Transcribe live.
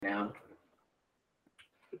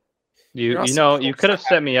You could have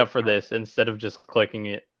set me up for this instead of just clicking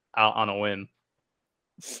it out on a whim.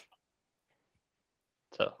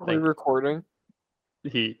 So Are we recording?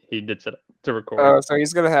 He did set up to record. So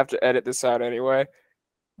he's gonna have to edit this out anyway.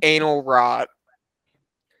 Anal rot.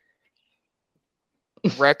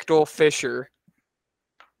 Rectal fissure.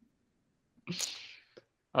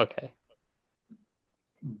 Okay.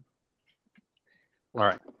 All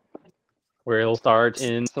right. We'll start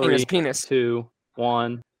in 3, Penis. 2,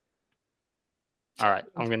 1. All right.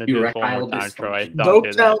 I'm gonna do this one more time, Troy.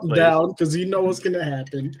 Don't count down because you know what's gonna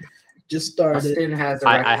happen. Just start it.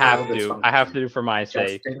 I have to. I have to do for my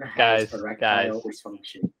sake, guys.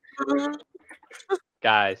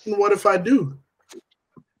 What if I do?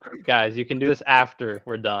 Guys, you can do this after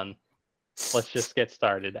we're done. Let's just get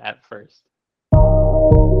started at first.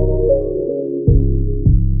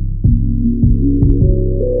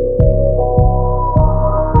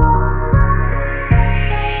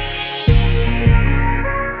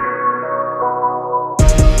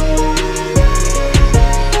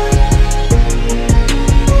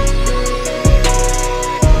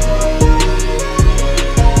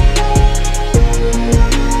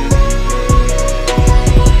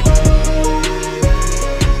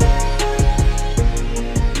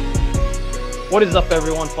 What is up,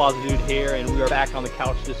 everyone? Plaza Dude here, and we are back on the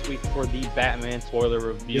couch this week for the Batman spoiler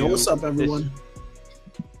review. Yo, what's up, everyone?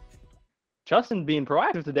 Justin being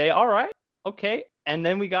proactive today. All right, okay. And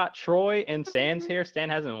then we got Troy and Stan's here. Stan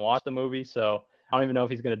hasn't watched the movie, so I don't even know if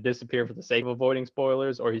he's going to disappear for the sake of avoiding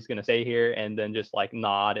spoilers or he's going to stay here and then just like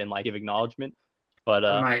nod and like give acknowledgement. But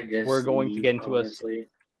we're going to get into honestly.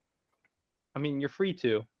 I mean, you're free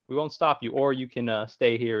to. We won't stop you, or you can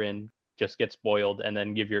stay here and just get spoiled and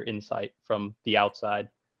then give your insight from the outside.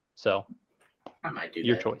 So I might do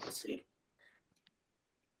your that. choice. Let's see.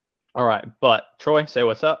 All right, but Troy, say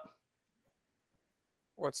what's up.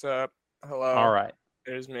 What's up? Hello. All right.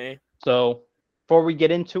 There's me. So before we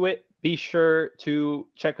get into it, be sure to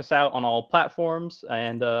check us out on all platforms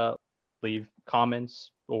and leave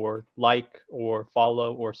comments or like or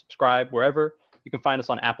follow or subscribe wherever. You can find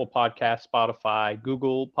us on Apple Podcasts, Spotify,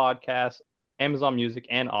 Google Podcasts, Amazon Music,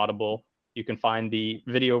 and Audible. You can find the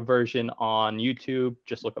video version on YouTube.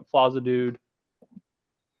 Just look up Plaza Dude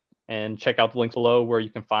and check out the links below where you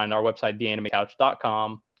can find our website,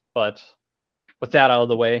 theanimecouch.com. But with that out of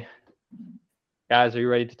the way, guys, are you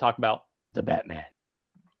ready to talk about the Batman?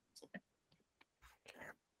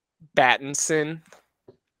 Battinson.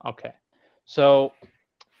 Okay. So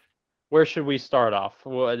where should we start off?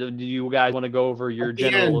 Do you guys want to go over your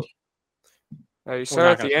general... You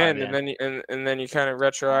start at the end, and then you kind of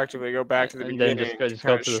retroactively go back to the beginning. And then just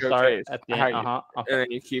go to the start at the end. Okay. And then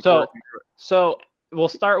you keep So we'll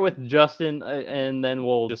start with Justin, and then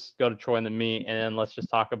we'll just go to Troy and then me, and then let's just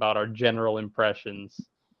talk about our general impressions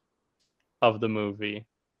of the movie.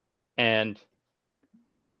 And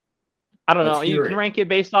I don't know, you can rank it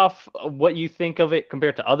based off what you think of it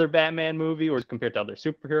compared to other Batman movie or compared to other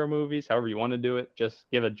superhero movies, however you want to do it. Just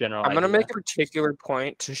give a general I'm going to make a particular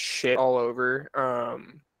point to shit all over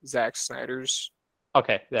Zack Snyder's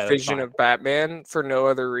vision of Batman for no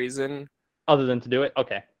other reason. Other than to do it?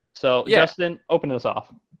 Okay. So, yeah. Justin, open us off.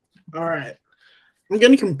 All right. I'm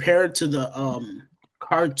going to compare it to the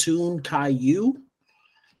cartoon Caillou.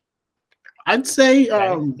 I'd say...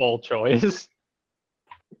 bold choice.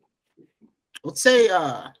 Let's say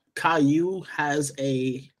Caillou has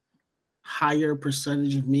a higher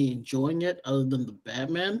percentage of me enjoying it other than the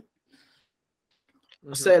Batman.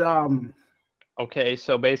 I said okay,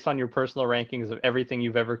 so based on your personal rankings of everything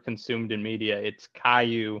you've ever consumed in media, it's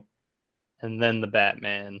Caillou and then the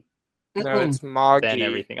Batman. No, it's Moggy. Then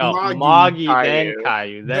everything. Oh, Moggy, then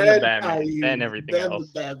Caillou, then the Batman, Caillou, then everything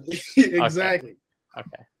else. Exactly.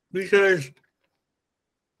 Okay. Because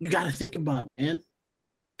you got to think about it, man.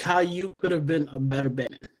 Caillou could have been a better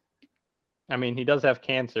Batman. I mean, he does have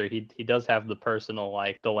cancer. He does have the personal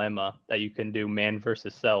like dilemma that you can do man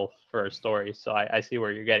versus self for a story. So I see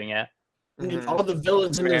where you're getting at. I mean, all the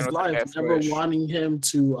villains in his life never wanting him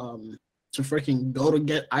to freaking go to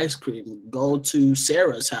get ice cream, go to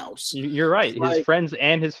Sarah's house. You're right. His friends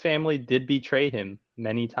and his family did betray him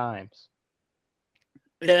many times.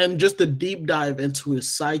 And just a deep dive into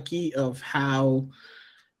his psyche of how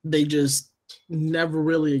they just never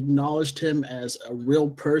really acknowledged him as a real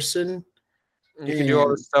person. You can do all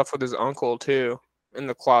this stuff with his uncle too, in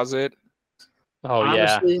the closet. Oh,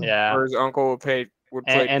 honestly, yeah. Where his uncle would play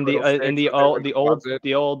the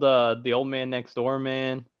old man next door,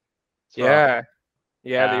 man. So,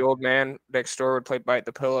 yeah, the old man next door would play Bite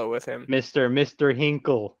the Pillow with him. Mr.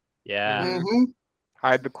 Hinkle. Yeah. Mm-hmm.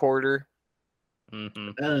 Hide the quarter.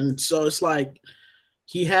 Mm-hmm. And so it's like,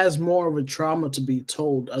 he has more of a trauma to be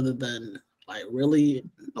told, other than like really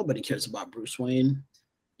nobody cares about Bruce Wayne.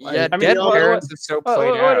 Like, yeah, dead parents is so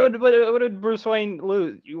played out. What did Bruce Wayne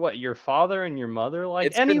lose? Your father and your mother?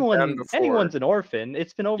 Like anyone's an orphan.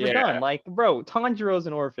 It's been overdone. Yeah. Like, bro, Tanjiro's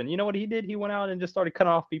an orphan. You know what he did? He went out and just started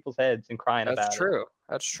cutting off people's heads and crying about it.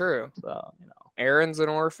 That's true. So, Aaron's an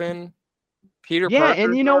orphan. Peter Parker's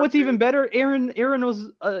and you know what's even better? Aaron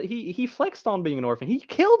was he flexed on being an orphan. He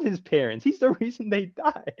killed his parents. He's the reason they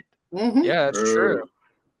died. Mm-hmm. Yeah, that's true.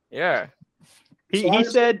 Yeah. He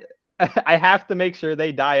said, I have to make sure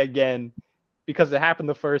they die again because it happened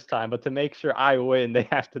the first time, but to make sure I win, they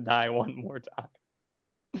have to die one more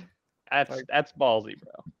time. That's ballsy,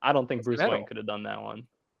 bro. I don't think Bruce Wayne could have done that one.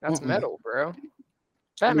 That's metal, bro.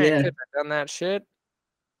 Batman could have done that shit.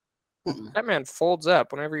 That man folds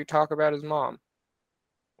up whenever you talk about his mom.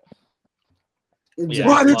 Yeah,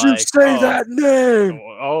 why did you say that name?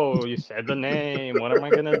 Oh, you said the name. What am I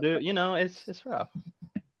gonna do? You know, it's rough.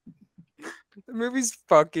 The movie's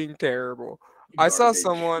fucking terrible. I saw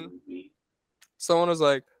someone was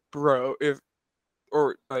like, bro,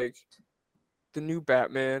 the new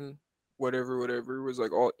Batman, whatever, was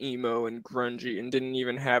like all emo and grungy and didn't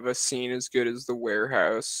even have a scene as good as The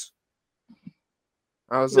Warehouse.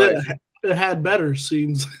 I was like, it had better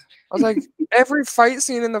scenes. I was like, every fight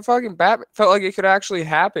scene in the fucking Batman felt like it could actually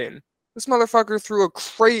happen. This motherfucker threw a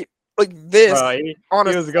crate like this on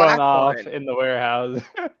a He was going off in The Warehouse.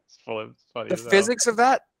 It's funny. The physics of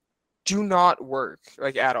that do not work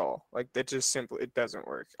like at all. Like it doesn't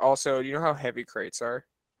work. Also, you know how heavy crates are?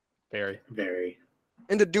 Very.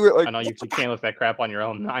 And to do it like I know you can't lift that crap on your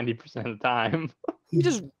own 90% of the time. He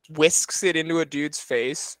just whisks it into a dude's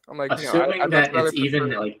face. I'm like, assuming that it's even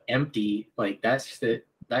like empty, like that shit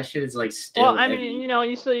is like still. Well, I mean,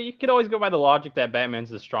 you could always go by the logic that Batman's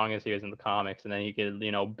the strongest he is in the comics, and then he could,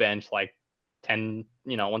 bench like 1,000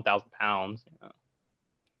 pounds.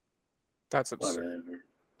 That's absurd. Whatever.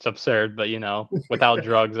 It's absurd, but without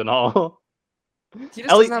drugs and all.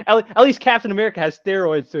 At least Captain America has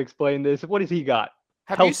steroids to explain this. What has he got?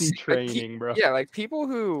 Healthy training, bro. Yeah, like people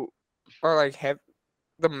who are like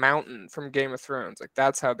the Mountain from Game of Thrones, like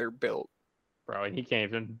that's how they're built, bro. And he can't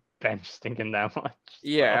even bench stinking that much.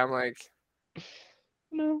 Yeah, so. I'm like,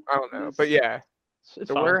 no, I don't know, but yeah, it's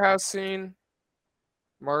the fine. Warehouse scene,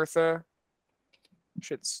 Martha,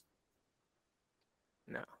 shit's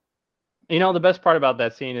no. The best part about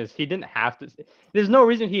that scene is he didn't have to. There's no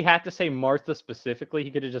reason he had to say Martha specifically.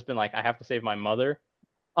 He could have just been like, I have to save my mother.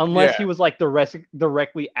 Unless he was like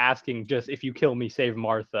directly asking, just if you kill me, save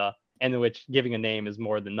Martha, and in which giving a name is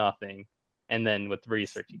more than nothing. And then with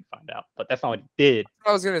research, you can find out. But that's not what he did.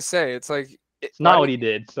 I was going to say, it's like... It's not what he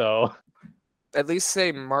did, so... At least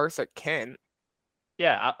say Martha Kent.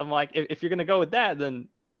 Yeah, I'm like, if you're going to go with that, then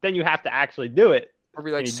you have to actually do it. Or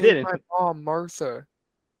be like, save my mom, Martha.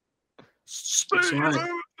 Save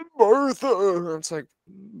Martha! It's like...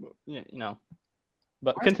 Yeah,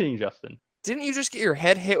 But continue, Justin. Didn't you just get your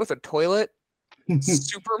head hit with a toilet?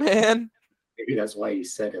 Superman? Maybe that's why you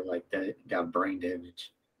said it like that. Got brain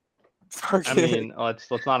damage. I mean, let's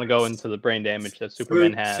not go into the brain damage that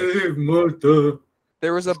Superman has. Save Martha.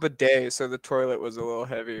 There was a bidet, so the toilet was a little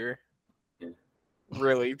heavier. Yeah.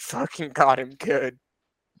 Really fucking got him good.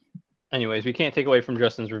 Anyways, we can't take away from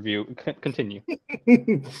Justin's review. Continue.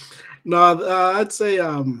 No, I'd say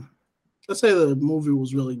the movie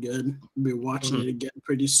was really good. We'll be watching it again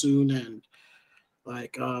pretty soon, and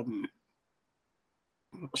like oh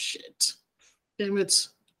shit, damn it,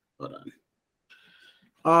 hold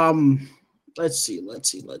on. Let's see.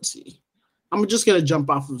 I'm just gonna jump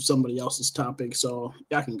off of somebody else's topic, so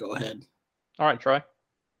y'all can go ahead. All right, Troy,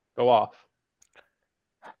 go off.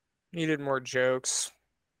 Needed more jokes.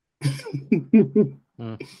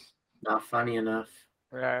 Not funny enough.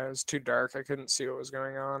 Yeah, it was too dark. I couldn't see what was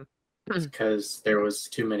going on. Because there was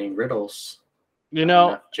too many riddles.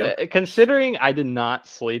 Considering I did not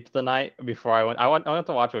sleep the night before I went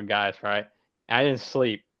to watch with guys, right? And I didn't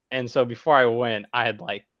sleep, and so before I went, I had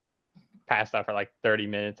like passed out for like 30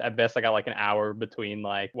 minutes. At best, I got like an hour between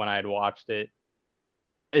like when I had watched it,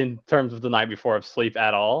 in terms of the night before of sleep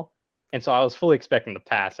at all. And so I was fully expecting to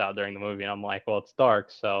pass out during the movie, and I'm like, well, it's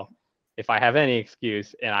dark, so if I have any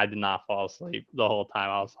excuse, and I did not fall asleep the whole time,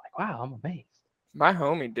 I was like, wow, I'm amazed. My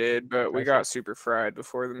homie did, but we got super fried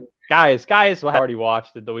before the guys had already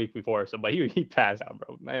watched it the week before, so but he passed out,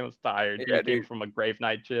 bro. Man was tired. Yeah, he came from a grave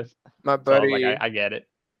night shift. My buddy, so like, I get it.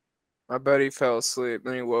 My buddy fell asleep,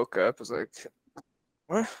 then he woke up. Was like,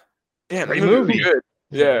 "What? Damn, great movie. Good.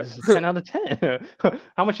 Yeah, 10 out of 10.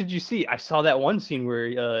 How much did you see? I saw that one scene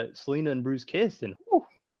where Selena and Bruce kissed, and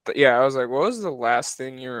but yeah, I was like, what was the last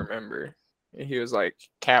thing you remember? He was like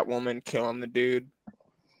Catwoman killing the dude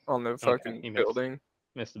on the he fucking missed. building.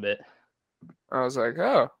 Missed a bit. I was like,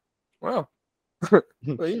 oh, well. Well,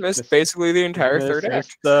 you missed Missed- basically the entire third act.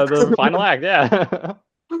 missed the final act, yeah.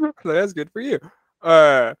 That's good for you.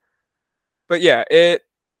 But yeah,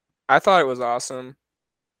 I thought it was awesome.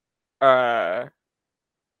 It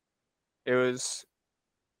was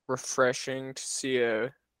refreshing to see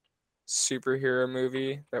a superhero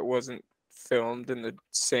movie that wasn't filmed in the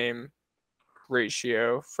same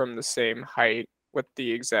ratio from the same height with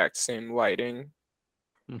the exact same lighting,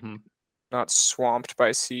 hmm not swamped by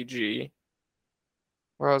CG.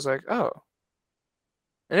 Where I was like, oh,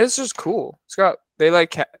 and it's just cool. It's got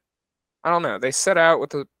I don't know. They set out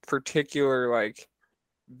with a particular like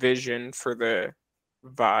vision for the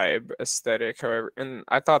vibe aesthetic, however, and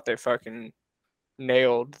I thought they fucking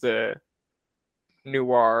nailed the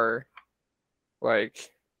noir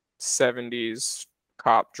like 70s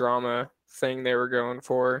cop drama thing they were going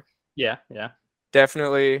for. Yeah.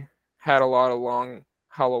 Definitely had a lot of long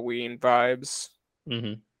Halloween vibes,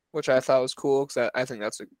 hmm which I thought was cool because I think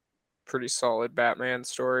that's a pretty solid Batman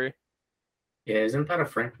story. Yeah, isn't that a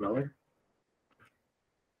Frank Miller?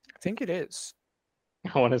 I think it is.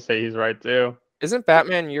 I want to say he's right too. Isn't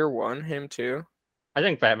Batman Year One him too? I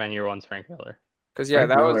think Batman Year One's Frank Miller. Because yeah, Frank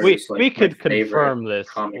that Miller was We is, like, we my could favorite confirm this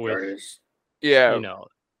comic with artist. yeah.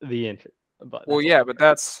 the intro. But Well, yeah, but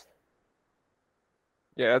that's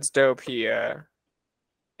dope. He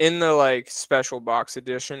in the like special box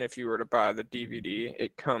edition, if you were to buy the DVD,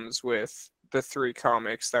 it comes with the 3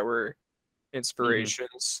 comics that were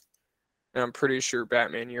inspirations. And I'm pretty sure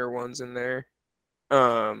Batman Year One's in there.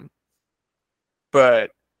 But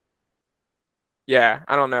yeah,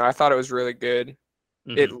 I don't know. I thought it was really good.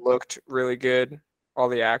 It looked really good. All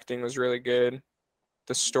the acting was really good.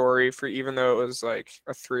 The story, for even though it was like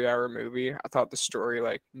a 3-hour movie, I thought the story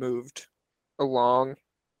like moved along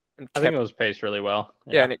and I think it was paced really well.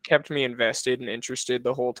 yeah, and it kept me invested and interested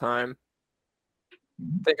the whole time.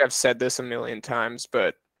 I think I've said this a million times,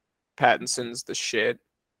 but Pattinson's the shit.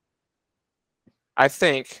 I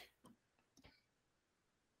think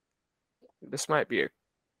this might be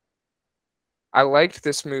I liked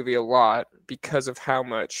this movie a lot because of how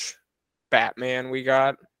much Batman we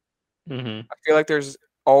got. hmm I feel like there's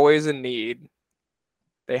always a need.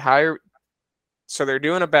 So they're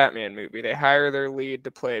doing a Batman movie. They hire their lead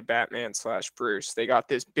to play Batman / Bruce. They got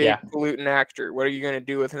this big gluten actor. What are you going to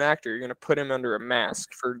do with an actor? You're going to put him under a mask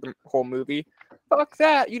for the whole movie? Fuck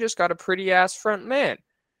that. You just got a pretty ass front man.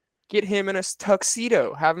 Get him in a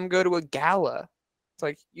tuxedo. Have him go to a gala. It's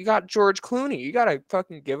like, you got George Clooney. You got to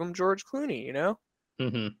fucking give him George Clooney, you know?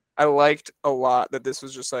 I liked a lot that this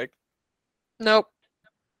was just like, nope.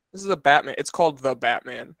 This is a Batman. It's called The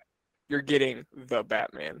Batman. You're getting The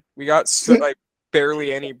Batman. We got like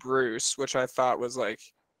barely any Bruce, which I thought was like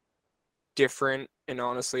different and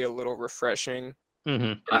honestly a little refreshing.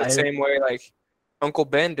 In the same way, like Uncle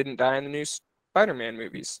Ben didn't die in the new Spider-Man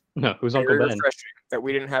movies. No, who's Very Uncle Ben? refreshing that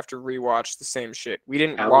we didn't have to rewatch the same shit. We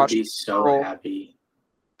didn't I watch would be so happy.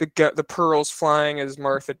 the pearls flying as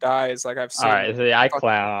Martha dies. Like I've seen. All right, see, I fucking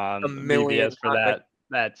clown a million BBS for times.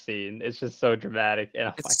 that scene. It's just so dramatic.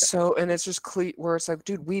 And It's just where it's like,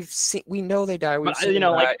 dude, we know they die. We've but, seen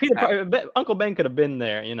like that. Uncle Ben could have been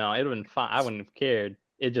there. It would have been fine. I wouldn't have cared.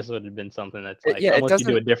 It just would have been something that's like, Yeah, it unless you do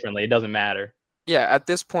doesn't- it differently, it doesn't matter. Yeah, at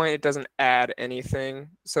this point, it doesn't add anything.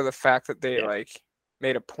 So the fact that they like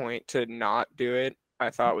made a point to not do it, I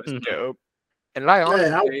thought was dope. And I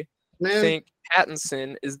honestly think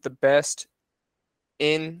Pattinson is the best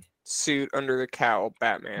in suit under the cowl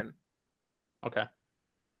Batman. Okay.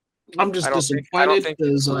 I'm just I don't disappointed think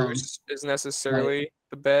because Bruce is necessarily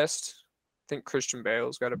the best. I think Christian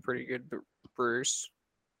Bale's got a pretty good Bruce.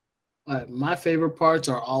 my favorite parts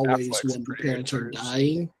are always Affleck's when the pretty good parents are Bruce.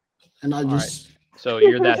 dying, and I All just So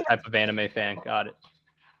you're that type of anime fan. Got it.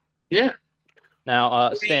 yeah.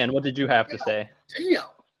 Now, Stan, what did you have to say? Damn.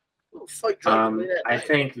 Oh, fuck, I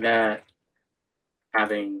think that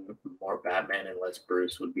having more Batman and less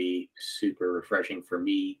Bruce would be super refreshing for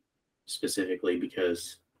me, specifically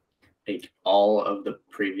because like all of the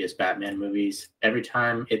previous Batman movies, every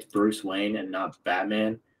time it's Bruce Wayne and not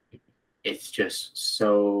Batman, it's just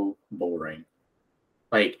so boring.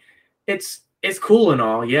 Like it's cool and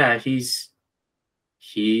all, yeah. He's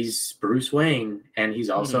Bruce Wayne and he's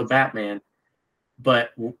also Batman.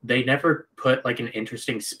 But they never put like an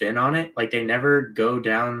interesting spin on it. Like they never go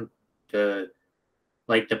down the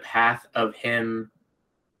path of him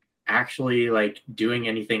actually like doing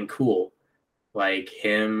anything cool, like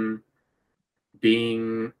him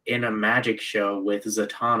being in a magic show with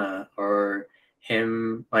Zatanna, or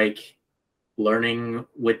him like learning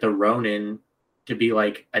with the Ronin to be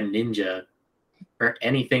like a ninja or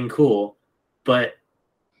anything cool, but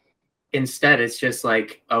instead it's just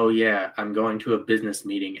like, oh yeah, I'm going to a business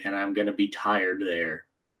meeting and I'm gonna be tired there.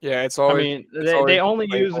 Yeah, it's I always. mean, it's they always only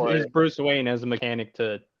the use Playboy. his Bruce Wayne as a mechanic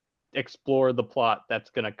to explore the plot that's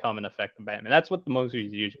gonna come and affect the Batman. That's what the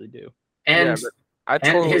movies usually do. And Yeah, but I and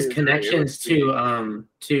totally his agree. connections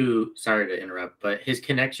to sorry to interrupt, but his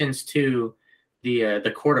connections to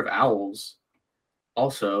the Court of Owls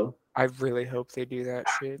also I really hope they do that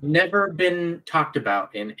shit. never been talked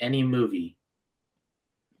about in any movie.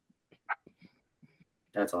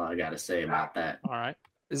 That's all I gotta say about that. All right.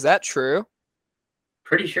 Is that true?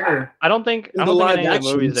 Pretty sure I don't think In I the don't think in live any of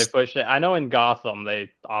the movies they actions. pushed it. I know in Gotham they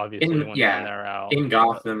obviously went down their route. in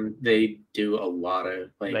Gotham they do a lot of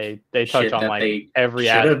like They touch shit on that like they every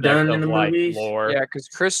should have aspect done of in the like movies. lore. Yeah, because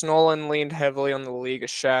Chris Nolan leaned heavily on the League of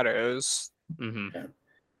Shadows.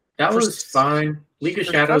 That For was s- fine. League of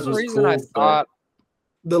For Shadows some was reason, cool, but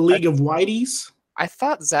The League of Whiteys. I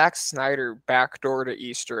thought Zack Snyder backdoored an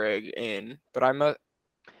Easter egg in, but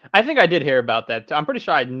I think I did hear about that. I'm pretty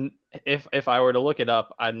sure if I were to look it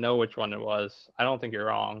up, I'd know which one it was. I don't think you're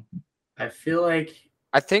wrong. I feel like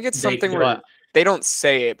I think it's they something could- where they don't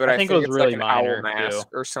say it, but I I think think it was it's really like an owl minor, mask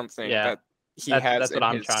too. or something Yeah, that he that's has what in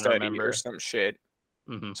I'm his trying to study or remember. some shit.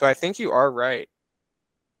 Mhm. So I think you are right.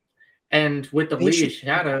 And with the They League should- of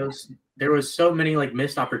Shadows, there was so many like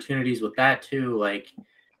missed opportunities with that too. Like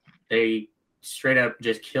they straight up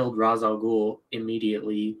just killed Ra's al Ghul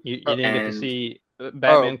immediately. You didn't get to and- see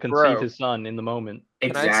Batman conceive bro. his son in the moment.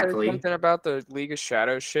 Can I say Exactly. something about the League of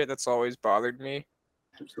Shadows shit that's always bothered me?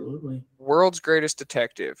 Absolutely. World's Greatest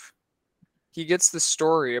Detective. He gets the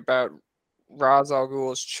story about Ra's al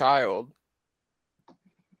Ghul's child.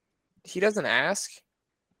 He doesn't ask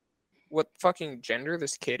what fucking gender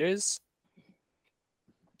this kid is.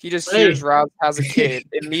 He just Hey. hears Ra's has a kid,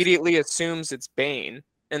 immediately assumes it's Bane,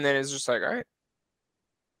 and then is just like, all right.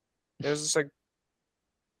 It was just like,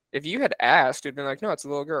 if you had asked, it'd been like, no, it's a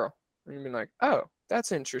little girl. And you'd been like, oh,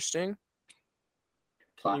 that's interesting.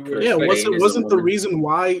 Plot You twist, would- Yeah, Bane is a wasn't the woman. reason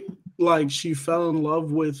why like she fell in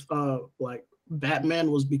love with like Batman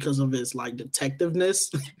was because of his like detectiveness?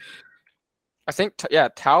 I think,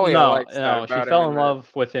 Talia No, likes that no, she about fell him in that-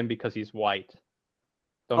 love with him because he's white.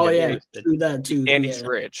 Don't Oh get it yeah, twisted. true that too. and yeah. he's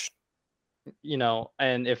rich. You know,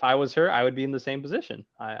 and if I was her, I would be in the same position.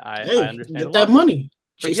 I Hey, understand get the that logic. money.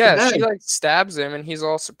 But Chase the yeah, bag. she like stabs him, and he's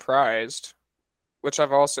all surprised. Which I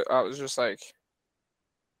was just like,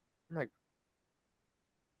 I'm like,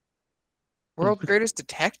 World's Greatest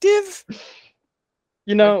Detective?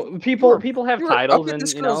 You know, people have You were up titles, at and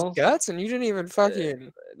this you girl's know, guts, and you didn't even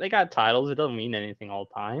fucking they got titles. It doesn't mean anything all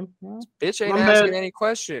the time. you know? bitch ain't My asking man- any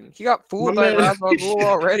question. He got fooled my by man- Ra's al Ghul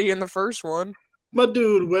already in the first one. My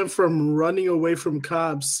dude went from running away from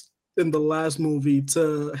cops in the last movie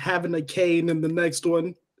to having a cane in the next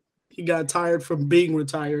one. He got tired from being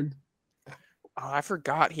retired. Oh, I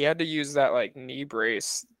forgot he had to use that like knee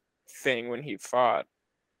brace thing when he fought.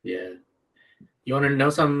 Yeah. You want to know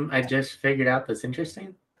something I just figured out that's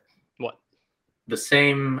interesting? What? The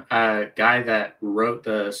same guy that wrote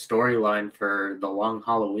the storyline for The Long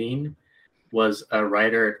Halloween was a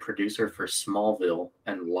writer and producer for Smallville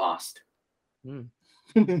and Lost. The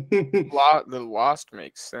Lost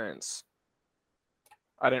makes sense.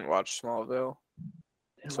 I didn't watch Smallville.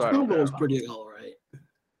 So I don't Snowball was know. pretty all right.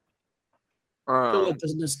 I feel Um, like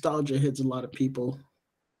this nostalgia hits a lot of people.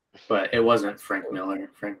 But it wasn't Frank Miller.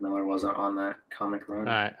 Frank Miller wasn't on that comic run.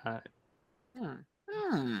 All right.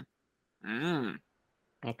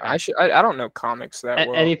 Okay. I don't know comics that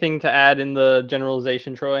well. Anything to add in the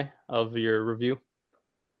generalization, Troy, of your review?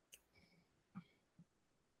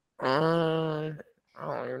 I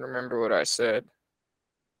don't even remember what I said.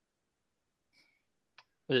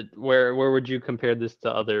 Where would you compare this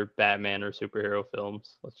to other Batman or superhero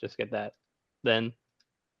films? Let's just get that. Then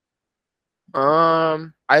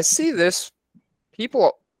I see this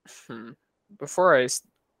people before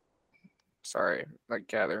sorry, like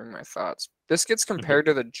gathering my thoughts. This gets compared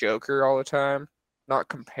to the Joker all the time. Not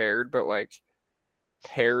compared, but like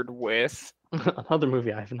paired with another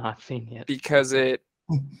movie I have not seen yet. because it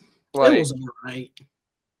It like was all right.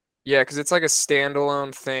 yeah, because it's like a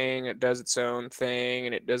standalone thing. It does its own thing,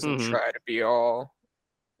 and it doesn't Mhm. try to be all,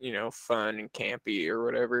 fun and campy or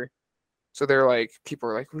whatever. So they're like, people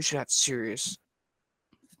are like, we should have serious.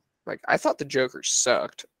 Like, I thought the Joker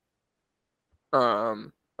sucked. I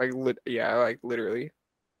literally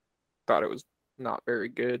thought it was not very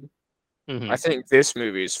good. Mhm. I think this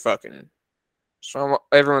movie is fucking. So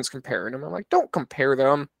everyone's comparing them. I'm like, don't compare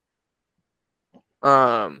them.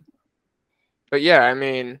 But yeah, I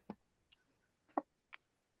mean,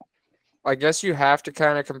 I guess you have to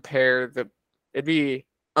kind of compare it'd be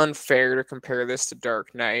unfair to compare this to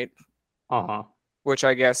Dark Knight, which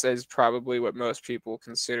I guess is probably what most people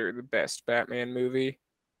consider the best Batman movie.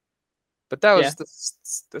 But that was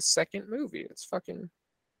the second movie. It's fucking.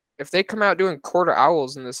 If they come out doing Court of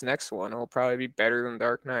Owls in this next one, it'll probably be better than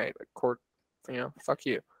Dark Knight. Like fuck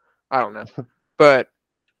you. I don't know. But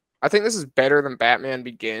I think this is better than Batman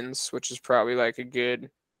Begins, which is probably like a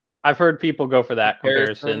good. I've heard people go for that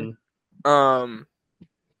comparison. And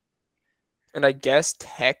I guess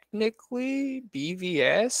technically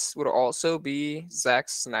BVS would also be Zack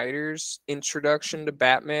Snyder's introduction to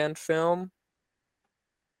Batman film.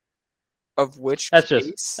 Of which that's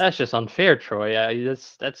just unfair, Troy.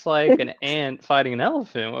 That's like an ant fighting an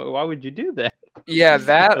elephant. Why would you do that? Yeah,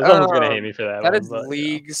 that someone's gonna hate me for that. That is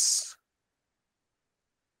leagues.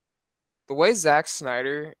 The way Zack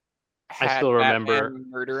Snyder. I still remember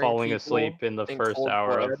falling asleep in the first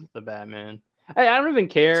hour of the Batman. I don't even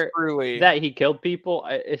care that he killed people.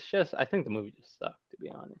 It's just I think the movie just sucked, to be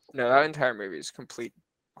honest. No, that entire movie is complete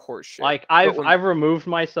horseshit. Like I've removed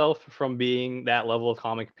myself from being that level of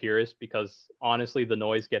comic purist because honestly the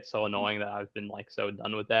noise gets so annoying that I've been like so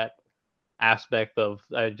done with that aspect of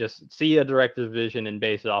I just see a director's vision and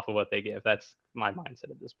base it off of what they give. That's my mindset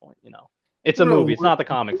at this point, It's a movie, it's not the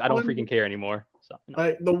comics. I don't freaking care anymore. So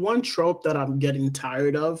the one trope that I'm getting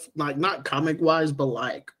tired of, like not comic wise, but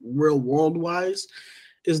like real world wise,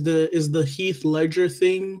 is the Heath Ledger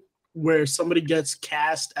thing where somebody gets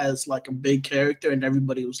cast as like a big character and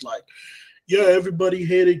everybody was like, yeah, everybody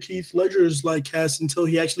hated Heath Ledger's like cast until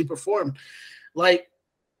he actually performed. Like,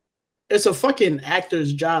 it's a fucking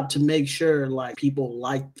actor's job to make sure like people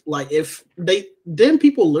like if they didn't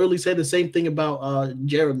people literally say the same thing about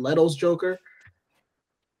Jared Leto's Joker.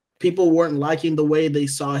 People weren't liking the way they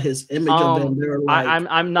saw his image of him. They were like,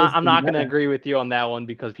 I'm not going to agree with you on that one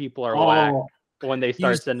because people are whack when they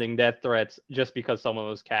start sending death threats just because someone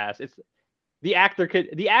was cast. It's the actor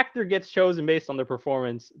gets chosen based on their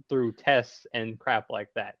performance through tests and crap like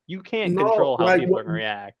that. You can't control how people are going to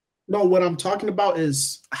react. No, what I'm talking about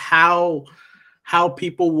is how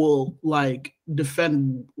people will like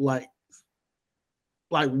defend like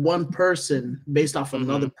one person based off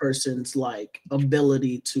another person's like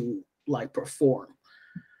ability to like perform.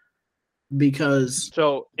 Because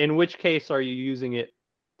so in which case are you using it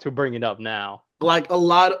to bring it up now? Like a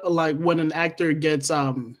lot like when an actor gets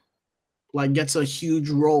a huge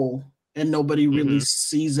role and nobody really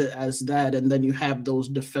sees it as that, and then you have those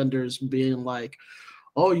defenders being like,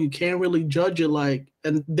 oh, you can't really judge it like,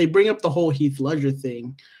 and they bring up the whole Heath Ledger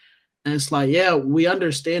thing, and it's like, yeah, we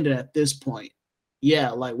understand it at this point. Yeah,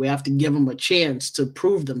 like we have to give them a chance to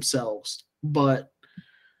prove themselves, but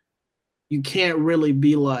you can't really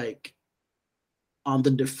be like on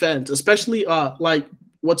the defense, especially like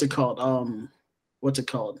what's it called?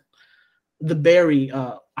 The Barry,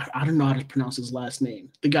 I don't know how to pronounce his last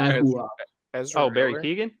name. The guy who Barry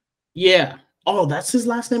Keoghan? Yeah. Oh, that's his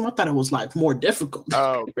last name? I thought it was like more difficult.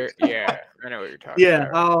 Oh, yeah. I know what you're talking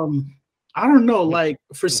about. Yeah. I don't know. Like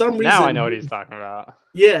for some reason. Now I know what he's talking about.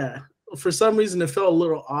 Yeah. For some reason it felt a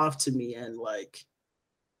little off to me, and like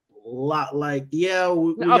a lot like, yeah.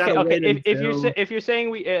 Okay. If you're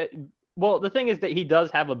saying we well, the thing is that he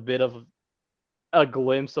does have a bit of a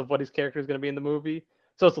glimpse of what his character is going to be in the movie,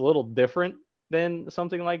 so it's a little different than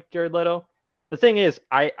something like Jared Leto. The thing is,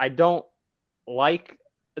 I don't like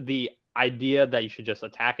the idea that you should just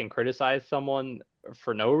attack and criticize someone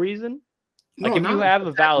for no reason. Like, if you have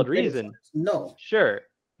a valid reason, sure,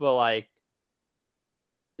 but like,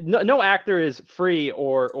 no actor is free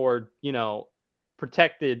or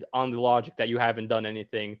protected on the logic that you haven't done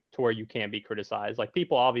anything to where you can't be criticized. Like,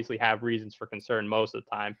 people obviously have reasons for concern most of the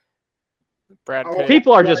time. Brad Pitt.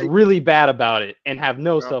 People are just really bad about it and have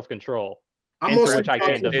no self-control. I'm mostly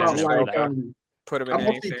talking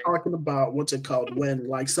about what's it called when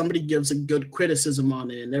like somebody gives a good criticism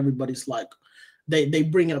on it and everybody's like they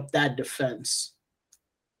bring up that defense.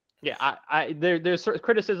 Yeah, there's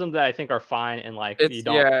criticisms that I think are fine and like you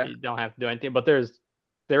don't have to do anything, but there is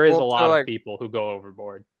a lot of people who go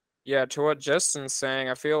overboard. Yeah, to what Justin's saying,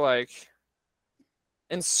 I feel like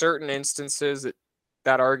in certain instances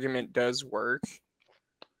that argument does work,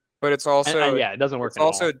 but it's also it doesn't work. It's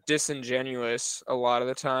also disingenuous a lot of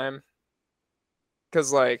the time,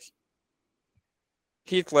 because like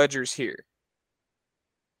Heath Ledger's here.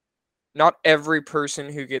 Not every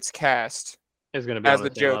person who gets cast is going to be as the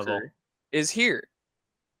Joker is here.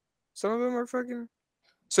 Some of them are fucking.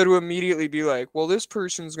 So to immediately be like, well, this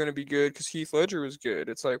person's going to be good because Heath Ledger was good.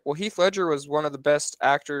 It's like, well, Heath Ledger was one of the best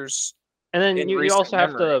actors. And then you also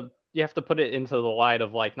have to you have to put it into the light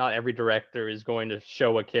of like not every director is going to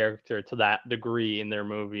show a character to that degree in their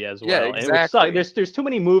movie as Yeah, well. And it would suck. exactly. There's too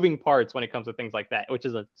many moving parts when it comes to things like that, which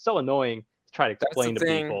is so annoying to try to That's the explain to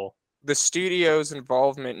thing. people. The studio's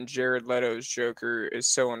involvement in Jared Leto's Joker is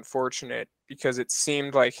so unfortunate because it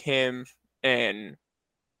seemed like him and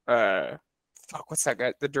what's that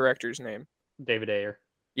guy? The director's name? David Ayer.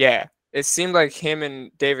 Yeah, it seemed like him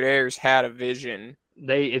and David Ayers had a vision.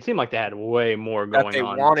 It seemed like they had way more That going they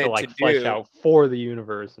on wanted to like to flesh do. out for the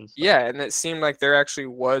universe and stuff. Yeah, and it seemed like there actually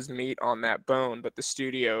was meat on that bone, but the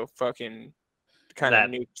studio fucking kind of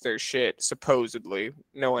That- nuked their shit. Supposedly,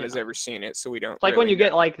 no one has Yeah. ever seen it, so we don't. It's like when really you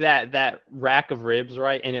get know. like that rack of ribs,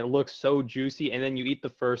 right? And it looks so juicy, and then you eat the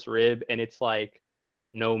first rib and it's like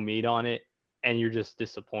no meat on it, and you're just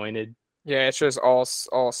disappointed. Yeah, it's just all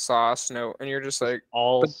sauce, no, and you're just like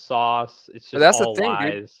All But- sauce. It's but just that's the all thing,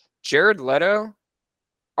 dude. lies. Jared Leto,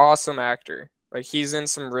 awesome actor. Like he's in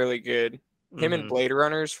some really good. Him and Mhm. Blade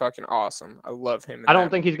Runner is fucking awesome. I love him. In I don't that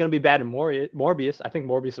think he's gonna be bad in Morbius. I think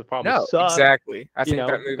Morbius will probably No, suck. exactly. I you think know,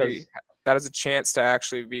 that movie because- that has a chance to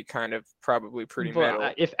actually be kind of probably pretty But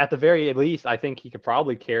metal. if at the very least, I think he could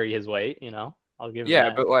probably carry his weight. You know, I'll give him Yeah,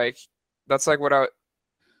 that. but like that's like what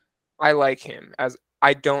I like him as.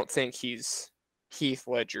 I don't think he's Heath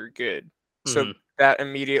Ledger good. So Mhm. that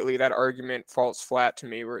immediately that argument falls flat to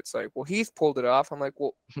me where it's like, well, Heath pulled it off. I'm like,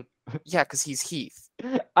 well, yeah, because he's Heath. you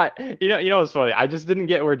know what's funny? I just didn't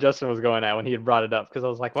get where Justin was going at when he had brought it up because I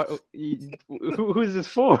was like, "What? Who's this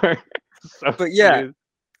for?" So But yeah, confused.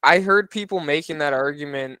 I heard people making that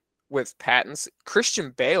argument with Pattinson. Christian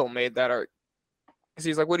Bale made that argument because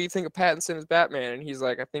he's like, "What do you think of Pattinson as Batman?" And he's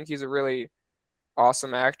like, "I think he's a really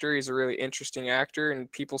awesome actor. He's a really interesting actor."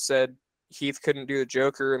 And people said Heath couldn't do the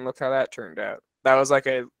Joker, and look how that turned out. That was like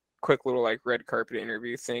a quick little like red carpet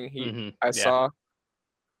interview thing I yeah. saw.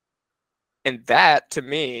 And that to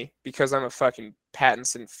me, because I'm a fucking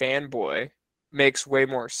Pattinson fanboy, makes way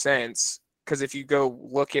more sense. Because if you go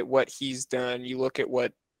look at what he's done, you look at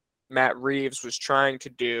what Matt Reeves was trying to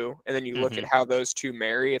do, and then you look at how those two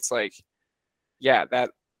marry, it's like, yeah, that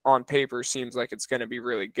on paper seems like it's going to be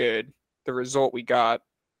really good. The result we got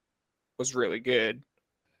was really good.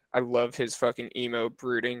 I love his fucking emo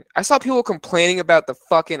brooding. I saw people complaining about the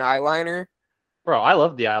fucking eyeliner. Bro, I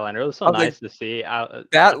love the eyeliner. It was so I was like, nice to see. I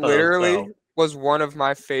That thought it was literally dope. was one of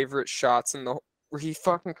my favorite shots in the where he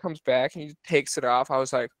fucking comes back and he takes it off. I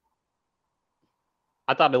was like,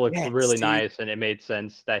 I thought it looked Yes, really dude. nice, and it made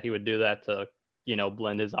sense that he would do that to,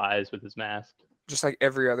 blend his eyes with his mask. just like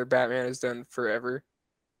every other Batman has done forever.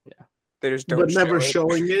 Yeah. They just don't but never show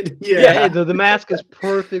it. showing it. Yeah, Yeah. the mask is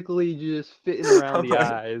perfectly just fitting around the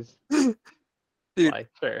eyes. Dude, Like,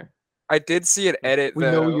 fair. I did see an edit We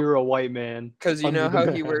know though, you're a white man. because you under know the how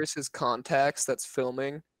he mask. wears his contacts that's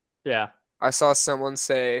filming. Yeah. I saw someone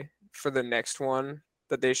say for the next one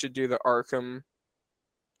that they should do the Arkham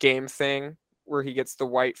game thing where he gets the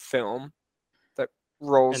white film that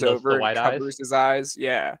rolls And does the over and white eyes? covers his eyes.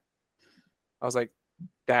 Yeah. I was like,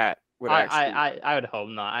 that would actually. I would hope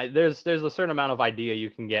not. There's a certain amount of idea you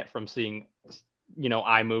can get from seeing,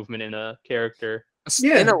 eye movement in a character,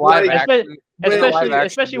 Yeah, in a live like- action, in a live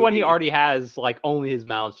especially action when he movie. already has like only his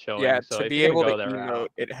mouth showing. Yeah, so to if be you're able gonna to go there emote,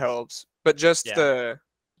 route- it helps. But just Yeah.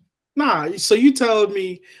 Nah, so you told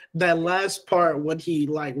me that last part when he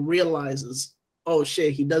like realizes, oh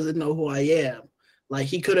shit, he doesn't know who I am. Like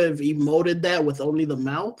he could have emoted that with only the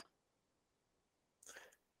mouth.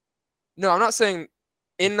 No, I'm not saying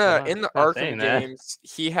in not- the not saying Arkham that. games,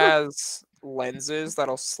 he has lenses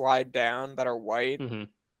that'll slide down that are white Mhm.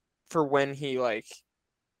 for when he like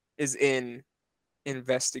is in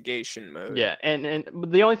investigation mode. Yeah, and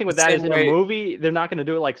the only thing with The that is same in way- a movie they're not gonna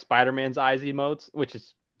do it like Spider-Man's eyes emotes, which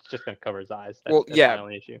is just gonna cover his eyes. Well, That's yeah. my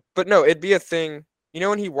only issue. But no, it'd be a thing. You know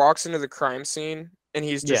when he walks into the crime scene and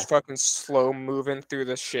he's just fucking slow moving through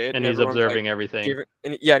the shit And he's everyone's, like, observing everything.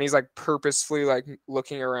 and he's like purposefully like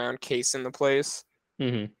looking around, casing the place.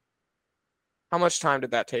 hmm How much time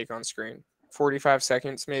did that take on screen? 45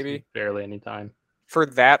 seconds maybe? Barely any time. For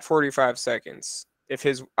that 45 seconds, if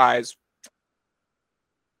his eyes,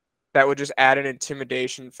 that would just add an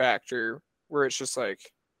intimidation factor where it's just like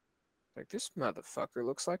this motherfucker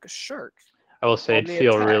looks like a shark. I will say On it'd the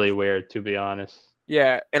feel attack. really weird, to be honest.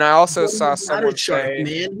 Yeah, and I also But saw he's not a someone shark, say man,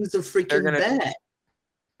 he's a they're freaking gonna- bat.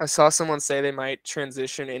 I saw someone say they might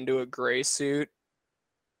transition into a gray suit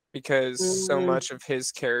because so Mm. much of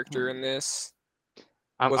his character in this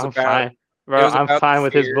I'm was about- fine. Bro, was I'm about fine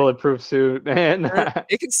with his fear. bulletproof suit, man.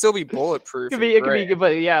 it could still be bulletproof. It and could gray. be,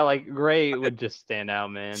 but yeah, like gray would just stand out,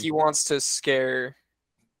 man. He wants to scare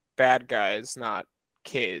bad guys, not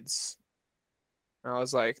kids. And I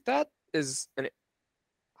was like, that is an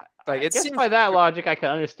Like I it guess seems by that logic, I can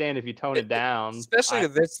understand if you tone it down. especially to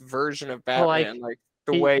this version of But, like, Batman, like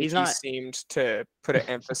the he- way he's he not- seemed to put an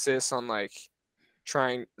emphasis on like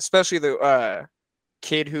trying, especially the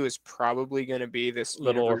kid who is probably going to be this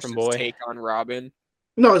Little orphan universe's boy. take on Robin.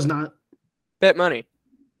 No, it's not. Bet money.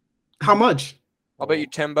 How much? I'll bet you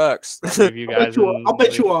 $10. I'll give you guys. I'll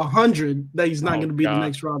bet you 100 that he's not Oh, going to be the God.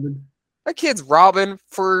 next Robin. That kid's Robin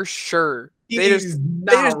for sure. They He's just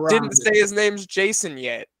not Robin. didn't say his name's Jason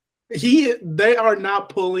yet. They are not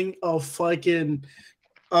pulling a fucking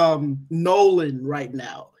Nolan right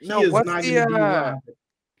now. He No, is what's not the, going to be Robin.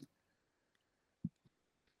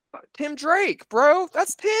 Tim Drake, bro.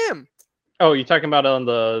 That's Tim. Oh, you talking about on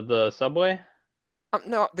the subway?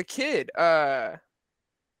 No, the kid.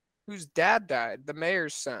 Whose dad died, the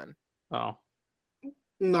mayor's son. Oh,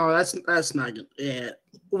 No, that's not good. Yeah.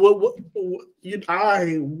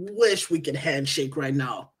 I wish we could handshake right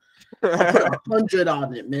now. I'll put 100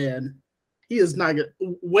 on it, man. He is not good.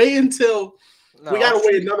 Wait until No, we gotta I'll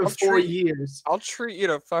wait treat- another I'll 4 treat- years. I'll treat you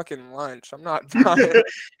to fucking lunch. I'm not buying.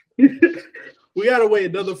 We gotta wait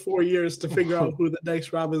another 4 years to figure out who the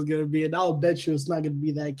next Robin is gonna be, and I'll bet you it's not gonna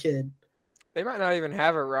be that kid. They might not even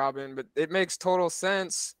have a Robin, but it makes total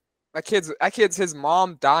sense. That kid's his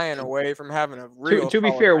mom dying away from having a real. to be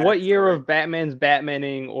solid fair, what year backstory. of Batman's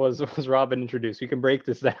Batmaning was Robin introduced? We can break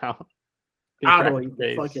this down. I Crack don't even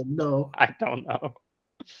base. fucking know. I don't know.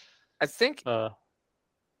 I think,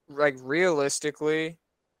 like realistically,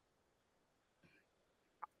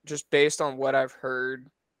 just based on what I've heard,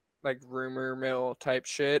 like rumor mill type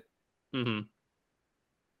shit, Mhm.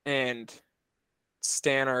 and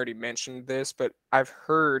Stan already mentioned this, but I've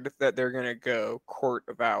heard that they're gonna go Court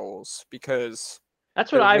of Owls because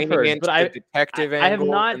That's what they're I've leaning heard, into but the detective I have angle,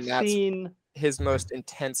 not and that's seen. his most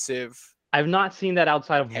intensive. I've not seen that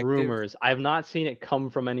outside of Detective. rumors. I've not seen it come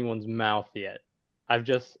from anyone's mouth yet. I've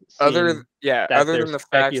just seen Other than that the fact that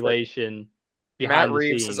speculation Matt behind the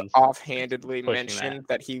Reeves has scenes. offhandedly pushing mentioned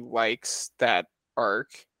that he likes that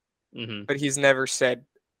arc, Mhm. but he's never said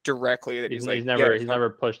directly that He's, he's like he's never "Yeah, he's never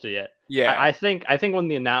pushed it yet. yeah." I think when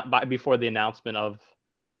before the announcement of,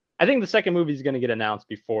 I think the second movie is going to get announced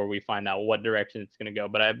before we find out what direction it's going to go.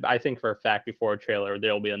 But I think for a fact before a trailer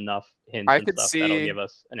there'll be enough hints I and could stuff that'll see- give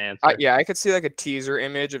us an answer. Yeah, I could see like a teaser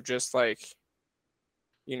image of just like,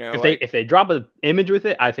 If they drop an image with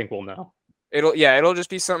it, I think we'll know. it'll just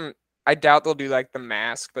be something. I doubt they'll do like the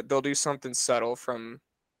mask, but they'll do something subtle from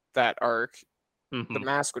that arc. The Mhm.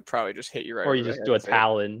 mask would probably just hit you right. Or you over the just head do a and say,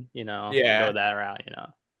 Talon, and Yeah. go that route,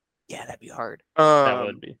 Yeah, that'd be hard. That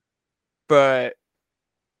would be. But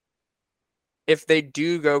if they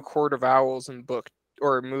do go Court of Owls in book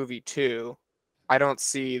or movie 2, I don't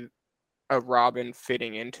see a Robin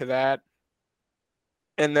fitting into that.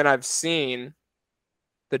 And then I've seen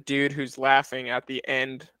the dude who's laughing at the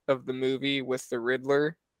end of the movie with the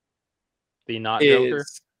Riddler The not Joker.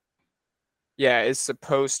 is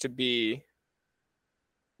supposed to be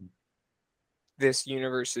this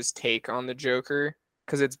universe's take on the Joker,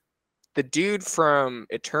 because it's the dude from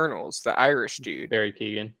Eternals, the Irish dude. Barry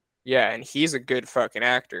Keoghan. Yeah, and he's a good fucking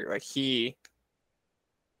actor. Like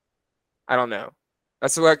I don't know.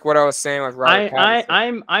 That's like what I was saying with Robert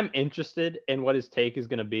Pattinson. I'm interested in what his take is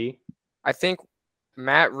gonna be. I think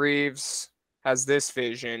Matt Reeves has this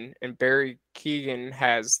vision and Barry Keoghan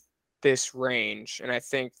has this range, and I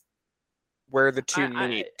think where the two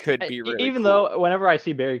meet could be really Even cool. though whenever I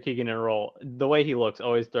see Barry Keoghan in a role, the way he looks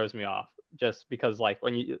always throws me off. Just because, like,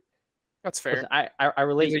 when you That's fair. listen, I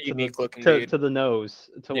relate He's a to unique looking to dude. the nose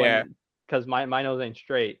Yeah. because my nose ain't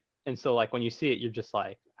straight, and so like when you see it, you're just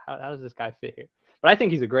like, how does this guy fit here? But I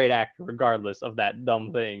think he's a great actor, regardless of that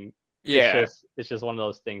dumb thing. Yeah. It's just one of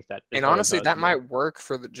those things that. And honestly, that might work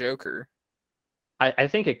for the Joker I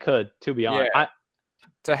think it could, to be honest. Yeah.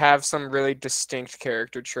 to have some really distinct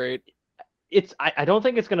character trait. I don't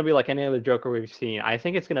think it's gonna be like any other Joker we've seen. I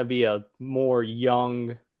think it's gonna be a more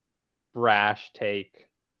young, brash take,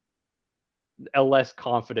 a less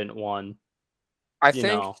confident one. I you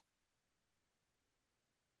think. know.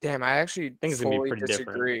 Damn, I actually think it's gonna be fully pretty different.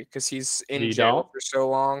 disagree because he's in You jail don't? for so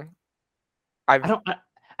long. I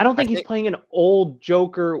don't think he's think- playing an old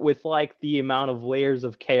Joker with like the amount of layers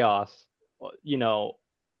of chaos,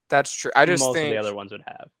 That's true. I just most of think the other ones would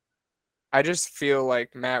have. I just feel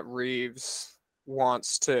like Matt Reeves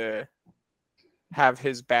wants to have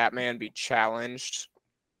his Batman be challenged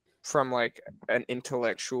from like an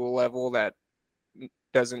intellectual level that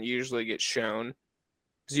doesn't usually get shown.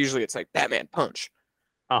 Because usually it's like Batman punch.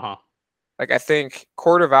 Uh-huh. Like I think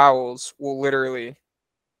Court of Owls will literally,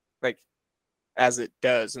 like as it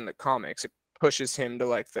does in the comics, it pushes him to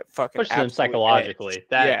like the fucking Pushes him absolute psychologically. edge.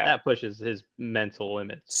 That Yeah. that pushes his mental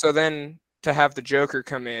limits. That pushes his mental limits. So then to have the Joker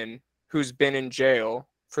come in, who's been in jail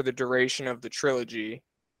for the duration of the trilogy,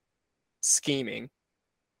 scheming,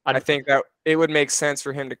 I think that it would make sense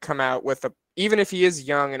for him to come out with even if he is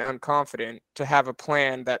young and unconfident, to have a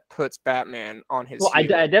plan that puts Batman on his Well, I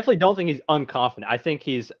heels. definitely don't think he's unconfident. I think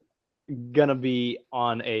he's gonna be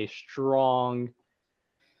on a strong,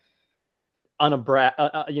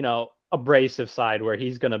 abrasive side where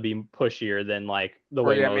he's gonna be pushier than like the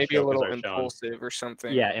way most maybe a Jokers little are shown. impulsive or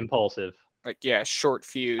something. Yeah, impulsive. Like short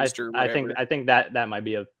fused or whatever. I think that might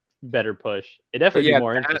be a better push. It definitely be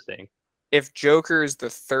more interesting. If Joker is the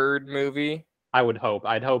third movie, I'd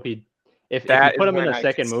hope he. If you that put is him in when a I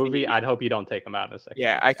second could movie, see- I'd hope you don't take him out in a second.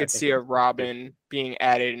 Yeah, movie. I could think see a it's good. Robin being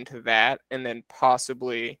added into that, and then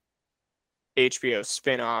possibly HBO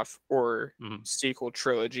spin-off or sequel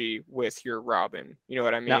trilogy with your Robin. You know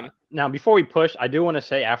what I mean? Now, before we push, I do want to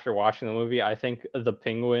say after watching the movie, I think the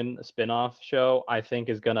Penguin spin-off show, I think,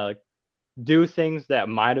 is gonna do things that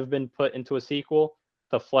might have been put into a sequel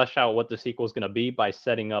to flesh out what the sequel is gonna be by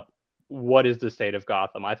setting up what is the state of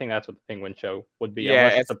Gotham. I think that's what the Penguin show would be,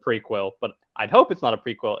 unless it's a prequel. But I'd hope it's not a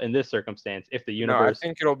prequel in this circumstance if the universe I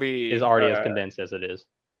think it'll be is already as condensed as it is.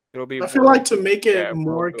 It'll be. I feel like to make it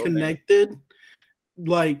more world building. connected,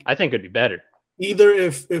 like I think it'd be better. Either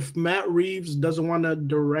if Matt Reeves doesn't want to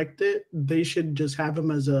direct it, they should just have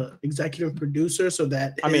him as a executive producer so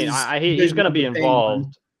that he's going to be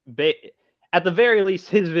involved. At the very least,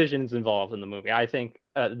 his vision is involved in the movie. I think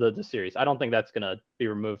the series. I don't think that's going to be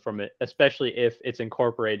removed from it, especially if it's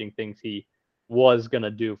incorporating things he was going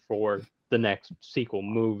to do for the next sequel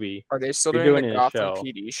movie. Are they still doing the Gotham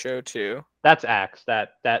PD show too? That's axed.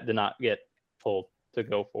 That did not get pulled to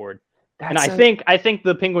go forward. And I think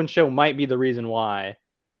the Penguin show might be the reason why.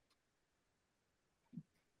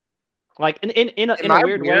 Like in a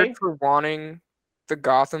weird way, for wanting the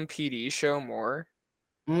Gotham PD show more.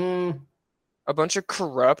 A bunch of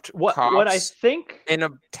corrupt cops. What I think in a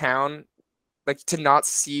town, like to not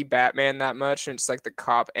see Batman that much, and it's like the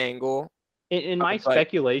cop angle. In my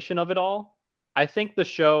speculation of it all, I think the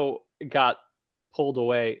show got pulled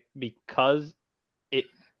away because it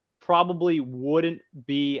probably wouldn't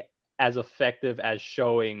be as effective as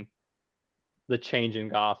showing the change in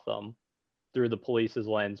Gotham through the police's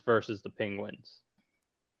lens versus the Penguins.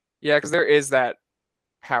 Yeah, because there is that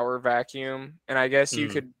power vacuum, and I guess you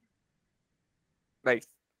could, like,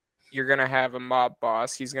 you're gonna have a mob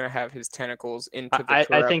boss. He's gonna have his tentacles into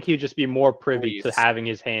the. I think he'd just be more privy to having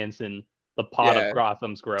his hands in the pot of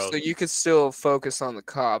Gotham's growth. So you could still focus on the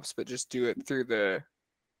cops, but just do it through the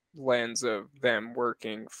lens of them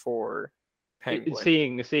working for Penguin.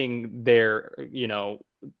 Seeing their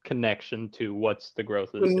connection to what's the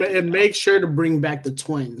growth of the city. And make sure to bring back the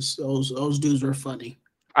twins. Those dudes were funny.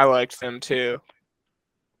 I liked them too.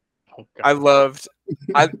 Oh, I loved.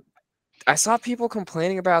 I saw people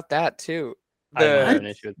complaining about that too. I have an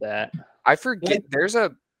issue with that. I forget. There's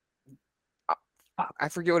I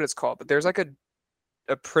forget what it's called, but there's like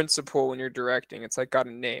a principle when you're directing. It's like got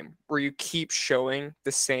a name where you keep showing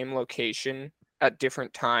the same location at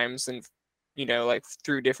different times and like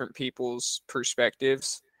through different people's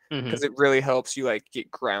perspectives, because it really helps you like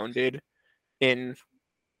get grounded in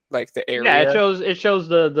like the area. Yeah, it shows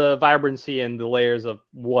the vibrancy and the layers of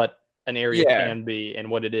what an area can be and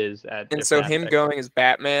what it is at. And so him going as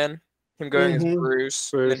Batman, him going as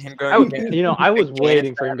Bruce, and him going. I was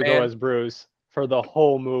waiting for him to go as Bruce for the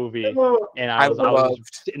whole movie, and I was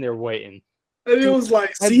sitting there waiting. And it was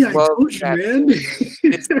like, see, I told you, man.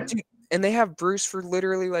 And they have Bruce for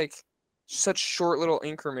literally like such short little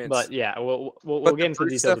increments. But yeah, we'll get into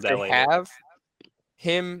details of that later. Have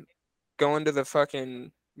him going to the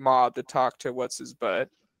fucking mob to talk to what's his butt,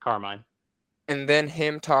 Carmine, and then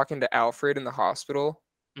him talking to Alfred in the hospital.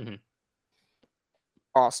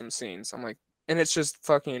 Awesome scenes. I'm like, and it's just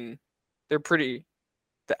fucking. They're pretty.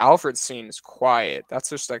 The Alfred scene is quiet. That's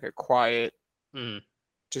just like a quiet.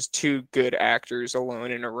 Just two good actors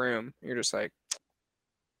alone in a room. You're just like,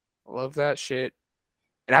 I love that shit.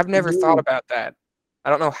 And I've never thought about that. I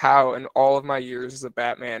don't know how in all of my years as a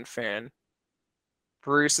Batman fan,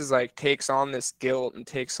 Bruce is like takes on this guilt and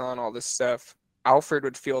takes on all this stuff. Alfred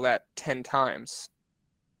would feel that 10 times.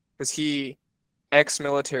 Because he,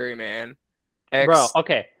 ex-military man,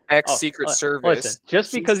 ex-Secret Service. Listen,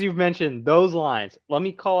 just because you've mentioned those lines, let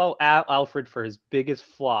me call out Alfred for his biggest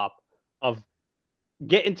flop of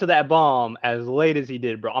getting to that bomb as late as he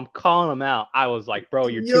did, bro. I'm calling him out. I was like, bro,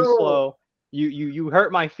 you're too slow. You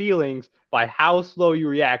hurt my feelings by how slow you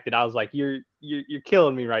reacted. I was like, you're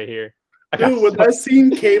killing me right here. I got Dude, when so- that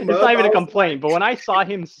scene came it's up, not even I a was complaint, but when I saw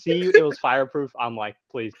him see it was fireproof, I'm like,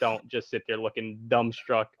 please don't just sit there looking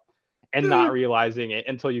dumbstruck and not realizing it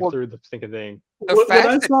until you Well, threw the stinking thing. The when I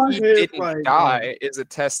fact saw that he him, didn't like, die is a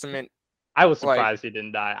testament. I was Like- surprised he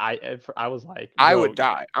didn't die. I was like, I bro, would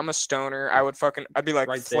die. I'm a stoner. I'd be like,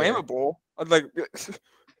 Right there. flammable. I'd like, this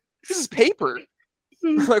is paper.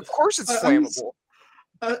 Like, of course it's I was-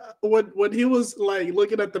 flammable. when he was like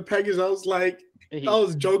looking at the package, I was like, he- I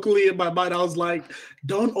was jokingly in my mind, I was like,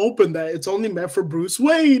 don't open that. It's only meant for Bruce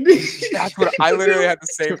Wayne. That's what I literally had the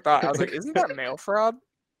same thought. I was like, isn't that mail fraud?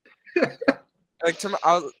 Like,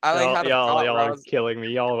 I like had a y'all thought where I are was, killing me.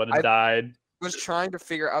 Y'all would I- have died. was trying to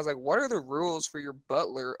figure. I was like, what are the rules for your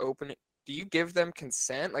butler opening? Do you give them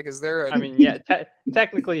consent? Like, is there a? I mean, yeah,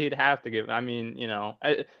 technically he'd have to give. I mean,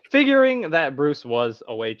 figuring that Bruce was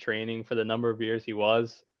away training for the number of years he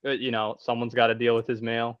was, someone's got to deal with his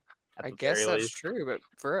mail. at I the guess very that's least. true,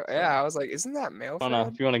 but yeah, I was like, isn't that mail I don't know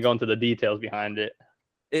fraud? if you want to go into the details behind it.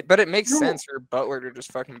 But it makes No. sense for Butler to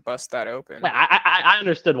just fucking bust that open. I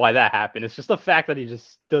understood why that happened. It's just the fact that he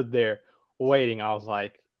just stood there waiting. I was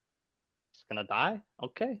like, he's gonna die?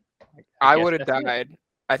 Okay. I guess would have that's it. died.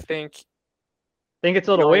 I think Think it's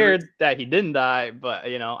a little The only weird that he didn't die, but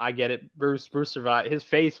I get it. Bruce survived. His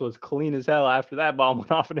face was clean as hell after that bomb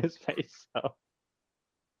went off in his face. So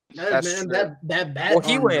That's man, true. that bat Well,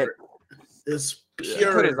 he armor went- is he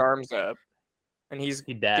pure. put his arms up, and he's.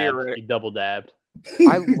 he dabbed. Theoretic- He double dabbed.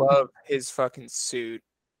 I love his fucking suit.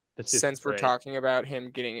 It's just Since we're great. talking about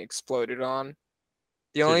him getting exploded on,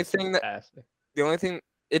 the Suit only is thing fantastic.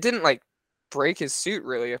 it didn't like break his suit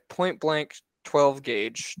really. A point blank 12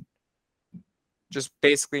 gauge just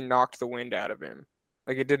basically knocked the wind out of him.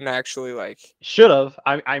 Like it didn't actually like. Should have.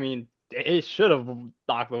 I mean, it should have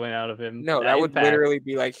knocked the wind out of him. No, that would impact. literally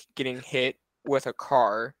be like getting hit with a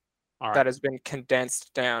car All right. that has been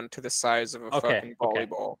condensed down to the size of a Okay, fucking okay.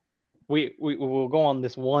 volleyball. We will go on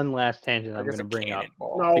this one last tangent I'm Like going it's to a bring up.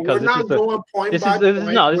 cannonball. No, because we're this not is the- going point This by is this is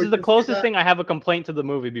point. no, this We're is the just closest gonna- thing I have a complaint to the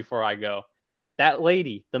movie before I go. That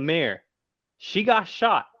lady, the mayor, she got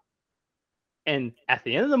shot. And at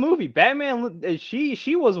the end of the movie, Batman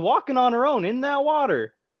she was walking on her own in that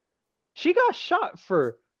water. She got shot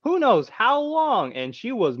for who knows how long and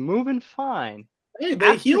she was moving fine. Hey, they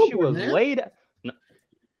After healed she her, was man. laid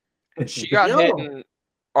She got hit Yo. in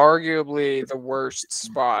arguably the worst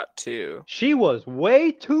spot too. She was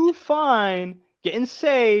way too fine getting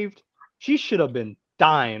saved. She should have been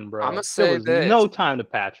dying, bro. I'ma There say was this. no time to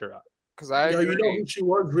patch her up. Because I Yo, you know agree. who she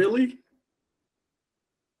was really?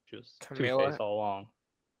 She was Camilla? Two-Face all along.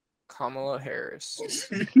 Kamala Harris.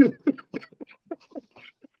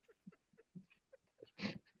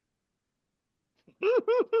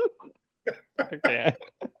 Okay.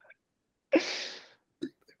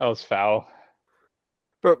 That was foul.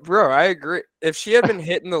 But bro, I agree. If she had been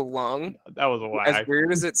hit in the lung, That was a as whack.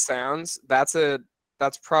 weird as it sounds, that's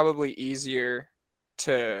probably easier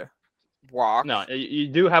to walk. No, you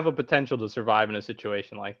do have a potential to survive in a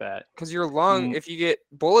situation like that. Because your lung, Mm. if you get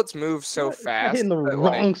bullets move so Got fast, hitting the that,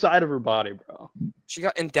 like, wrong side of her body, bro. she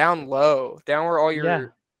got and down low, down where all your Yeah.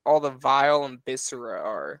 all the vial and viscera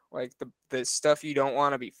are, like the stuff you don't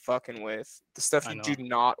want to be fucking with, the stuff I you know. do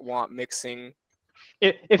not want mixing.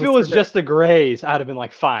 If it With was her- just the grays, I'd have been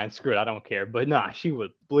like, fine, screw it, I don't care. But nah, she was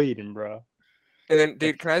bleeding, bro. And then,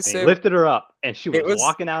 dude, can I And he say lifted her up, and she it was, was-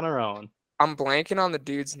 walking on her own. I'm blanking on the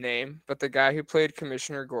dude's name, but the guy who played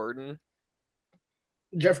Commissioner Gordon.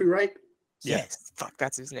 Jeffrey Wright. Yeah. Yes, fuck,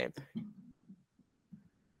 that's his name.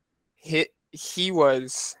 He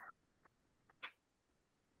was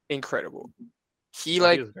incredible. He Oh,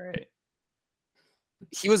 like was great.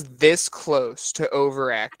 he was this close to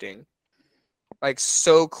overacting, like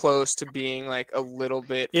so close to being like a little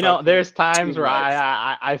bit. You know, fucking there's times too where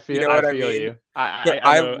much. I feel know what I feel mean? you. But I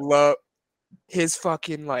I know. love his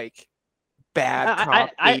fucking like bad cop.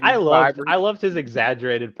 I 80s loved vibe where I loved his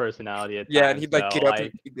exaggerated personality at yeah, and times, he'd like though, get up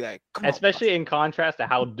and he'd be like, "Come on, especially in contrast to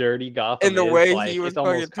how dirty Gotham and the is, way like, he was it's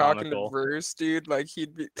fucking almost talking comical. to Bruce, dude, like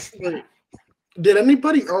he'd be. Wait, did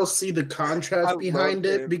anybody else see the I contrast behind loved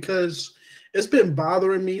it? it. Because it's been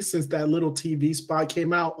bothering me since that little TV spot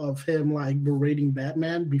came out of him like berating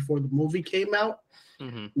Batman before the movie came out,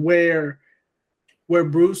 Mhm. where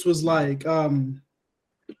Bruce was like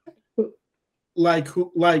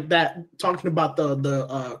that talking about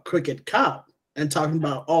the crooked cop and talking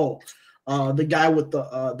about the guy with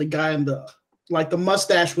the guy in the like the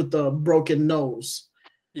mustache with the broken nose.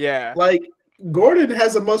 Yeah, Like Gordon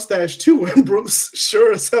has a mustache too, and Bruce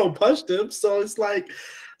sure as hell punched him. So it's like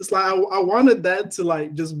I wanted that to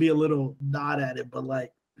like just be a little nod at it, but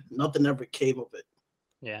like nothing ever came of it.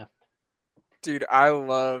 Yeah. dude, I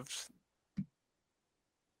loved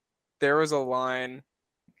there was a line.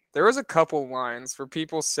 There was a couple lines where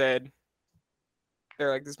people said,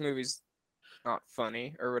 they're like, this movie's not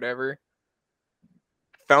funny or whatever.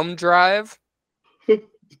 Thumb drive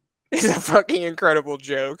is a fucking incredible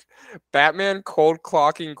joke. Batman cold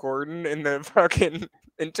clocking Gordon in the fucking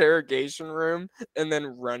interrogation room and then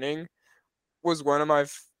running was one of my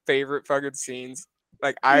favorite fucking scenes.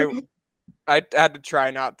 Like I had to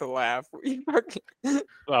try not to laugh.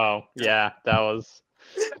 Oh yeah, that was.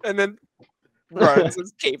 And then runs,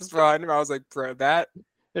 his cape's behind him. I was like, bro, that.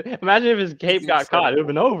 Imagine if his cape got caught; it would have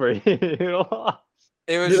been over.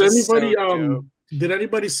 It was Did just anybody so dope. did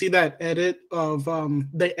anybody see that edit of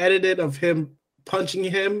they edited of him punching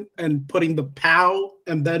him and putting the pow,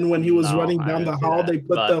 and then when he was No, running I down the didn't see hall, that, they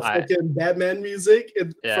put but the fucking Batman music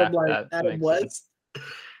Yeah, from like that Adam makes West.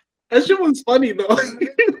 That shit was funny though.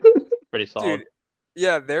 pretty solid. Dude,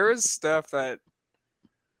 yeah, there was stuff that,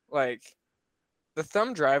 like, the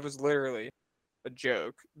thumb drive was literally a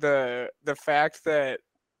joke. The fact that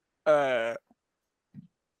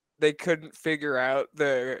they couldn't figure out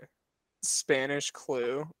the Spanish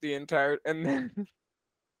clue the entire, and then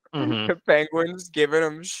Mhm. the Penguin's giving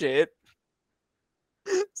him shit.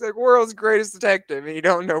 It's like, world's greatest detective, and you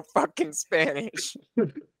don't know fucking Spanish.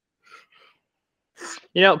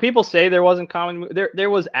 You know, people say there wasn't comedy. There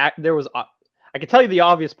was. I could tell you the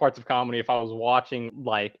obvious parts of comedy if I was watching,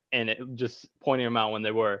 like, and it just pointing them out when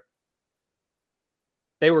they were.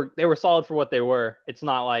 They were solid for what they were. It's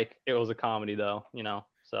not like it was a comedy though, you know.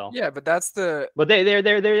 So Yeah, but that's the, but they're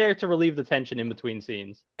there to relieve the tension in between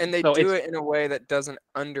scenes. and they So do it's- it in a way that doesn't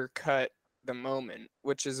undercut the moment,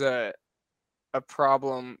 which is a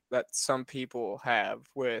problem that some people have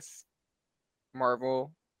with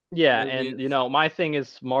Marvel. Yeah, movies. and you know, my thing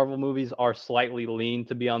is Marvel movies are slightly lean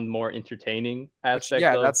to be on the more entertaining Which, aspect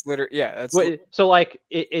yeah, of. that's literally, yeah, that's So like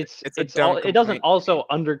It's a it's dumb all, it doesn't complaint. also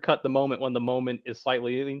undercut the moment when the moment is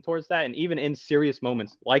slightly leaning towards that, and even in serious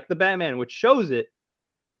moments like the Batman, which shows it,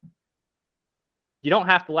 you don't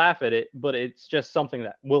have to laugh at it, but it's just something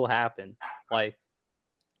that will happen. Like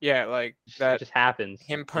yeah, like it that. just happens. Him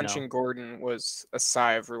you know? punching Gordon was a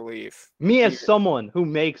sigh of relief. Me as Even- someone who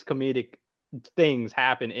makes comedic things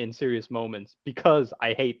happen in serious moments because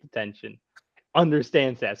I hate the tension,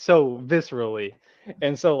 understands that so viscerally,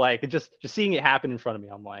 and so like just seeing it happen in front of me,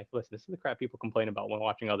 I'm like, listen, this is the crap people complain about when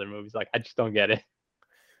watching other movies. Like I just don't get it.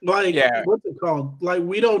 Like, Yeah. what's it called? Like,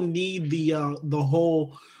 we don't need the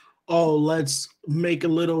whole, oh, let's make a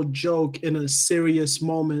little joke in a serious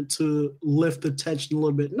moment to lift the tension a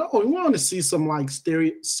little bit. No, we want to see some like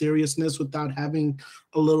seriousness without having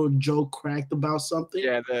a little joke cracked about something.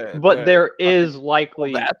 Yeah, But there is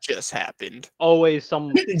likely that just happened. always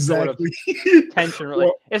some sort of exactly. tension. Really,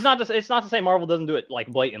 Well, it's not to say Marvel doesn't do it like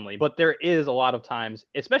blatantly, but there is a lot of times,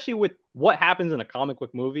 especially with what happens in a comic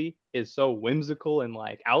book movie, is so whimsical and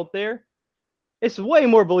like out there. It's way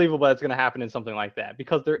more believable that's going to happen in something like that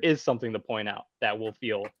because there is something to point out that will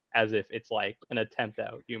feel as if it's like an attempt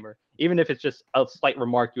at humor, even if it's just a slight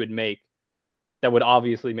remark you would make that would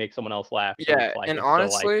obviously make someone else laugh. So Yeah, it's like, and it's still, like,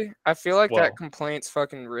 honestly, I feel like whoa. that complaint's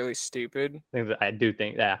fucking really stupid. things that I do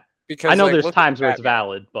think, yeah. Because I know like, there's look at times where it's Batman.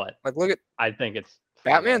 valid, but Like, look at I think it's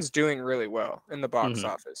Batman's doing really well in the box Mhm.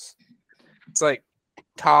 office. It's like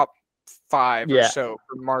top 5 or Yeah. so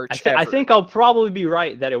for March. I ever. think I'll probably be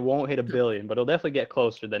right that it won't hit $1 billion, but it'll definitely get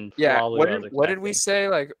closer than Yeah. probably What what I was did we expecting. say?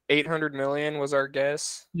 Like 800 million was our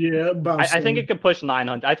guess. yeah, about I think it could push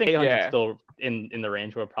 900. I think 800 is Yeah. still in the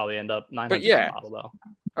range where it'll probably end up. 900 yeah. model though.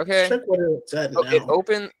 Okay. check what it's at now. It's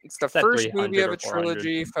the It's at first movie 300 of or a 400.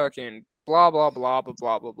 trilogy. Fucking blah blah blah blah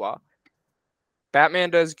blah blah blah. Batman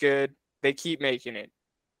does good. They keep making it.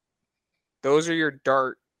 Those are your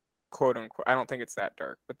dark, quote unquote. I don't think it's that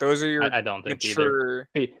dark, but those are your I don't think either.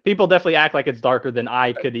 mature. People definitely act like it's darker than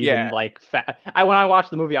I could even Yeah. like. When I watched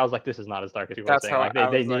the movie, I was like, "This is not as dark as people That's are saying." how Like I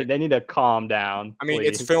was they need to calm down. I mean,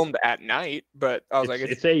 it's please. filmed at night, but I was like,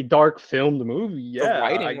 It's a dark filmed movie. the Yeah,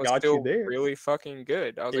 I lighting was got still you there. really fucking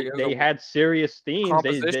good. I was like, it was They a had serious themes.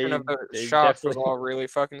 composition of the they shots was definitely- all really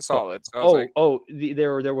fucking solid. So I was like,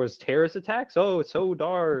 there was terrorist attacks. Oh, it's so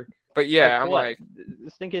dark. but yeah, I'm what? like,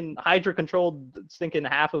 Thinking Hydra controlled thinking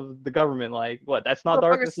half of the government. Like what? That's not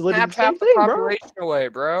dark. motherfucker This is literally snapped the same half the thing, bro. population away,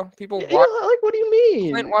 bro. People Yeah, watch. like what do you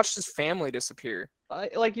mean? Clint watched his family disappear.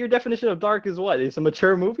 Like your definition of dark is what? It's a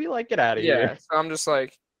mature movie? Like get out of Yeah, here. so I'm just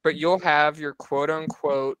like, but you'll have your quote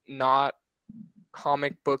unquote not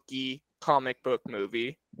comic booky comic book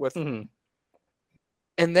movie with, Mhm.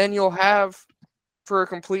 and then you'll have, for a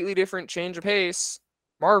completely different change of pace,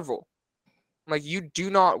 Marvel. Like, you do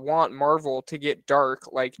not want Marvel to get dark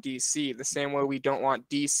like DC, the same way we don't want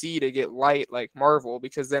DC to get light like Marvel,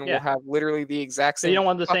 because then we'll Yeah. have literally the exact So same you don't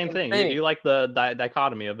want the same fucking thing. You like the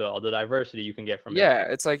dichotomy of it all, the diversity you can get from it. Yeah,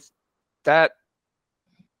 it's like that.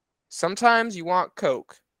 Sometimes you want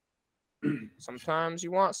Coke. Sometimes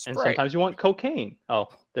you want And Sprite. sometimes you want cocaine. Oh,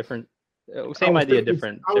 different. Same idea,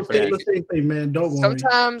 different. I was different saying the same thing, man. Don't worry.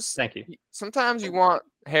 Thank you. Sometimes you want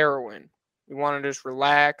heroin. You want to just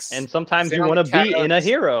relax. And sometimes sit you on want to the be in a couch.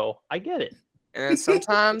 hero. I get it. And then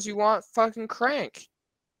sometimes you want fucking crank.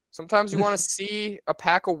 Sometimes you want to see a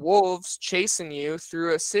pack of wolves chasing you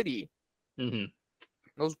through a city. Hmm.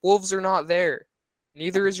 Those wolves are not there.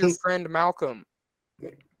 Neither is your friend Malcolm.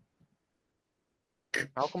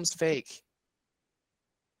 Malcolm's fake.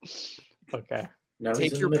 Okay. No, he's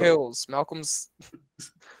Take in your the middle. pills.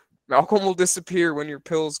 Malcolm will disappear when your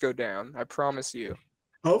pills go down. I promise you.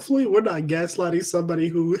 Hopefully, we're not gaslighting somebody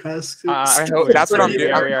who has. I hope that's what I'm doing.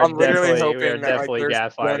 We are I'm literally definitely- we are hoping that like definitely there's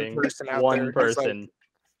gaslighting one person out one there person.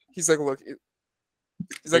 He's like, look,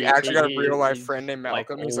 he's like actually got a real life friend named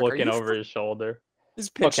Malcolm. Like He's like, looking over his shoulder. He's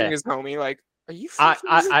pinching Okay. his homie. Like, are you?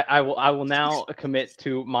 I will now commit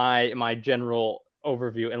to my general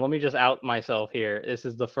overview, and let me just out myself here. This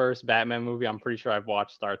is the first Batman movie I'm pretty sure I've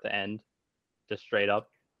watched start to end, just straight up.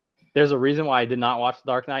 There's a reason why I did not watch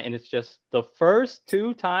The Dark Knight, and it's just the first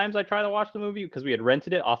 2 times I tried to watch the movie because we had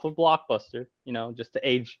rented it off of Blockbuster, just to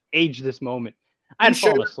age this moment. I'd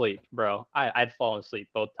fallen asleep, bro. I'd fallen asleep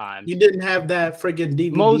both times. You didn't have that freaking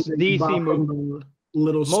DVD. Most that you bought DC from the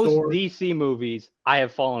little Most store. DC movies I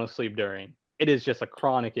have fallen asleep during. It is just a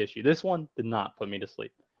chronic issue. This one did not put me to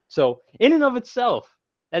sleep. So in and of itself,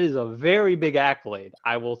 that is a very big accolade.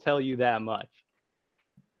 I will tell you that much.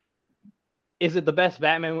 Is it the best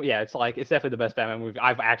Batman movie? Yeah, it's definitely the best Batman movie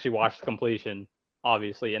I've actually watched completion,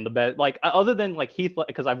 obviously, and the best other than Heath,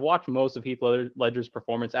 because I've watched most of Heath Ledger's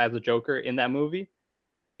performance as the Joker in that movie.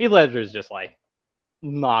 Heath Ledger is just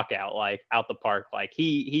knockout, out the park.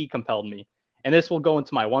 He compelled me. And this will go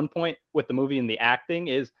into my one point with the movie and the acting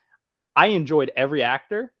is I enjoyed every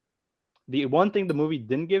actor. The one thing the movie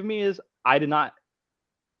didn't give me is I did not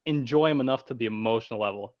enjoy him enough to the emotional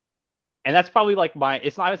level. And that's probably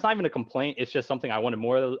it's not even a complaint. It's just something I wanted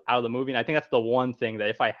more out of the movie. And I think that's the one thing that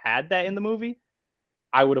if I had that in the movie,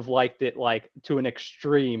 I would have liked it to an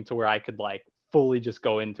extreme to where I could fully just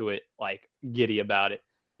go into it giddy about it.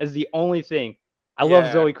 As the only thing. I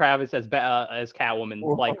love Zoe Kravitz as Catwoman.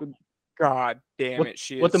 Whoa. God damn it,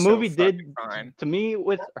 she is what the movie so did fine. to me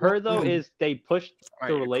with her though is they pushed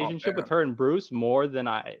the relationship with her and Bruce more than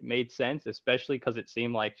I made sense, especially because it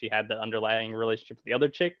seemed like she had the underlying relationship with the other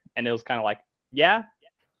chick, and it was kind of yeah,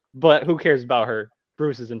 but who cares about her?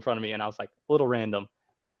 Bruce is in front of me, and I was a little random.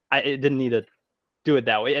 It didn't need to do it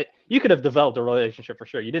that way. You could have developed a relationship for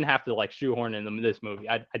sure. You didn't have to shoehorn in this movie.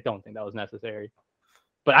 I don't think that was necessary,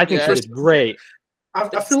 but I think she did great.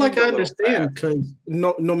 I feel like I understand because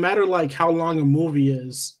no matter how long a movie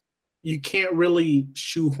is, you can't really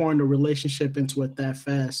shoehorn a relationship into it that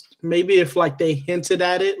fast. Maybe if they hinted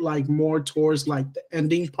at it more towards the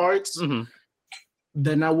ending parts,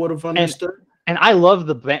 then I would have understood. And I love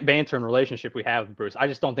the banter and relationship we have with Bruce. I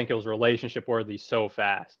just don't think it was relationship worthy so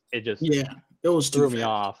fast. It just it was threw me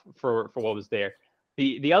off for what was there.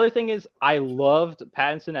 The other thing is I loved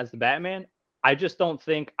Pattinson as the Batman. I just don't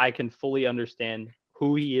think I can fully understand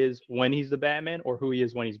who he is when he's the Batman or who he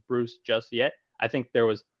is when he's Bruce just yet. I think there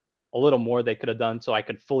was a little more they could have done so I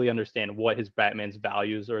could fully understand what his Batman's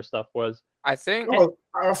values or stuff was. I think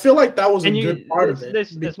I feel like that was a good part of it.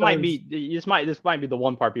 This might be the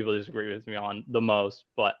one part people disagree with me on the most,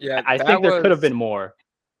 but yeah, I think there could have been more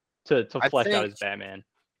to flesh out his Batman.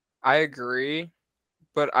 I agree,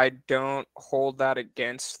 but I don't hold that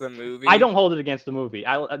against the movie. I don't hold it against the movie.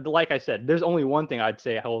 Like I said, there's only one thing I'd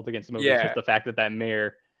say I hold against the movie. It's just the fact that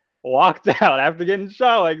mayor walked out after getting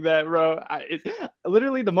shot like that, bro.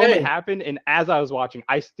 Literally the moment happened, and as I was watching,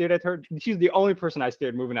 I stared at her. She's the only person I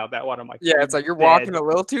stared moving out that water. I'm it's you're walking a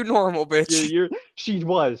little too normal, bitch. She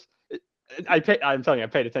was. I'm telling you, I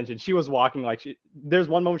paid attention. She was walking there's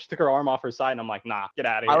one moment she took her arm off her side, and I'm like, nah, get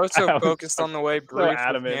out of here. I was so focused on the way Bruce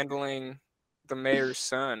was was handling the mayor's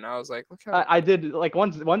son. I was like, look how I did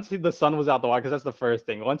once the sun was out the water, because that's the first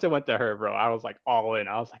thing. Once it went to her, bro, I was all in.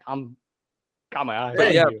 I was I'm got my eyes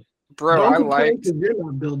on you. Bro, I liked. You're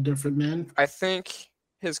not built different, man. I think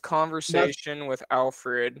his conversation with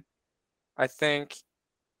Alfred. I think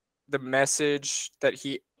the message that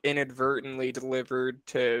he inadvertently delivered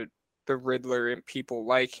to the Riddler and people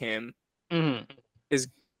like him is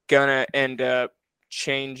gonna end up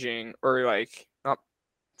changing or not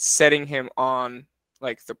setting him on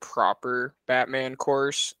like the proper Batman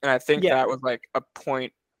course, and I think Yeah. that was like a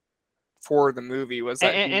point for the movie was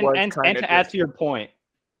that he was And kind of to add to your point,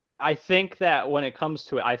 I think that when it comes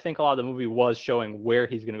to it, I think a lot of the movie was showing where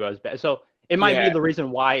he's going to go as Batman. So it might be Yeah. the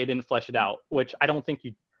reason why it didn't flesh it out, which I don't think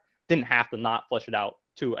you didn't have to not flesh it out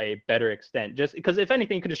to a better extent. Just because if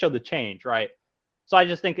anything, you could have showed the change, right? So I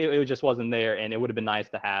just think it just wasn't there, and it would have been nice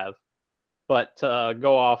to have. But to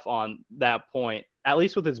go off on that point, at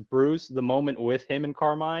least with his Bruce, the moment with him and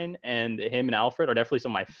Carmine and him and Alfred are definitely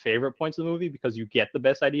some of my favorite points of the movie because you get the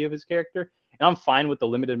best idea of his character. And I'm fine with the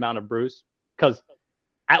limited amount of Bruce because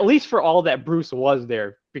at least for all that Bruce was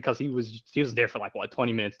there because he was there for like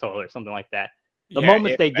 20 minutes total or something like that. The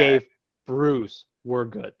moments they gave Bruce were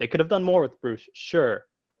good. They could have done more with Bruce, sure,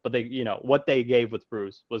 but what they gave with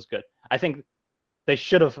Bruce was good. I think they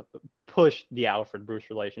should have pushed the Alfred Bruce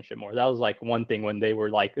relationship more. That was like one thing when they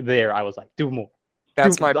were like there. I was like, do more.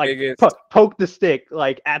 That's my biggest. Poke the stick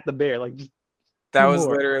like at the bear. Like just that was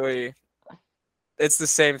more. Literally. It's the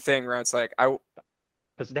same thing where it's like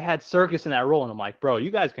because they had Serkis in that role, and I'm like, bro,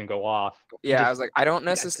 you guys can go off. Yeah, I was like, I don't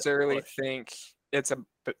necessarily think it's a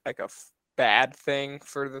bad thing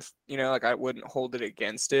for the like I wouldn't hold it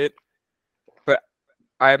against it, but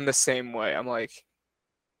I'm the same way. I'm like,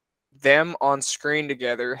 them on screen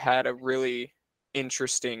together had a really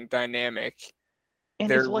interesting dynamic. And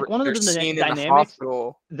it's like one of the scene dynamics in the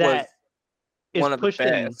hospital that is one of pushed the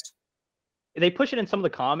best. They push it in some of the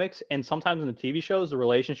comics and sometimes in the TV shows, the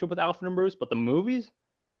relationship with Alfred and Bruce, but the movies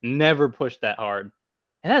never pushed that hard.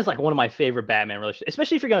 And that is like one of my favorite Batman relationships,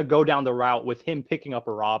 especially if you're going to go down the route with him picking up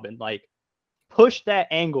a Robin. Like, push that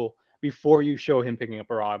angle before you show him picking up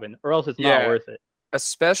a Robin, or else it's not worth it.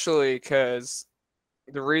 Especially because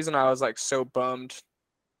the reason I was like so bummed,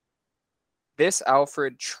 this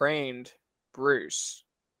Alfred trained Bruce.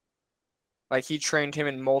 Like, he trained him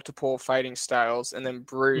in multiple fighting styles, and then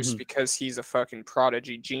Bruce, because he's a fucking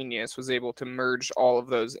prodigy genius, was able to merge all of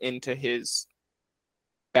those into his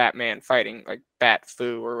Batman fighting, like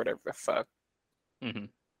Bat-Fu or whatever the fuck.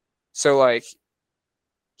 So, like,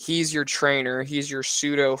 he's your trainer, he's your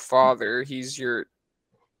pseudo-father, he's your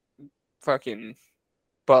fucking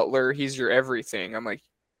butler, he's your everything. I'm like,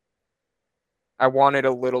 I wanted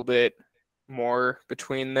a little bit more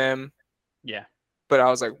between them. Yeah. But I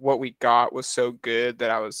was like, what we got was so good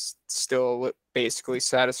that I was still basically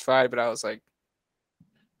satisfied. But I was like,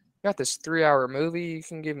 got this 3-hour movie. You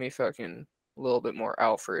can give me fucking a little bit more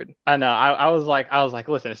Alfred. I know. I was like,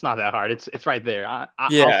 listen, it's not that hard. It's right there. I'll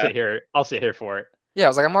sit here. I'll sit here for it. Yeah, I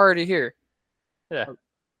was like, I'm already here. Yeah.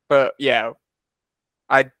 But yeah,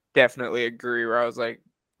 I definitely agree. Where I was like,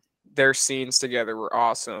 their scenes together were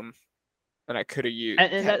awesome, and I could have used.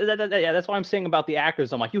 And that's why I'm saying about the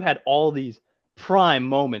actors. I'm like, you had all these prime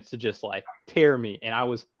moments to just like tear me, and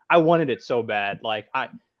I wanted it so bad. Like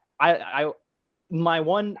my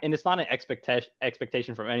one, and it's not an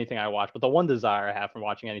expectation from anything I watch, but the one desire I have from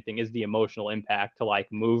watching anything is the emotional impact to like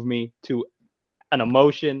move me to an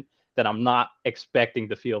emotion that I'm not expecting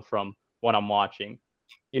to feel from what I'm watching.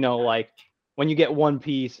 Like when you get One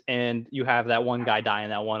Piece and you have that one guy die in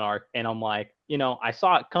that one arc, and I'm like, I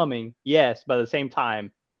saw it coming, yes, but at the same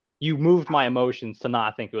time, you moved my emotions to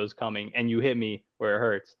not think it was coming, and you hit me where it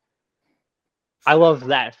hurts. I love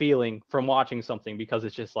that feeling from watching something because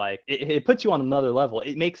it's just like it puts you on another level.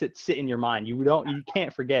 It makes it sit in your mind. You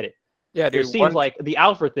can't forget it. Yeah, dude. There seems like the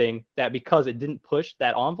Alfred thing that because it didn't push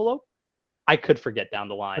that envelope, I could forget down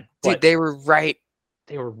the line. Dude, they were right.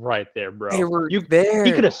 They were right there, bro. They were there.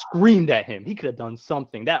 He could have screamed at him. He could have done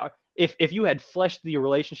something. That if you had fleshed the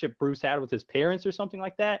relationship Bruce had with his parents or something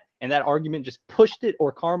like that, and that argument just pushed it,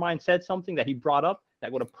 or Carmine said something that he brought up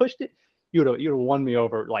that would have pushed it, you'd have won me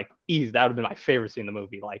over like easy. That would have been my favorite scene in the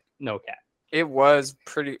movie. Like, no cap. It was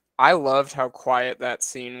pretty. I loved how quiet that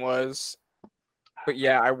scene was. But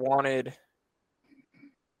yeah, I wanted,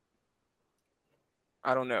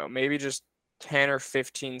 I don't know, maybe just 10 or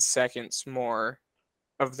 15 seconds more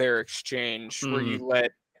of their exchange where you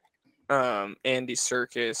let Andy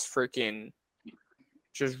Serkis freaking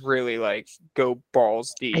just really like go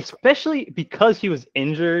balls deep. Especially because he was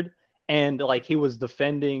injured and like he was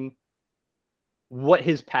defending what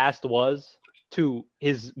his past was to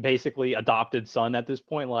his basically adopted son at this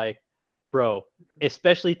point. Like, bro,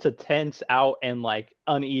 especially to tense out and like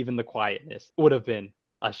uneven the quietness would have been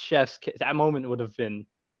a chef's kiss. That moment would have been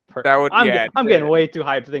that would I'm getting way too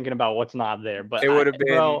hyped thinking about what's not there, but it would have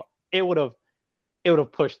been, bro, it would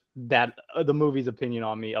have pushed that the movie's opinion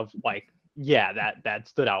on me of like, yeah, that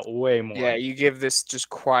stood out way more. Yeah, you give this just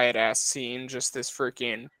quiet ass scene just this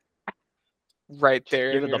freaking right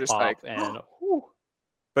there, give and it you're the just pop like, and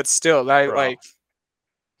but still, that like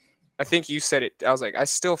I think you said it. I was like, I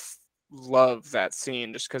still love that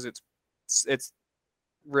scene just because it's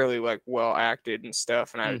really like well acted and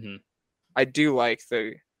stuff, and Mm-hmm. I do like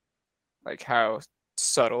how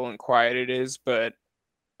subtle and quiet it is, but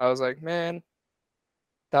I was like, man,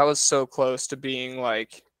 that was so close to being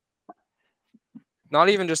like not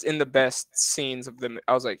even just in the best scenes of them.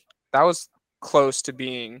 I was like, that was close to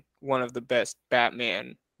being one of the best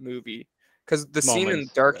Batman movie, because the scene in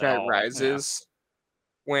Moments. Dark Knight Oh, yeah. Rises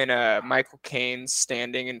when Michael Caine's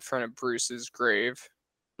standing in front of Bruce's grave.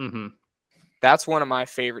 Mm-hmm. That's one of my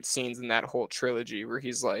favorite scenes in that whole trilogy, where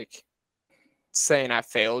he's like saying I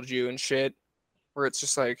failed you and shit, where it's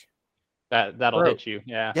just like That'll bro, hit you.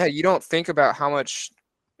 Yeah. yeah, you don't think about how much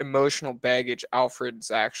emotional baggage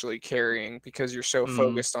Alfred's actually carrying because you're so Mhm.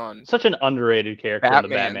 focused on Such an underrated character in the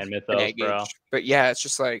Batman's Batman mythos, bro. baggage. But yeah, it's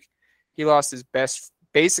just like he lost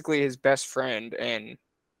basically his best friend, and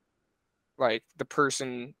like the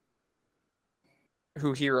person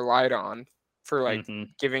who he relied on for like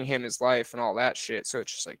Mhm. giving him his life and all that shit. So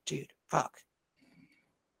it's just like, dude, fuck.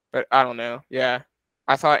 But I don't know. Yeah.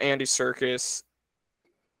 I thought Andy Serkis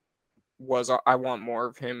I want more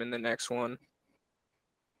of him in the next one.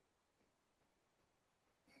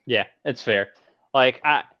 Yeah, it's fair. Like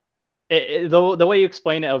the way you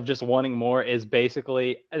explain it of just wanting more is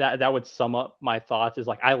basically that would sum up my thoughts. Is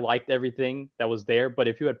like I liked everything that was there, but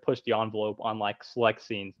if you had pushed the envelope on like select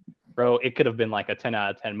scenes, bro, it could have been like a 10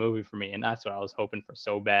 out of 10 movie for me, and that's what I was hoping for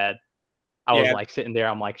so bad. I was Yeah. like sitting there,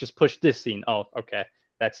 I'm like, just push this scene. Oh, okay,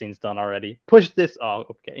 that scene's done already. Push this. Oh,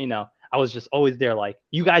 okay. You know, I was just always there, like,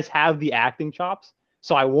 you guys have the acting chops,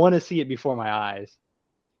 so I want to see it before my eyes.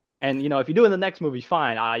 And you know, if you do it in the next movie,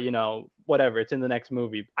 fine. You know, whatever. It's in the next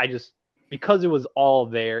movie. I just because it was all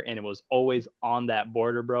there and it was always on that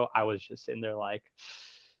border, bro. I was just sitting there like,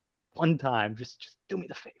 one time, just do me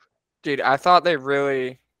the favor. Dude, I thought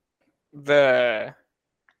the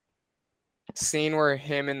scene where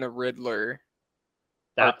him and the Riddler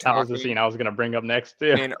That was the scene I was gonna bring up next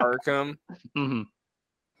too. in Arkham. Mm-hmm.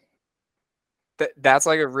 That's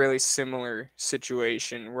like a really similar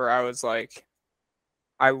situation where I was like,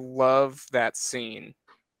 I love that scene,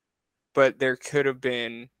 but there could have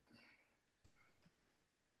been.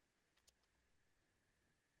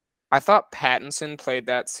 I thought Pattinson played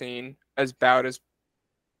that scene about as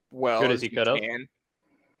well Good as as he he could have. can,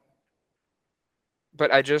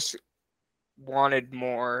 but I just wanted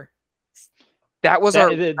more. That was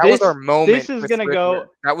our moment. This is with gonna Riddler. go.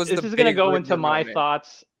 That was This the is gonna big go Riddler into my moment.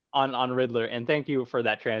 thoughts on Riddler, and thank you for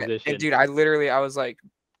that transition. And dude, I was like,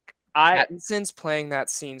 Pattinson's playing that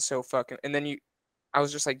scene so fucking, and then I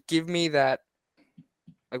was just like, give me that.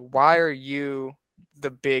 Like, why are you the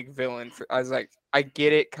big villain? I was like, I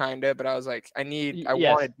get it, kind of, but I was like, I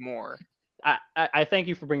wanted more. I thank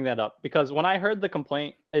you for bringing that up, because when I heard the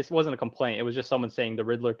complaint, it wasn't a complaint. It was just someone saying the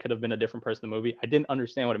Riddler could have been a different person in the movie. I didn't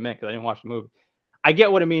understand what it meant because I didn't watch the movie. I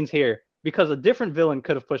get what it means here, because a different villain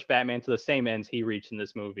could have pushed Batman to the same ends he reached in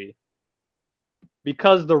this movie.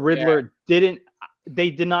 Because the Riddler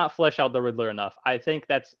they did not flesh out the Riddler enough. I think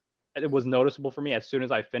it was noticeable for me as soon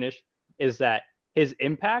as I finished, is that his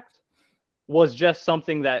impact was just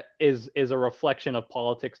something that is a reflection of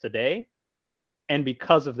politics today. And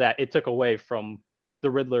because of that, it took away from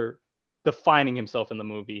the Riddler defining himself in the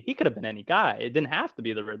movie. He could have been any guy. It didn't have to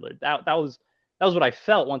be the Riddler. That was what I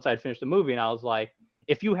felt once I'd finished the movie. And I was like,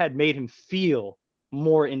 if you had made him feel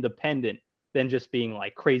more independent than just being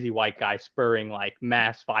like crazy white guy spurring like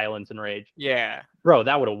mass violence and rage. Yeah. Bro,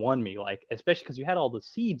 that would have won me. Like, especially because you had all the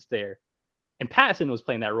seeds there. And Pattinson was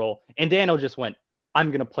playing that role. And Daniel just went,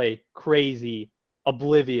 I'm gonna play crazy,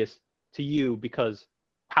 oblivious to you because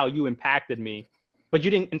how you impacted me. But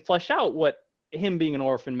you didn't flesh out what him being an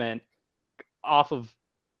orphan meant off of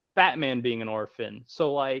Batman being an orphan.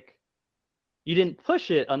 So like, you didn't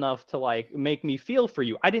push it enough to like make me feel for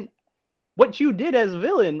you. What you did as a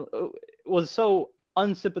villain was so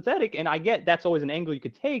unsympathetic, and I get that's always an angle you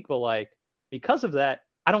could take, but like, because of that,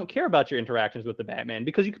 I don't care about your interactions with the Batman,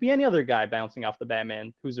 because you could be any other guy bouncing off the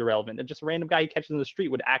Batman who's irrelevant. And just a random guy you catch in the street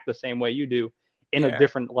would act the same way you do in a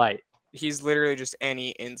different light. He's literally just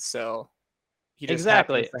any incel. He just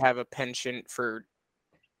exactly happens to have a penchant for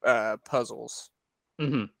puzzles.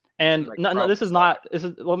 Mm-hmm. And like no, this is not. This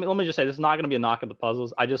is let me just say, this is not going to be a knock at the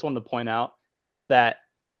puzzles. I just wanted to point out that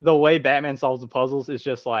the way Batman solves the puzzles is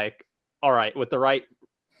just like, all right, with the right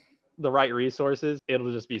resources,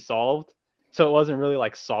 it'll just be solved. So it wasn't really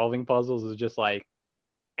like solving puzzles; it was just like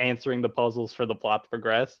answering the puzzles for the plot to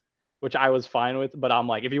progress, which I was fine with. But I'm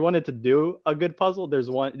like, if you wanted to do a good puzzle, there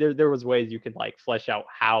was ways you could like flesh out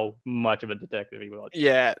how much of a detective he was.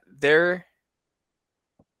 Yeah,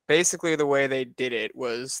 basically the way they did it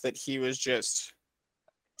was that he was just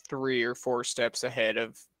 3 or 4 steps ahead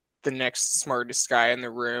of the next smartest guy in the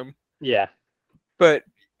room. Yeah. But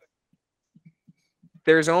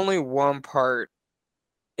there's only one part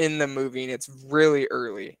in the movie, and it's really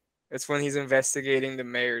early. It's when he's investigating the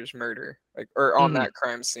mayor's murder, like, or on that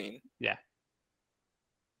crime scene. Yeah.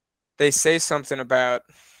 They say something about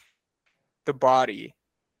the body,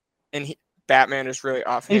 and Batman is really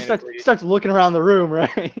offhandedly. He starts looking around the room,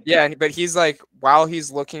 right? Yeah, but he's like, while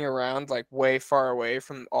he's looking around, like way far away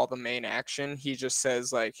from all the main action, he just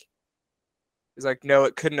says like, he's like, no,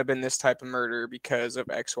 it couldn't have been this type of murder because of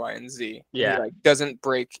X, Y, and Z. Yeah. He like doesn't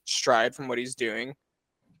break stride from what he's doing.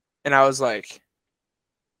 And I was like,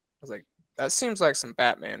 that seems like some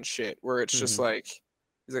Batman shit where it's just like,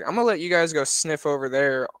 he's like, I'm gonna let you guys go sniff over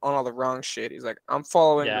there on all the wrong shit. He's like, I'm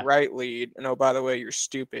following the right lead. And oh, by the way, you're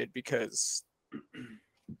stupid because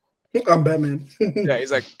I'm Batman. yeah,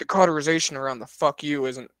 he's like, the cauterization around the fuck you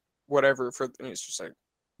isn't whatever for, and it's just like,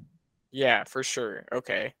 yeah, for sure.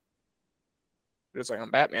 Okay. It's like,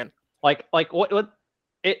 I'm Batman. Like what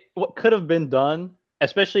could have been done,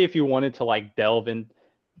 especially if you wanted to like delve in.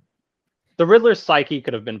 The Riddler's psyche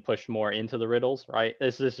could have been pushed more into the riddles, right?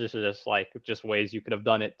 This is just ways you could have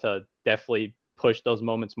done it to definitely push those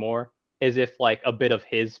moments more. Is if like a bit of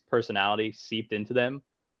his personality seeped into them.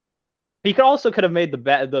 He could have made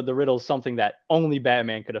the riddles something that only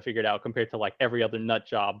Batman could have figured out, compared to like every other nut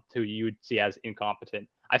job who you would see as incompetent.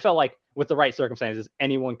 I felt like with the right circumstances,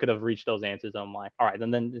 anyone could have reached those answers. I'm like, all right,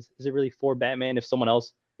 then is it really for Batman? If someone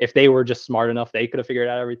else, if they were just smart enough, they could have figured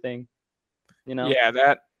out everything. You know? Yeah,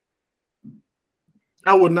 that.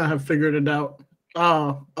 I would not have figured it out.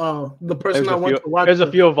 The person I went to watch. There's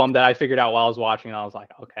a few of them that I figured out while I was watching, and I was like,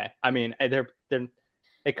 okay. I mean, it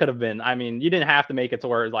could have been. I mean, you didn't have to make it to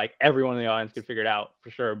where like everyone in the audience could figure it out for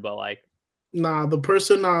sure, but like. Nah, the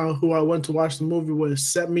person who I went to watch the movie with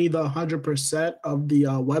sent me the 100% of the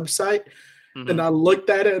website, and I looked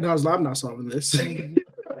at it and I was like, I'm not solving this.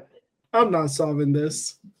 I'm not solving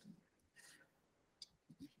this.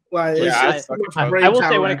 Like, yeah, I will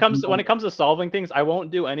say when it comes to solving things, I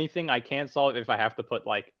won't do anything I can't solve if I have to put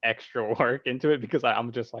like extra work into it, because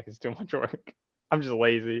I'm just like, it's too much work. I'm just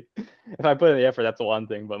lazy. If I put in the effort, that's the one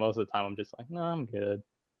thing, but most of the time I'm just like, no, I'm good.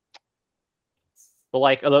 But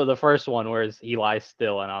like the first one, where he lies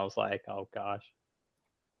still, and I was like, oh gosh.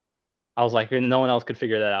 I was like, no one else could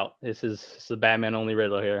figure that out. This is the Batman only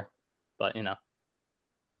Riddler here, but you know,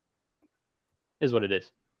 is what it is.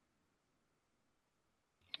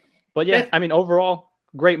 But yeah, I mean, overall,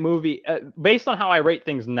 great movie. Based on how I rate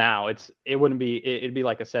things now, it'd be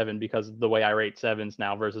like a 7, because of the way I rate 7s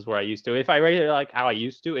now versus where I used to. If I rated it like how I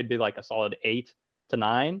used to, it'd be like a solid 8 to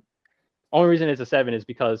 9. Only reason it's a 7 is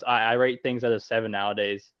because I rate things at a 7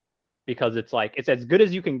 nowadays, because it's like it's as good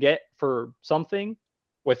as you can get for something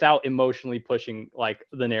without emotionally pushing like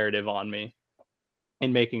the narrative on me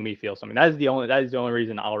and making me feel something. That is the only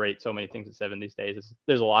reason I'll rate so many things at 7 these days.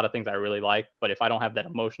 There's a lot of things I really like, but if I don't have that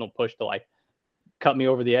emotional push to like cut me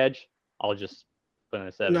over the edge, I'll just put in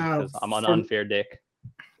a 7 because I'm an unfair dick.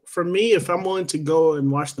 For me, if I'm willing to go and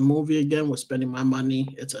watch the movie again with spending my money,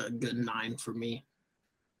 it's a good 9 for me.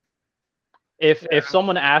 If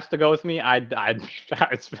someone asked to go with me, I'd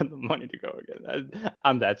spend the money to go again.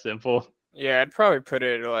 I'm that simple. Yeah, I'd probably put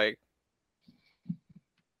it like,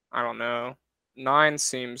 I don't know. 9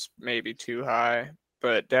 seems maybe too high,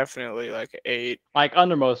 but definitely like 8. Like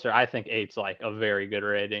under Moster, I think 8's like a very good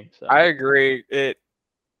rating. So. I agree.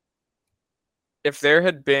 If there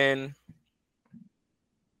had been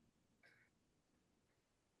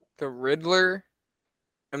the Riddler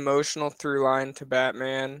emotional through line to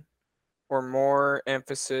Batman, or more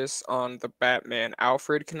emphasis on the Batman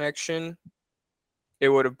Alfred connection, it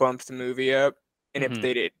would have bumped the movie up. And if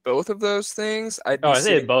they did both of those things, I'd be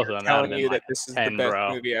telling you that this is the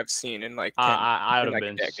best movie I've seen in like 10. I would have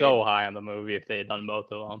been so high on the movie if they had done both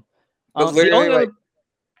of them. But literally,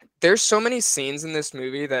 there's so many scenes in this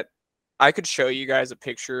movie that I could show you guys a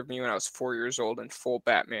picture of me when I was 4 years old in full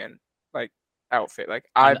Batman like outfit. Like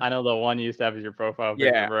I know the one you used to have as your profile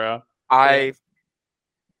picture, bro. I've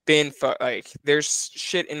been like, there's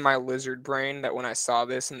shit in my lizard brain that when I saw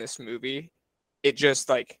this in this movie, it just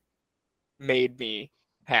like made me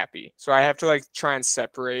happy. So I have to like try and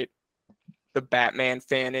separate the Batman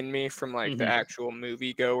fan in me from like the actual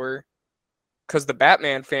movie goer, because the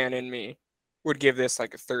Batman fan in me would give this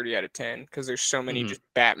like a 30 out of 10, because there's so many just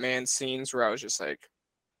Batman scenes where I was just like,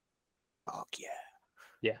 fuck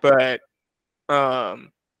yeah. But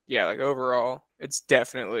yeah, like overall it's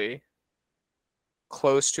definitely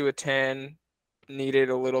close to a 10. Needed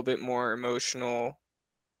a little bit more emotional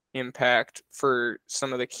impact for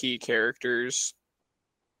some of the key characters.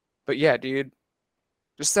 But yeah, dude,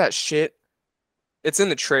 just that shit. It's in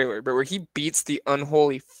the trailer, but where he beats the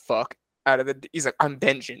unholy fuck out of he's like, I'm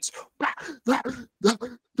vengeance.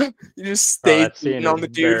 He just stays that scene beating on is the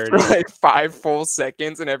dude for very- like 5 full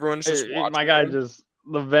seconds, and everyone's just watching my guy him. just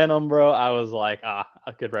the Venom, bro. I was like, a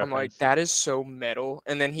good reference. I'm like, that is so metal.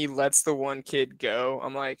 And then he lets the one kid go.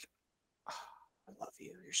 I'm like, oh, I love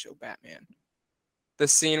you. You're so Batman. The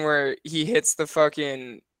scene where he hits the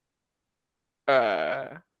fucking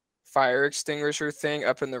fire extinguisher thing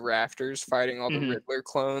up in the rafters fighting all the Mhm. Riddler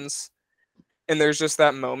clones. And there's just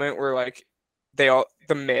that moment where like the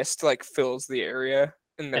mist like fills the area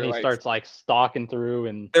and and he like starts like stalking through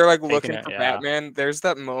and they're like taking looking it, for yeah. Batman. There's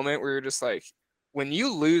that moment where you're just like, when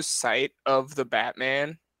you lose sight of the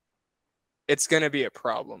Batman, it's gonna be a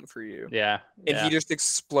problem for you. Yeah. And yeah. he just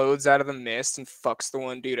explodes out of the mist and fucks the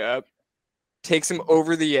one dude up, takes him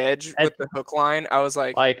over the edge with the hook line. I was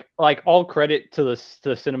like all credit to the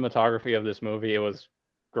cinematography of this movie. It was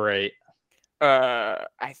great. I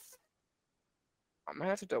might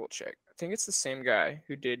have to double check. I think it's the same guy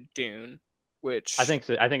who did Dune, which I think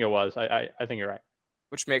so. I think it was. I think you're right.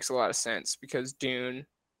 which makes a lot of sense because Dune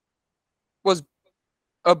was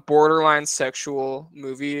a borderline sexual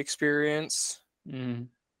movie experience. Mhm.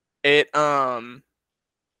 It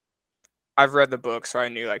I've read the book, so I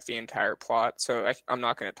knew like the entire plot. So I'm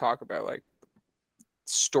not going to talk about like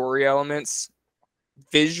story elements.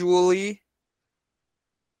 Visually,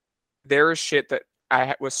 there is shit that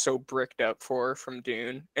I was so bricked up for from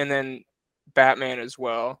Dune, and then Batman as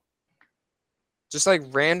well. Just like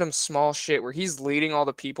random small shit where he's leading all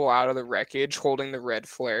the people out of the wreckage, holding the red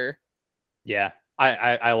flare. Yeah.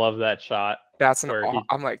 I love that shot. That's I'm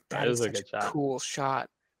like, that that is is a such good a shot. cool shot.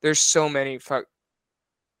 There's so many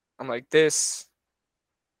I'm like, this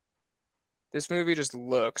movie just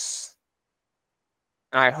looks.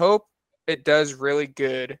 And I hope it does really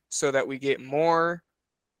good so that we get more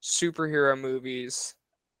superhero movies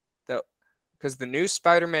because the new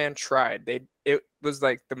Spider-Man tried. It was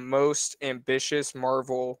like the most ambitious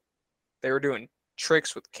Marvel. They were doing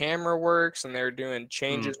tricks with camera works and they were doing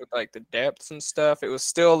changes with like the depths and stuff. It was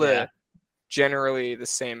still generally the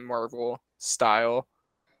same Marvel style,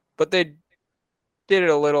 but they did it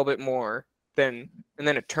a little bit more and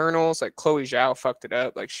then Eternals, like Chloe Zhao fucked it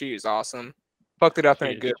up. Like she is awesome. Fucked it up in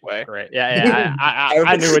a good way. Great. Yeah.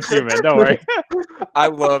 I knew what you meant. Don't worry. I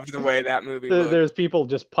loved the way that movie looked. There's people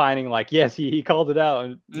just pining like, yes, he called it out.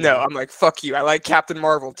 And, No, I'm like, fuck you. I like Captain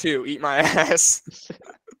Marvel too. Eat my ass.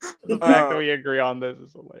 The fact that we agree on this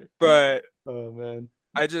is hilarious. But oh man,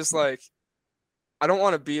 I just like, I don't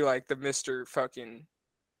want to be like the Mr. fucking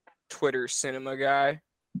Twitter cinema guy.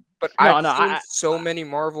 But I've seen so many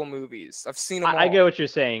Marvel movies. I've seen them all. I get what you're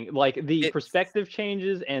saying. Like the perspective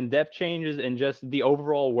changes and depth changes and just the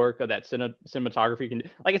overall work of that cinematography can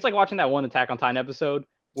like it's like watching that one Attack on Titan episode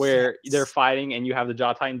where they're fighting and you have the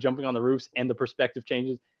Jaw Titan jumping on the roofs and the perspective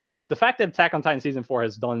changes. The fact that Attack on Titan season 4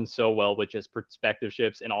 has done so well with just perspective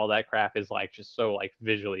shifts and all that crap is like just so like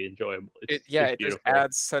visually enjoyable. It just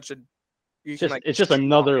adds such a. It's just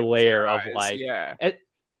another layer of like yeah.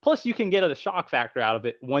 Plus, you can get a shock factor out of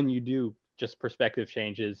it when you do just perspective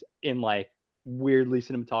changes in like weirdly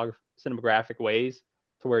cinematographic ways,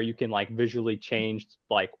 to where you can like visually change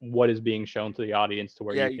like what is being shown to the audience, to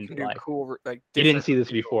where you can do like cool like you didn't see this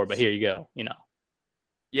before, but here you go, you know.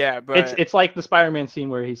 Yeah, but it's like the Spider-Man scene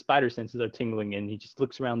where his spider senses are tingling and he just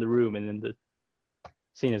looks around the room and then the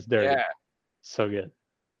scene is dirty. Yeah, so good,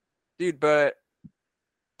 dude. But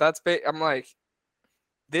I'm like,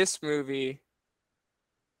 this movie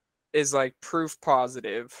is like proof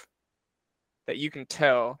positive that you can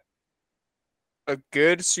tell a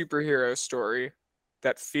good superhero story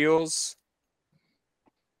that feels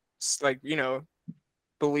like, you know,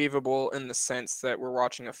 believable in the sense that we're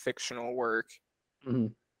watching a fictional work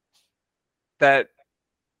that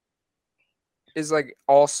is like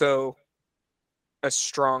also a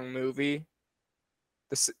strong movie.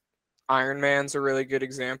 This Iron Man's a really good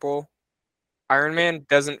example. Iron Man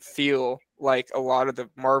doesn't feel like a lot of the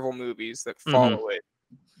Marvel movies that follow it.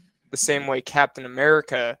 The same way Captain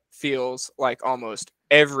America feels like almost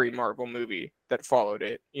every Marvel movie that followed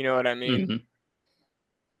it. You know what I mean?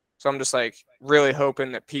 So I'm just like really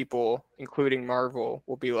hoping that people, including Marvel,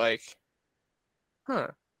 will be like, huh.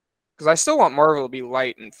 Because I still want Marvel to be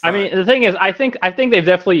light and fun. I mean, the thing is, I think they've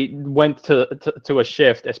definitely went to a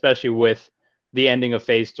shift, especially with the ending of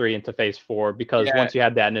Phase 3 into Phase 4, because once you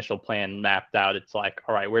had that initial plan mapped out, it's like,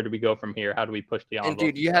 all right, where do we go from here? How do we push the envelope? And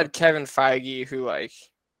dude, you had Kevin Feige, who like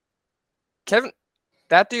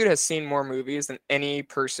that dude has seen more movies than any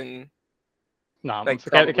person No, Like,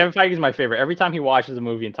 Kevin probably. Feige is my favorite. Every time he watches a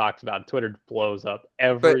movie and talks about it, Twitter blows up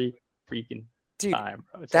every freaking Dude, time,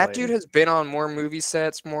 bro. It's that dude hilarious. has been on more movie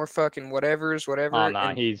sets, more fucking whatever. Oh no,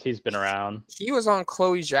 And he's been around. he was on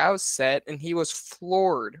Chloe Zhao's set, and he was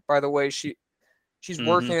floored by the way she's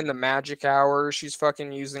working in the magic hour. She's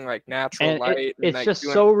fucking using like natural And light and it's like just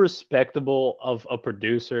doing. so respectable of a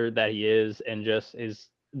producer that he is, and just is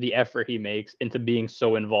the effort he makes into being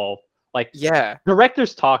so involved. Like, Yeah,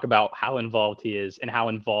 directors talk about how involved he is and how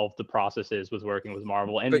involved the process is with working with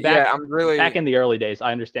Marvel. And but back yeah, I'm really back in the early days,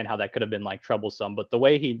 I understand how that could have been like troublesome, but the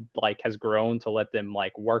way he like has grown to let them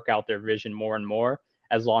like work out their vision more and more,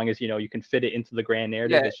 as long as you can fit it into the grand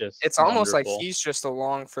narrative, yeah. is just It's almost like wonderful. he's just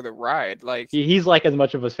along for the ride. Like He's like as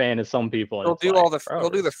much of a fan as some people. And he'll it's do like, all the bro, he'll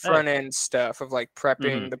do the respect. front end stuff of like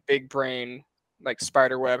prepping Mhm. the big brain, like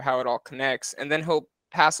spider web, how it all connects, and then he'll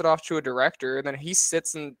pass it off to a director, and then he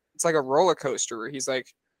sits and it's like a roller coaster where he's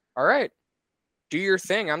like, all right, do your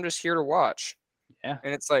thing, I'm just here to watch. Yeah.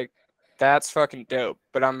 And it's like, that's fucking dope.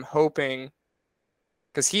 But I'm hoping,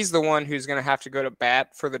 because he's the one who's gonna have to go to bat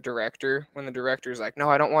for the director when the director's like, no,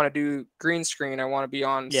 I don't want to do green screen, I want to be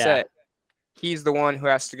on Yeah. set. He's the one who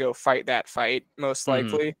has to go fight that fight, most Mhm.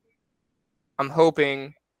 likely. I'm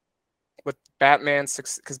hoping with Batman,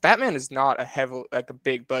 because Batman is not a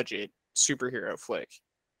big budget superhero flick.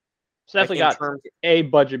 It's definitely in got terms a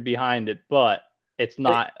budget behind it, but it's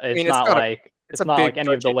not. It's mean, not like it's it's a not big like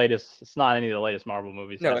any of the budget. latest. It's not any of the latest Marvel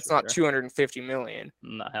movies. No, that's it's for not sure. 250 million.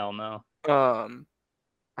 No, hell no.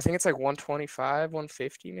 I think it's like 125,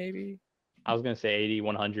 150 maybe. I was gonna say 80,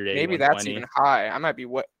 100, 80, Maybe that's 120. even high. I might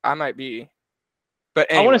be.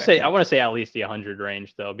 But I want anyway, to say at least the 100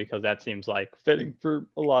 range though, because that seems like fitting for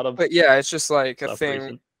a lot of but yeah, it's just like a stuff thing.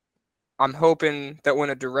 recent. I'm hoping that when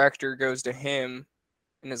a director goes to him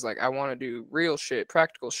and is like, I want to do real shit,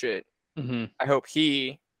 practical shit, Mhm. I hope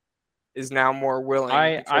he is now more willing.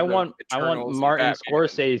 I because of want Eternals and Martin Batman.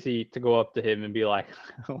 Scorsese to go up to him and be like,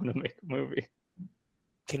 I want to make a movie,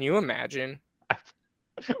 Can you imagine?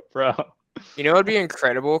 bro. You know, it'd be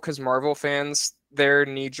incredible because Marvel fans, their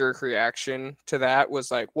knee-jerk reaction to that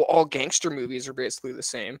was like, well, all gangster movies are basically the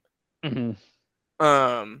same. Mhm.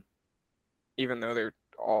 Even though they're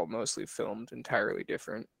all mostly filmed entirely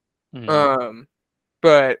different. Mhm.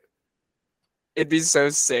 But it'd be so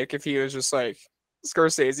sick if he was just like,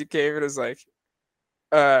 Scorsese came and was like,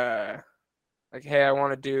 hey, I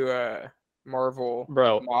want to do a Marvel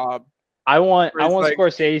Bro, mob. I want Where it's like,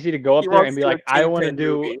 Scorsese to go up he there wants and be to do a like, I want to Kingpin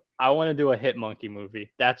do movie. a Hit Monkey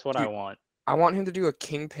movie. That's what I Dude. want. I want him to do a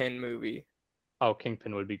Kingpin movie. Oh,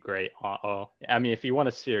 Kingpin would be great. I mean, if you want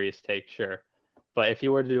a serious take, sure. But if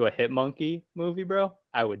you were to do a Hit Monkey movie, bro,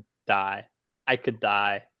 I would die. I could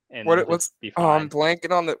die and just be Oh, I'm fine.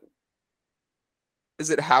 blanking on the. Is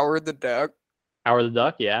it Howard the Duck? Howard the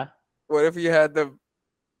Duck, yeah. What if you had the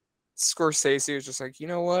Scorsese was just like, you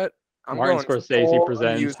know what? I'm Martin going Scorsese full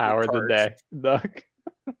presents amusement Howard the park. Duck.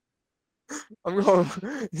 I'm going.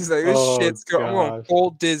 He's like, this Oh, shit's going. I'm going gosh.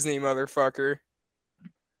 full Disney, motherfucker.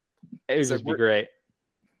 It would He's just like, be great.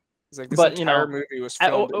 He's like, this But you entire know, movie was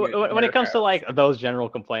filmed. when it comes to like those general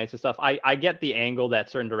complaints and stuff, I get the angle that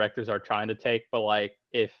certain directors are trying to take, but like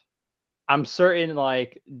if I'm certain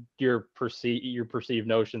like your perceived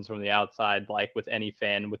notions from the outside, like with any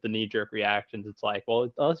fan with the knee-jerk reactions, it's like, well,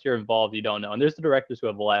 unless you're involved, you don't know. And there's the directors who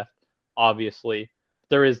have left, obviously.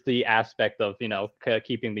 There is the aspect of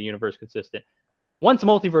keeping the universe consistent. Once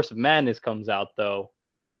Multiverse of Madness comes out, though,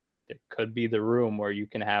 there could be the room where you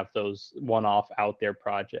can have those one-off out there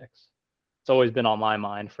projects. It's always been on my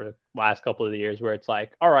mind for the last couple of years where it's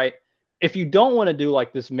like, all right, if you don't want to do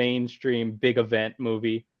like this mainstream big event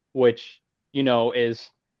movie, which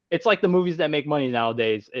it's like the movies that make money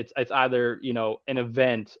nowadays. It's either an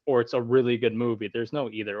event or it's a really good movie. There's no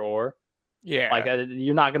either or. Yeah. Like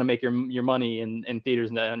you're not gonna make your money in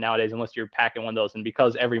theaters nowadays unless you're packing one of those. And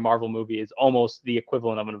because every Marvel movie is almost the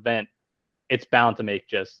equivalent of an event, it's bound to make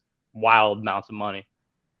just wild amounts of money.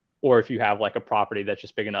 Or if you have like a property that's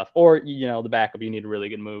just big enough, or the backup, you need a really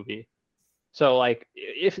good movie. So like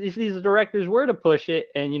if these directors were to push it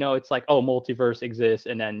and it's like, oh, multiverse exists,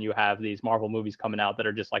 and then you have these Marvel movies coming out that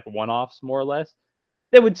are just like one-offs more or less,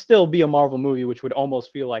 there would still be a Marvel movie which would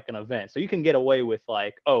almost feel like an event. So you can get away with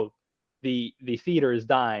like, oh, the theater is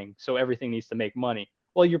dying, so everything needs to make money.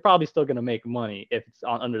 Well, you're probably still going to make money if it's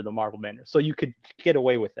under the Marvel banner. So you could get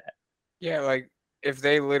away with that. Yeah, like if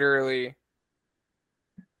they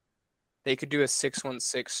could do a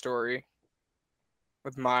 616 story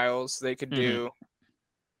with Miles. They could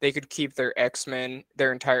they could keep their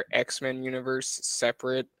entire X-Men universe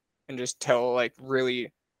separate and just tell like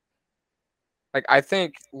really, like I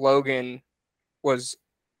think Logan was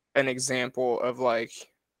an example of like,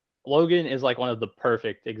 Logan is like one of the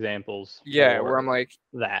perfect examples. yeah, for where I'm like,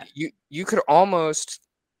 that. you could almost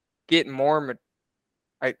get more.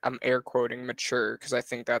 I'm air quoting mature because I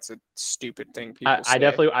think that's a stupid thing people I say.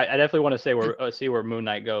 definitely want to say see where Moon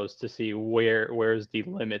Knight goes to see where's the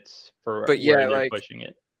limits for But yeah, where they're like, pushing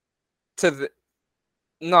it. to the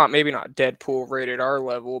maybe not Deadpool rated R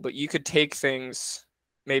level, but you could take things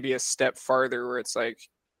maybe a step farther where it's like,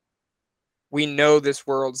 we know this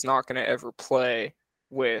world's not going to ever play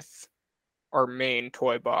with our main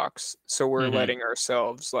toy box, so we're Mhm. letting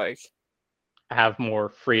ourselves like Have more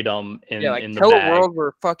freedom in like in the tell a bag. world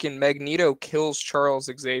where fucking Magneto kills Charles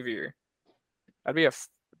Xavier. That'd be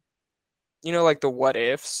like the what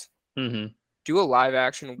ifs. hmm Do a live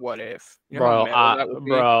action what if. You know how metal that would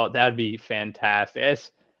be? Bro, that'd be fantastic.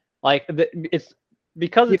 It's like it's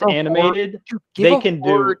because Give it's a horror- animated. Dude, give They a can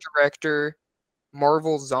horror do director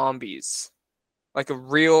Marvel Zombies, like a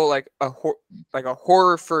real like a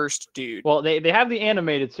horror first dude. well. They have the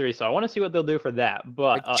animated series, so I want to see what they'll do for that.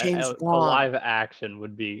 But Like James a Wan. live action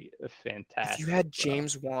would be If fantastic. you had bro.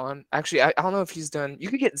 James Wan, actually, I don't know if he's done. You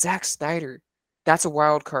could get Zack Snyder. That's a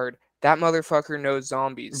wild card. That motherfucker knows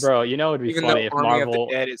zombies. Bro, you know it'd be Even funny though if Army of the Marvel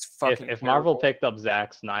Dead is fucking if Marvel terrible. picked up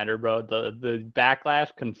Zack Snyder, bro, the backlash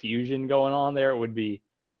confusion going on there would be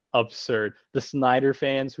absurd. The Snyder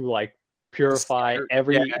fans who like purify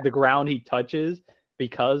Snyder- the ground he touches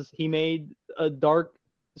because he made a dark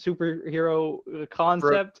superhero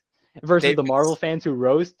concept versus they've the been- Marvel fans who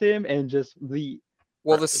roast him and just Well,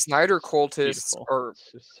 bro, the it's Snyder just cultists beautiful. are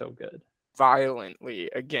It's just so good. violently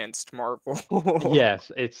against Marvel.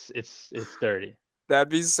 Yes, it's dirty. That'd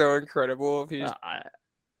be so incredible if he's.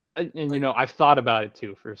 And you know, I've thought about it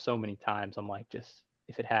too for so many times. I'm like, just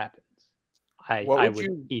if it happens, What I would would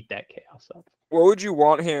you- eat that chaos up. What would you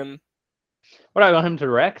want him? What I want him to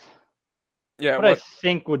direct? Yeah, What I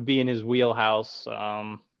think would be in his wheelhouse.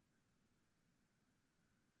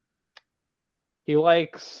 He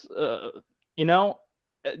likes, you know,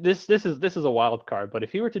 this is a wild card. But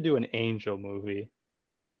if he were to do an Angel movie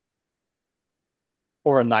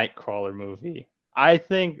or a Nightcrawler movie, I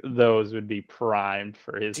think those would be primed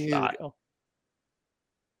for his Dude, style.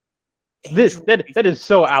 That is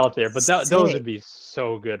so out there, but those Sick. would be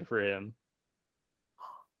so good for him.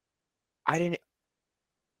 I didn't.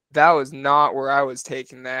 That was not where I was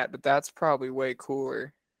taking that, but that's probably way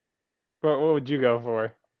cooler. What would you go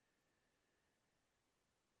for?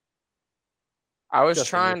 I was Justin,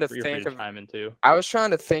 trying to you're free think of. chime in too. I was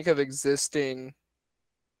trying to think of existing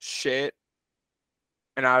shit,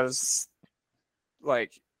 and I was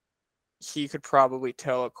like, he could probably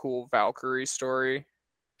tell a cool Valkyrie story.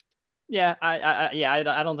 Yeah, I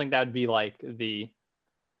don't think that would be like the.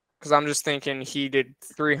 Because I'm just thinking he did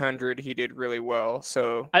 300, he did really well.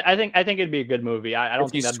 So I think it'd be a good movie. I don't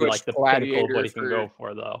If you think that'd be like switched the pinnacle of Gladiator what he can for- go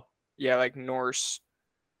for though. yeah, like Norse.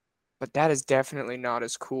 But that is definitely not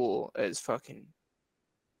as cool as fucking.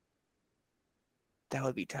 That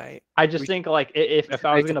would be tight. I just We think like if should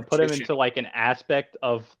I was make a gonna put him petition. into like an aspect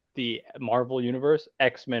of the Marvel universe,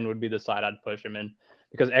 X-Men would be the side I'd push him in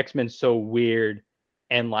because X-Men's so weird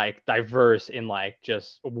and like diverse in like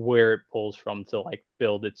just where it pulls from to like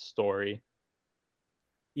build its story.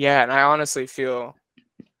 Yeah, and I honestly feel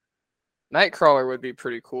Nightcrawler would be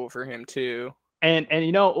pretty cool for him too. And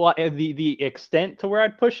you know what the extent to where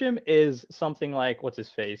I'd push him is something like what's his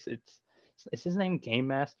face? Is his name Game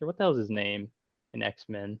Master? What the hell's his name in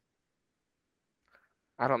X-Men?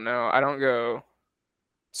 I don't know. I don't go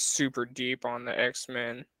super deep on the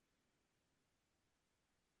X-Men.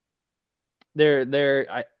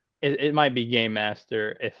 It might be Game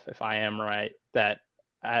Master if I am right that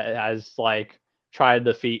has like tried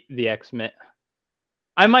to defeat the X-Men.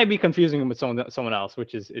 I might be confusing him with someone else,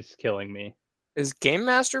 which is killing me. Is Game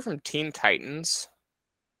Master from Teen Titans?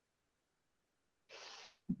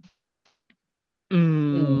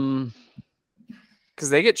 Mm, Because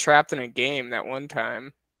they get trapped in a game that one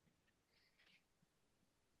time.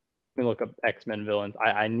 Let me look up X-Men villains.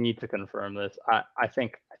 I need to confirm this. I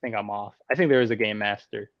think I'm off. I think there is a Game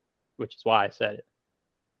Master, which is why I said it.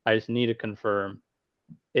 I just need to confirm.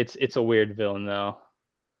 It's a weird villain though.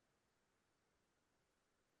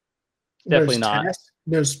 Definitely not.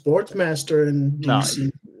 There's Sportsmaster in No,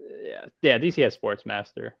 DC. yeah. DC has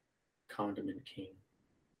Sportsmaster. Condiment King.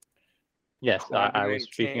 Yes, I was Condiment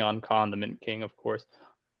speaking King. on Condiment King, of course.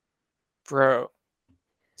 Bro.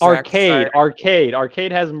 Zack Snyder-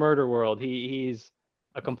 Arcade has Murder World. He's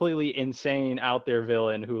a completely insane out there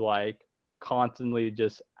villain who like constantly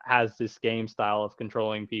just has this game style of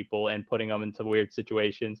controlling people and putting them into weird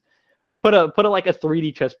situations. put a like a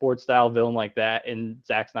 3D chessboard style villain like that in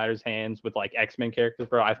Zack Snyder's hands with like X-Men characters,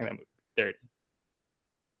 bro. I think that movie dirty.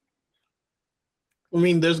 I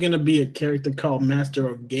mean, there's gonna be a character called Master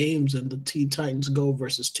of Games in the Teen Titans Go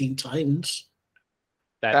versus Teen Titans.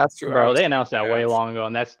 That's who I bro. was They announced that thinking way of. long ago,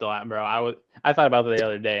 and that's still out, bro. I thought about it the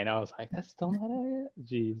other day, and I was like, that's still not out yet.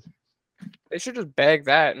 Jeez. They should just bag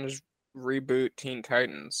that and just reboot Teen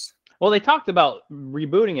Titans. Well, they talked about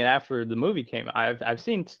rebooting it after the movie came out. I've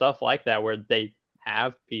seen stuff like that where they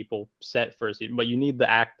have people set for a season, but you need the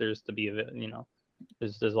actors to be, you know,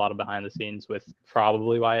 there's a lot of behind the scenes with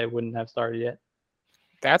probably why it wouldn't have started yet.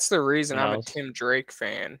 That's the reason Who I'm a knows? Tim Drake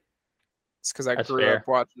fan. It's because I That's grew fair. up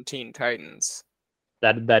watching Teen Titans.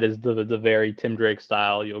 That is the very Tim Drake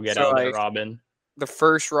style you'll get So, out of that like, Robin. The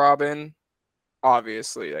first Robin,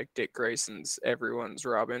 obviously, like Dick Grayson's everyone's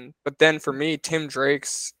Robin. But then for me, Tim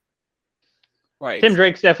Drake's like Tim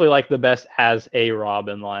Drake's definitely like the best as a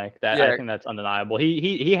Robin, like that. Yeah. I think that's undeniable.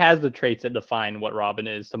 He has the traits that define what Robin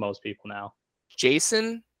is to most people now.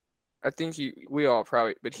 Jason. I think we all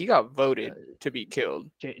probably, but he got voted to be killed.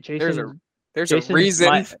 Jason, There's a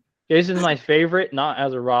reason. Jason's my favorite, not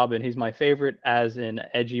as a Robin. He's my favorite as an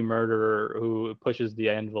edgy murderer who pushes the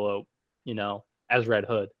envelope, you know, as Red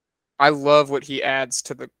Hood. I love what he adds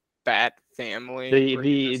to the Bat family. where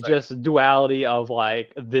he Just duality of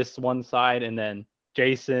like this one side and then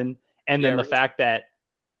Jason, and then Yeah, the fact that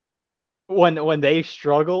when they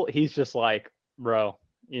struggle, he's just like, bro,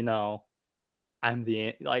 you know, I'm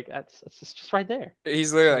the like that's just right there.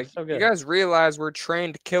 he's literally so like, good. you guys realize we're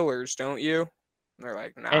trained killers, don't you? And they're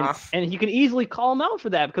like, nah. And you can easily call him out for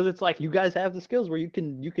that because it's like you guys have the skills where you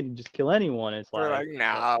can just kill anyone. It's They're like, like,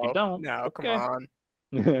 well, no, you don't. no, come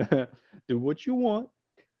Okay. on. Do what you want.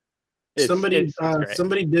 Somebody great.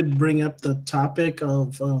 somebody did bring up the topic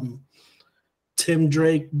of Tim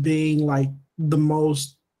Drake being like the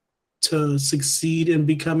most to succeed in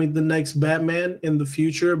becoming the next Batman in the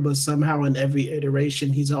future, but somehow in every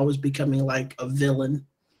iteration he's always becoming like a villain.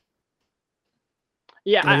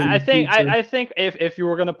 Yeah, Like in I the think future. I think if you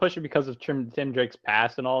were gonna push it because of Tim Drake's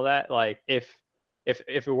past and all that, like if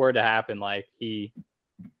it were to happen, like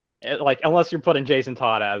unless you're putting Jason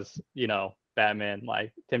Todd as, you know, Batman,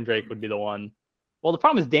 like Tim Drake would be the one. Well, the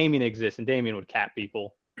problem is Damian exists, and Damian would cap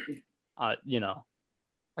people. You know.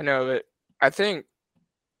 I know that. I think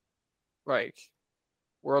like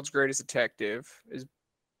World's Greatest Detective is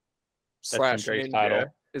Tim Drake's Ninja title.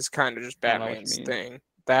 is kind of just I know what you Batman's mean. thing.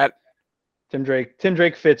 That Tim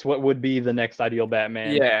Drake fits what would be the next ideal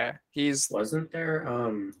Batman. yeah, he's Wasn't there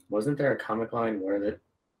a comic line where the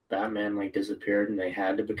Batman like disappeared and they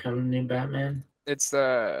had to become a new Batman? it's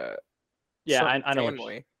Yeah, some I know what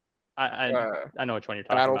family. I know which one you're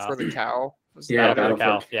talking Battle about. for the Cow. Was Yeah, that Battle it?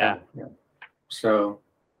 for the Cow, yeah. So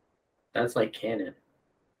that's like canon.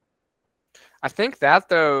 I think that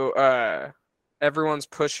though, everyone's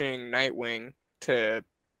pushing Nightwing to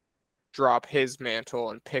drop his mantle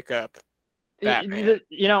and pick up Batman.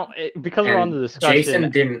 You know, because we're on the And discussion.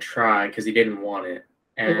 Jason didn't try because he didn't want it,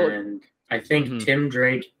 and I think Mhm. Tim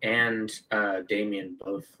Drake and Damian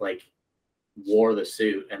both like wore the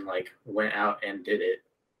suit and like went out and did it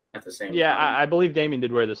at the same Yeah, time. I believe Damian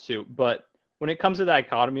did wear the suit, but when it comes to the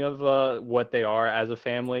dichotomy of what they are as a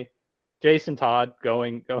family, Jason Todd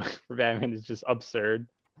going for Batman is just absurd.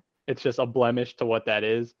 It's just a blemish to what that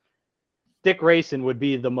is. Dick Grayson would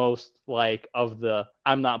be the most like of the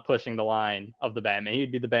I'm not pushing the line of the Batman.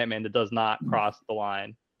 He'd be the Batman that does not cross the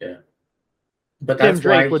line. Yeah, but Tim that's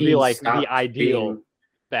Drake why would be he like the stopped ideal being-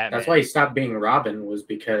 Batman. That's why he stopped being Robin, was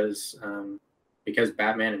because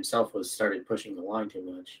Batman himself started pushing the line too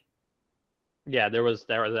much. Yeah, there was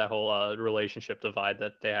that whole relationship divide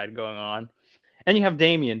that they had going on. And you have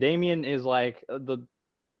Damian. Damian is like the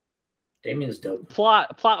Damian's dope.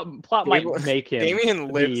 plot might make him. Damian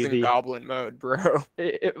lives in the goblin mode, bro.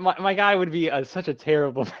 my guy would be such a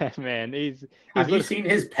terrible Batman. Have you seen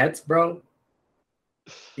his pets, bro?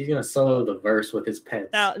 He's gonna solo the verse with his pets.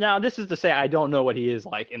 Now this is to say I don't know what he is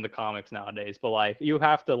like in the comics nowadays, but like you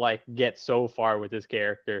have to like get so far with his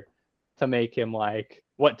character to make him like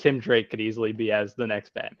what Tim Drake could easily be as the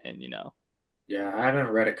next Batman, you know. Yeah, I haven't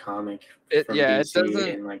read a comic from It DC doesn't.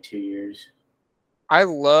 in like 2 years. I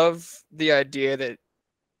love the idea that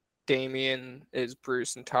Damian is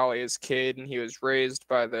Bruce and Talia's kid, and he was raised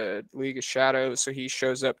by the League of Shadows, so he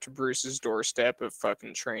shows up to Bruce's doorstep a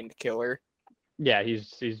fucking trained killer. Yeah,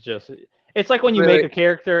 he's just. It's like when you Really- make a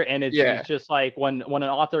character, and it's Yeah. just like when an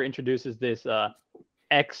author introduces this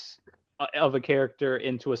X of a character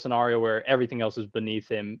into a scenario where everything else is beneath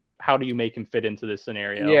him. How do you make him fit into this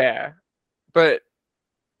scenario? Yeah, but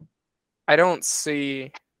I don't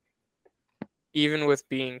see even with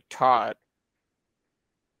being taught,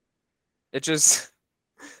 it just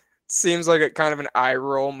seems like a kind of an eye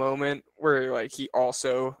roll moment where like he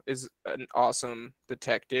also is an awesome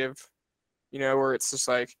detective, you know, where it's just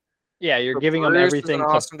like, Yeah, you're but giving him Bruce is an everything to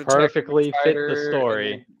awesome detective and perfectly fit the fighter, and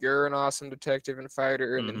story. then you're an awesome detective and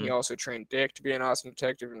fighter, and then he Mhm. also trained Dick to be an awesome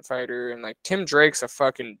detective and fighter, and like Tim Drake's a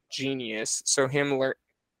fucking genius. So him learn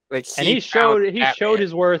like And he he found showed Batman.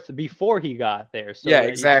 his worth before he got there. So Yeah, that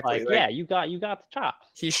it's exactly. like, Like yeah, you got the chops.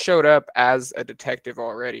 he showed up as a detective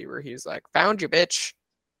already, where he's like, "Found you, bitch."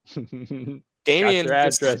 Got Damien's your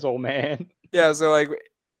just address, old man. yeah. So like,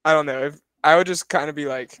 I don't know if I would just kind of be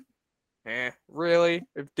like, really?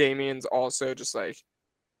 If Damien's also just like,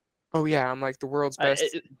 oh yeah, I'm like the world's best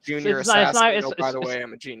junior It's not. It's assassin. not. And, oh, by the way,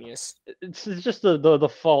 I'm a genius. It's just the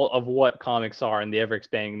fault of what comics are and the ever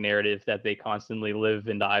expanding narrative that they constantly live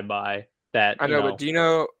and die by. That I know, but do you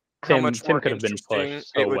know how Tim much more could have been interesting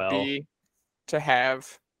pushed so it would well. be to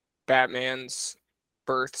have Batman's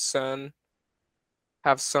birth son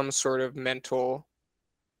have some sort of mental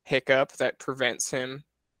hiccup that prevents him?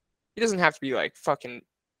 He doesn't have to be like fucking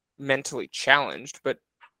mentally challenged, but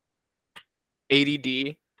ADD,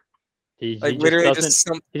 He like just literally doesn't. just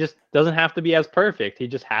some He just doesn't have to be as perfect. He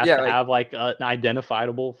just has yeah, to like have like an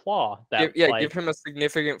identifiable flaw that give him a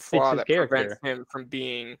significant fits flaw his that prevents character. him from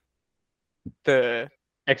being the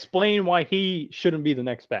Explain why he shouldn't be the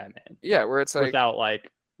next Batman where it's like without like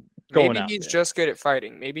going maybe out he's there. just good at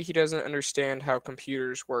fighting. Maybe he doesn't understand how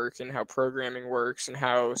computers work and how programming works and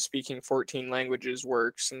how speaking 14 languages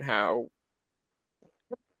works and how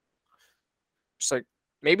just like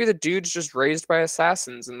maybe the dude's just raised by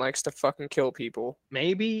assassins and likes to fucking kill people.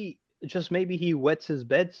 Maybe he wets his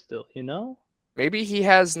bed still. You know. Maybe he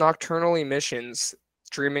has nocturnal emissions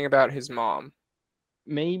dreaming about his mom.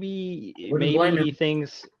 Maybe Wouldn't blame he him.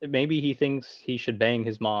 thinks he should bang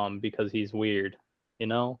his mom because he's weird. You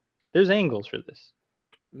know, there's angles for this.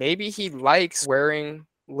 Maybe he likes wearing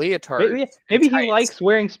leotards. Maybe he tights. likes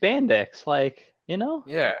wearing spandex. Like, you know,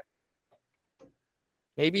 Yeah.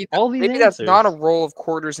 Maybe all these maybe that's not a answers. roll of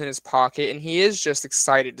quarters in his pocket, and he is just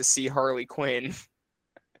excited to see Harley Quinn.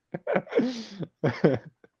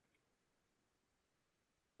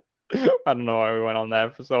 I don't know why we went on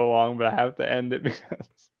that for so long, but I have to end it because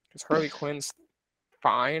Harley Quinn's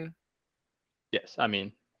fine. yes, I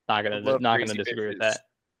mean, not I love gonna crazy disagree with bitches.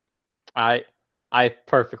 that. I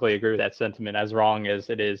perfectly agree with that sentiment, as wrong as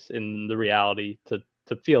it is in the reality to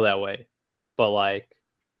feel that way. But like,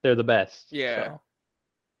 they're the best. Yeah. So.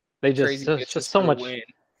 They Crazy just bitches so for the much win.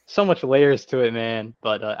 so much layers to it, man.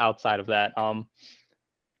 But outside of that,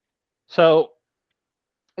 so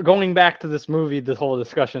going back to this movie, the whole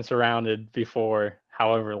discussion surrounded before,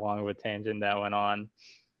 however long of a tangent that went on.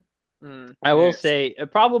 I will say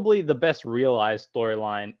probably the best realized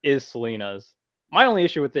storyline is Selina's. My only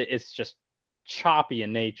issue with it is just choppy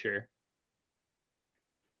in nature.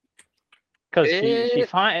 Because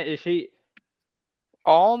she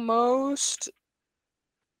almost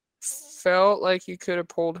felt like you could have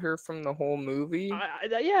pulled her from the whole movie.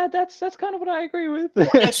 Yeah, that's kind of what I agree with.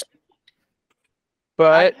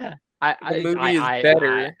 But the movie is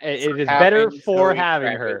better. It is better for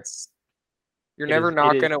having her. You're never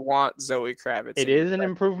not gonna want Zoe Kravitz. It is an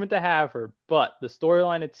improvement to have her, but the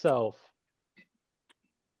storyline itself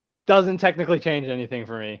doesn't technically change anything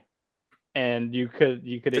for me. And you could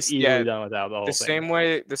have easily done without the whole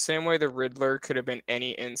thing. The same way the Riddler could have been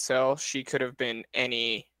any incel, she could have been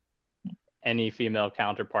any female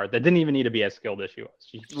counterpart that didn't even need to be as skilled as she was.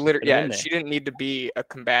 She didn't need to be a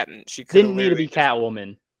combatant. She didn't need to be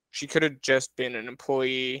Catwoman. She could have just been an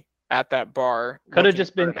employee at that bar. Could have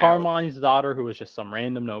just been Carmine's daughter, who was just some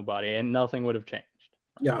random nobody, and nothing would have changed.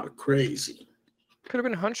 Yeah, crazy. Could have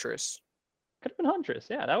been Huntress.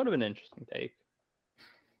 Yeah, that would have been an interesting take.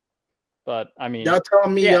 But I mean, y'all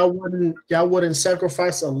telling me y'all wouldn't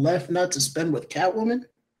sacrifice a left nut to spend with Catwoman?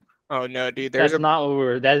 Oh no, dude! That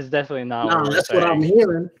is definitely not. No, that's what I'm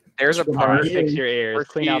hearing. There's a part. Fix your ears.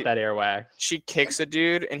 Clean out that earwax. She kicks a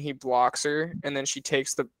dude and he blocks her, and then she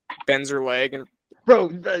bends her leg and.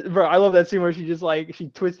 Bro, I love that scene where she just like she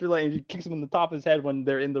twists her leg and she kicks him in the top of his head when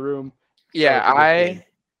they're in the room. Yeah,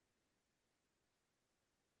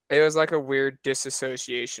 it was like a weird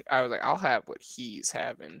disassociation. I was like, I'll have what he's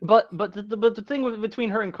having. But the thing between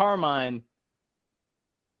her and Carmine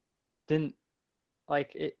didn't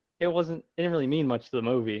like it. It didn't really mean much to the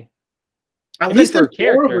movie. At least the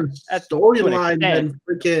character storyline than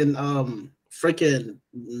freaking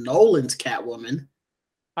Nolan's Catwoman.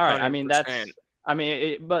 All right, 100%. I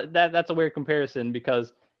mean that's a weird comparison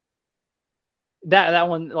because that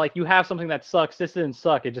one, like, you have something that sucks. This didn't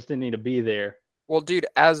suck. It just didn't need to be there. Well, dude,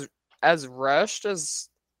 as as rushed as,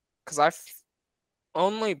 because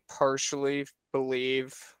only partially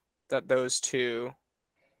believe that those two,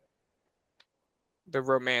 the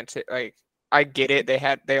romantic, like, I get it.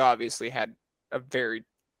 They obviously had a very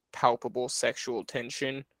palpable sexual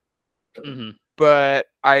tension, Mhm. but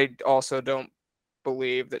I also don't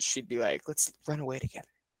believe that she'd be like, let's run away together.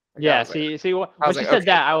 Like, I Yeah. was like, See, when I was she like, said okay.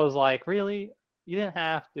 that, I was like, really? You didn't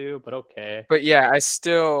have to, but okay. But yeah, I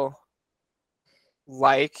still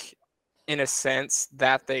like, in a sense,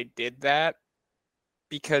 that they did that,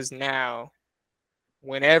 because now,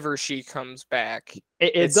 whenever she comes back,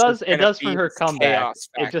 It it's just does gonna for be her this comeback. chaos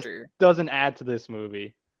It just factor. doesn't add to this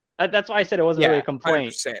movie. That's why I said it wasn't really a Yeah,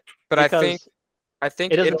 complaint 100%. But I because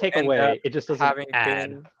think it doesn't it'll take end up away. It just doesn't having add.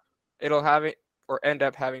 been, it'll have it, or end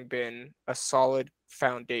up having been, a solid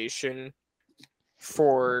foundation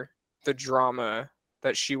for the drama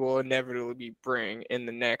that she will inevitably bring in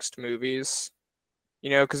the next movies. You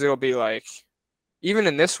know, because it'll be like, even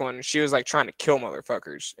in this one, she was like trying to kill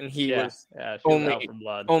motherfuckers, and he Yeah, was yeah. She was out for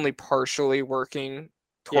blood. only partially working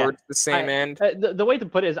Yeah. towards the same end. The way to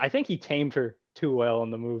put it is, I think he tamed her too well in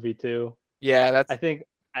the movie too. Yeah, that's. I think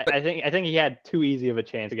he had too easy of a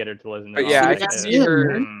chance to get her to listen to But him. yeah, I See, could that's see it, her.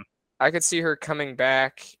 man. I could see her coming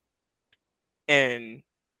back and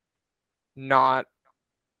not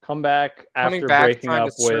come back coming after back breaking trying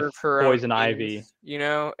to up with serve her own Poison Ivy. ends, you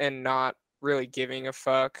know, and not really giving a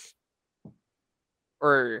fuck,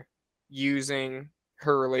 or using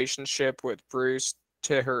her relationship with Bruce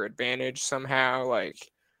to her advantage somehow. Like,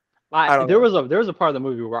 I don't There know. was a part of the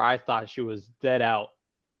movie where I thought she was dead out,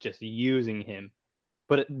 just using him.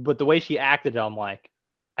 But the way she acted, I'm like,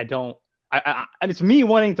 I don't. And it's me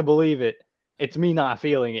wanting to believe it. It's me not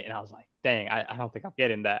feeling it, and I was like, dang, I don't think I'm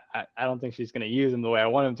getting that. I don't think she's gonna use him the way I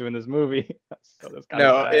want him to in this movie. So that's kind of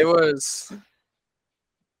No, sad. it was.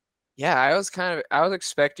 Yeah, I was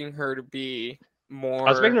expecting her to be more. I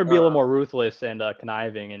was expecting her to be a little more ruthless and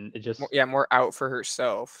conniving, and it just more out for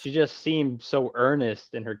herself. she just seemed so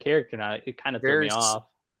earnest in her character. Now it kind of threw me off.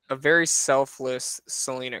 A very selfless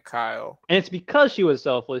Selena Kyle. And it's because she was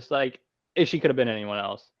selfless. Like, if she could have been anyone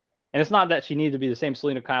else, and it's not that she needed to be the same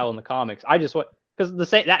Selena Kyle in the comics. I just want, because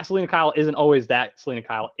that Selena Kyle isn't always that Selena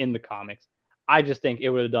Kyle in the comics. I just think it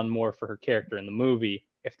would have done more for her character in the movie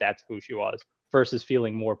if that's who she was, versus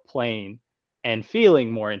feeling more plain and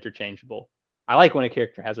feeling more interchangeable. I like when a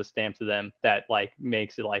character has a stamp to them that like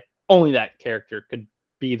makes it like only that character could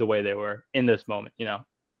be the way they were in this moment, you know?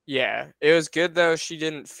 Yeah, it was good though. She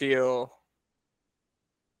didn't feel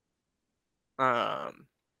like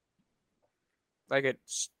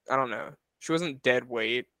it's, I don't know. She wasn't dead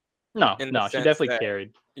weight. No, in the she sense definitely that,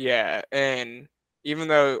 carried. Yeah, and even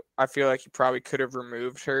though I feel like you probably could have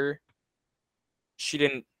removed her, she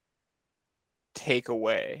didn't take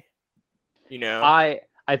away. You know? I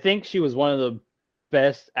think she was one of the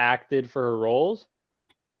best acted for her roles.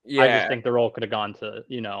 Yeah. I just think the role could have gone to,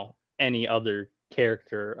 you know, any other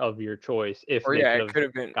character of your choice if Or they yeah, it could could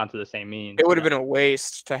have have been. gone to the same means. It would have you know? been a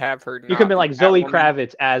waste to have her. You could have been like Zoe Catwoman.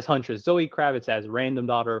 Kravitz as Huntress, Zoe Kravitz as random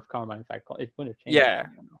daughter of Carmine. In fact, it would have changed. Yeah.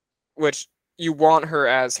 Which you want her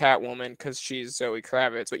as Catwoman because she's Zoe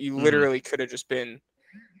Kravitz, but you literally could have just been.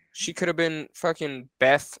 She could have been fucking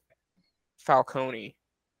Beth Falcone,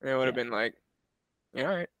 and it would have been like, yeah,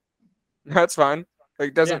 all right, that's fine.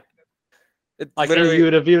 Like, doesn't. It Like, literally, and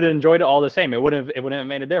you'd have enjoyed it all the same. It wouldn't have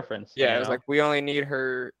made a difference. yeah, you it was know? like we only need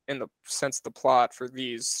her in the sense of the plot for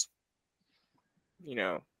these, you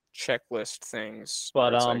know, checklist things.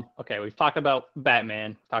 But like, okay, we've talked about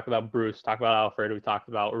Batman, talked about Bruce, talked about Alfred, we talked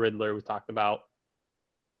about Riddler, we talked about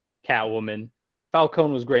Catwoman.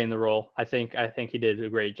 Falcone was great in the role. I think he did a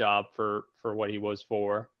great job for what he was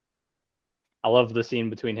for. I love the scene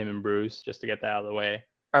between him and Bruce, just to get that out of the way.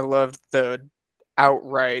 I loved the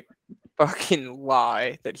outright fucking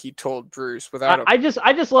lie that he told Bruce without. I just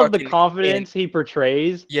love the confidence he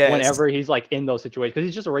portrays whenever he's like in those situations, because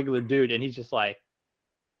he's just a regular dude and he's just like,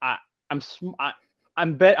 I'm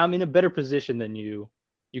in a better position than you.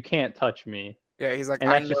 You can't touch me. Yeah, he's like,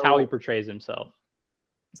 and that's just how he portrays himself.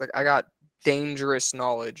 It's like, I got dangerous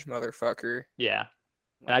knowledge, motherfucker. Yeah,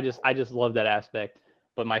 and I just love that aspect.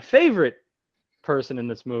 But my favorite person in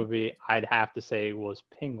this movie, I'd have to say, was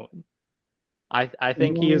Penguin. I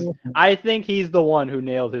think he's the one who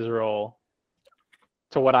nailed his role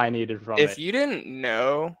to what I needed from it. If you didn't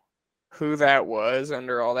know who that was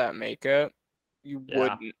under all that makeup, you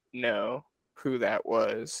wouldn't know who that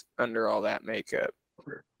was under all that makeup.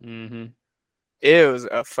 Mm-hmm. It was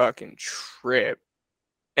a fucking trip.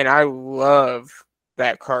 And I love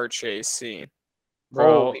that car chase scene.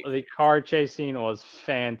 Bro, Holy the car chase scene was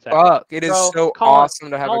fantastic. fuck! It is Bro, so Colin- awesome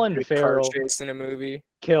to have Colin a good Farrell car chase in a movie.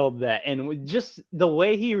 killed that, and just the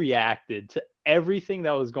way he reacted to everything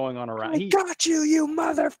that was going on around. I got you, you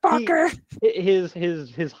motherfucker!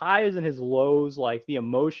 His highs and his lows, like the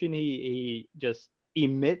emotion he just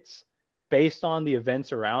emits based on the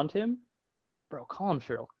events around him. Bro, Colin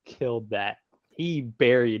Farrell killed that. He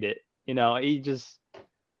buried it. You know, he just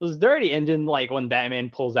was dirty. And then like when Batman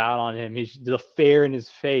pulls out on him, he's the fear in his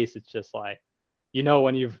face. It's just like, you know,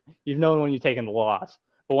 when you've known when you've taken the loss.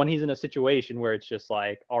 But when he's in a situation where it's just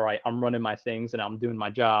like, all right, I'm running my things and I'm doing my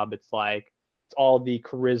job, it's like it's all the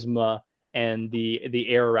charisma and the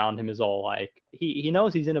air around him is all like he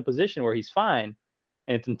knows he's in a position where he's fine.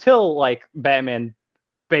 And it's until like Batman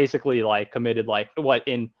basically like committed like what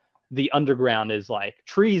in the underground is like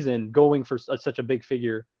treason, going for such a big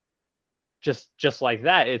figure just like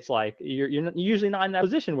that. It's like you're usually not in that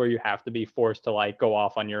position where you have to be forced to like go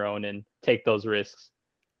off on your own and take those risks.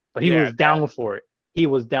 But he was down for it. He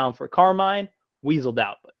was down for Carmine, weaseled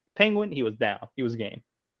out. But Penguin, he was down. He was game.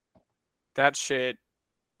 That shit.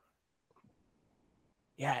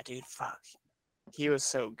 Yeah, dude, fuck. He was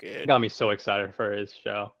so good. Got me so excited for his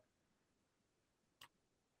show.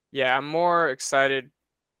 Yeah, I'm more excited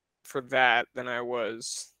for that than I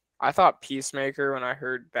was. I thought Peacemaker when I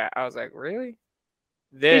heard that. I was like, really?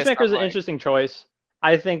 Peacemaker's an interesting choice.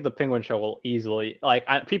 I think the Penguin show will easily, like,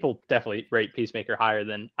 people definitely rate Peacemaker higher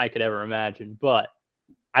than I could ever imagine, but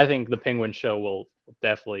I think the Penguin show will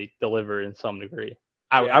definitely deliver in some degree.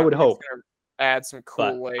 I would hope. Add some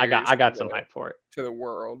cool layers. I got some hype for it. To the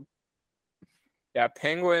world. Yeah,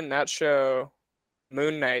 Penguin, that show,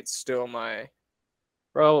 Moon Knight's still my...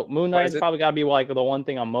 Bro, Moon Knight's probably got to be like the one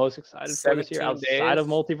thing I'm most excited for this year outside of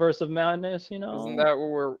Multiverse of Madness, you know? Isn't that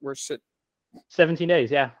where we're sitting? 17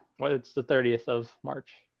 days, yeah. Well, it's the 30th of March.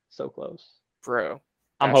 So close. Bro.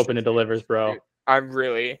 I'm hoping it delivers, bro. I'm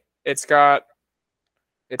really... It's got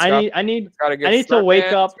I need to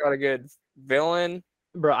wake up. It's got a good villain.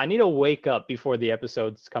 Bro, I need to wake up before the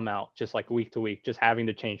episodes come out, just like week to week, just having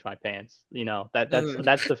to change my pants. You know,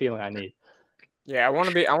 that's the feeling I need. Yeah, I want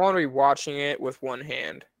to be watching it with one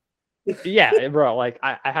hand. Yeah, bro, like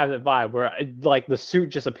I have that vibe where like the suit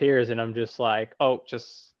just appears and I'm just like, oh,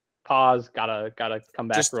 just pause, gotta come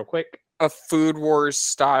back just real quick. A Food Wars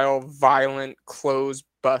style violent clothes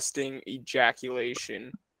busting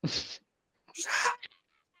ejaculation.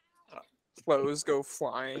 Clothes go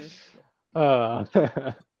flying.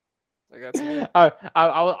 Like that's me.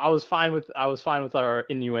 I was fine with our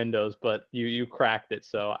innuendos, but you cracked it,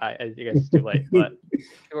 so I guess it's too late. But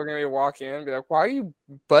people are gonna walk in and be like, "Why are you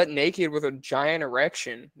butt naked with a giant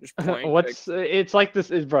erection?" Just point. It's like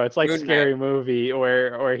this is bro. It's like Scary Night. Movie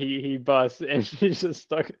where he busts and he's just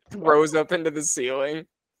stuck. Throws up into the ceiling.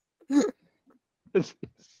 It's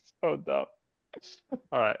so dumb.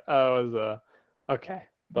 All right, was okay,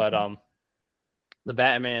 but the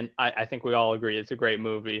Batman. I think we all agree it's a great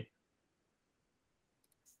movie.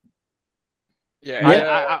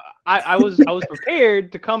 Yeah, I was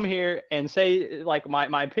prepared to come here and say like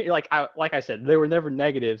my opinion. Like I said, there were never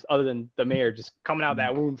negatives other than the mayor just coming out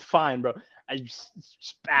that wound fine, bro. It just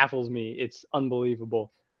baffles me. It's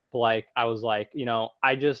unbelievable. Like I was like, you know,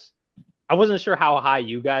 I wasn't sure how high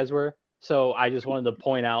you guys were, so I just wanted to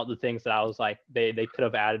point out the things that I was like they could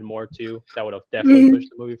have added more to that would have definitely pushed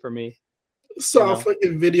the movie for me. Saw a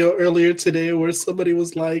fucking video earlier today where somebody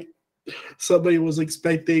was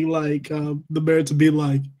expecting like the mayor to be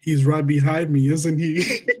like, he's right behind me, isn't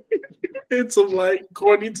he? It's some like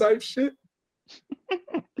corny type shit.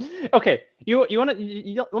 Okay, you want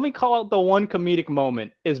to let me call out the one comedic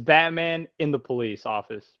moment is Batman in the police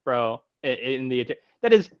office, bro.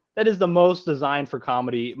 That is the most designed for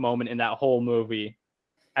comedy moment in that whole movie.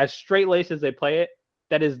 As straight laced as they play it,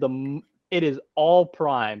 it is all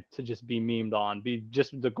primed to just be memed on. Be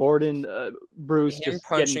just the Gordon, Bruce him just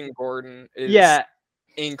punching Gordon is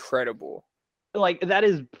incredible. Like that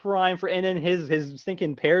is prime for, and then his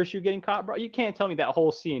stinking parachute getting caught, bro. You can't tell me that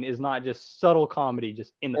whole scene is not just subtle comedy,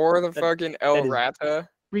 just in the or the fucking El Rata.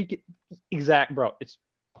 Exact, bro. It's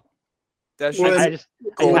that's I had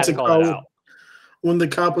to call it out. When the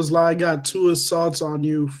cop was like, I got 2 assaults on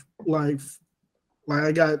you, like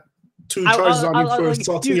I got 2 charges on you for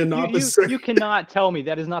assaulting an officer. You cannot tell me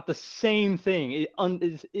that is not the same thing.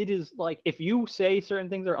 It is like if you say certain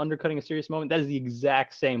things are undercutting a serious moment, that is the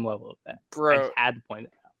exact same level of that. Bro, I just had to point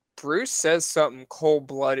it out. Bruce says something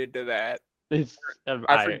cold-blooded to that.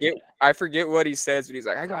 I forget what he says, but he's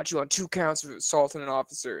like, I got you on 2 counts of assaulting an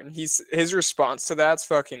officer. And his response to that's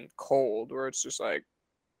fucking cold, where it's just like,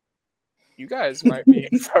 you guys might be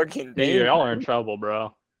in fucking danger. Y'all are in trouble,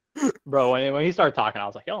 bro. Bro, when he started talking, I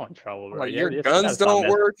was like, "Y'all in trouble, bro. Like, Yeah, your you guns gotta stop don't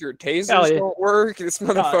messing." work, your Hell tasers yeah. don't work. This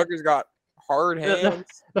motherfucker's got hard The, hands.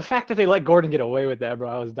 the fact that they let Gordon get away with that, bro,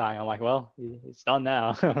 I was dying. I'm like, well, it's done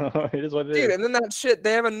now. It is what it Dude, is. and then that shit,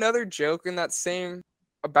 they have another joke in that same,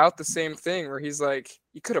 about the same thing where he's like,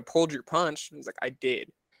 you could have pulled your punch. And he's like, I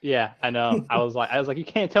did. Yeah, I know. I was like, you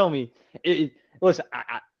can't tell me. Listen,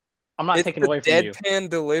 I'm not It's taking the away from you. deadpan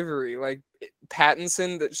delivery. Like,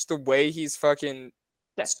 Pattinson, that just the way he's fucking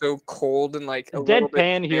That- so cold and like a little bit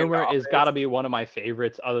Deadpan humor is standoffish. gotta be one of my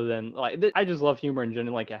favorites. Other than like, I just love humor in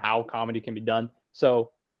general, like how comedy can be done.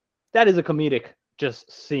 So that is a comedic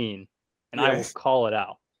just scene, and I will Yes. call it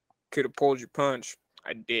out. Could have pulled your punch.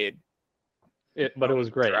 I did. But it was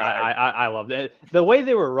great. Tried. I loved it. The way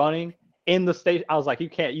they were running in the station, I was like,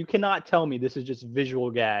 you cannot tell me this is just visual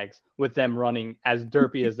gags with them running as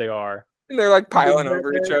derpy as they are. And they're like piling The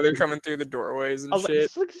over each deadpan- other, coming through the doorways I and was like, shit.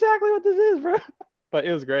 this is exactly what this is, bro. But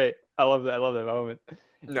it was great. I love that. I love that moment.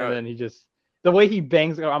 No, And then he just the way he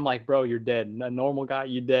bangs. I'm like, bro, you're dead. A normal guy,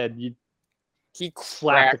 you dead. You he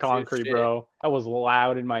slapped the cracked his concrete, shit. bro. That was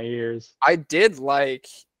loud in my ears. I did like.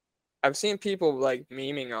 I've seen people like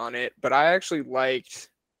memeing on it, but I actually liked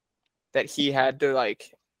that he had to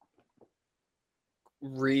like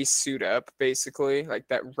re-suit up, basically, like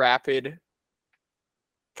that rapid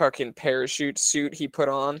fucking parachute suit he put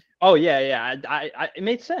on. Oh yeah. It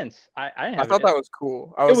made sense. I I thought that was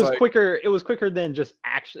cool. I it was was like, quicker. It was quicker than just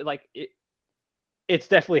actually like it. It's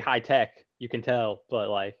definitely high tech. You can tell, but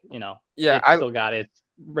like yeah, it's still got its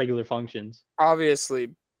regular functions. obviously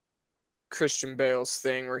Christian Bale's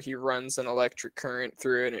thing where he runs an electric current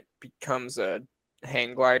through it and it becomes a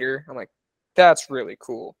hang glider. I'm like, that's really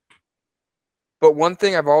cool. But one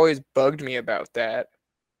thing I've always bugged me about that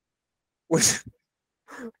was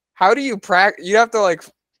how do you practice? You'd have to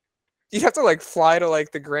like fly to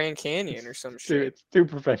like the Grand Canyon or some Dude, shit. it's too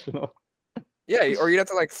professional. Yeah, or you'd have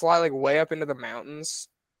to like fly like way up into the mountains.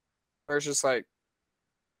 Or it's just like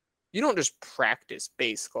you don't just practice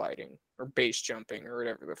base gliding or base jumping or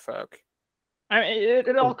whatever the fuck. I mean,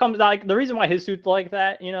 it all comes like the reason why his suit's like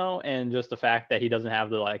that, and just the fact that he doesn't have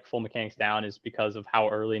the like full mechanics down is because of how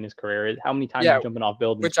early in his career is. How many times Yeah, he's jumping off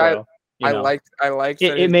buildings, which bro? I liked that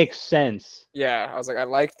It makes sense. yeah, I was like, I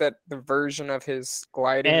like that the version of his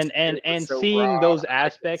gliding And skills was so seeing raw. those I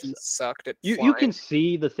like that aspects, he sucked at you flying. can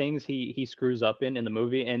see the things he screws up in the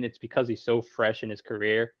movie, and it's because he's so fresh in his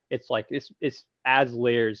career. It's like it's adds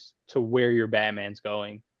layers to where your Batman's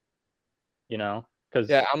going, because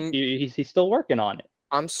Yeah, he's still working on it.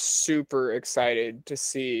 I'm super excited to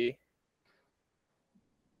see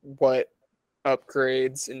what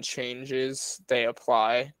upgrades and changes they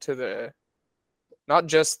apply to the not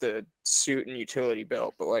just the suit and utility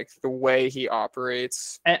belt, but like the way he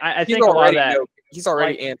operates. And I He's think a lot of already that. he's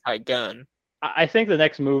already like, anti-gun. I think the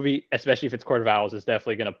next movie, especially if it's Court of Owls, is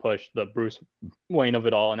definitely going to push the Bruce Wayne of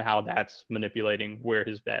it all and how that's manipulating where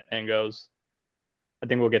his Batman goes. I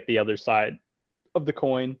think we'll get the other side of the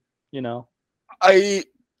coin, I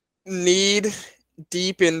need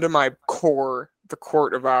deep into my core the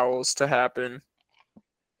Court of Owls to happen.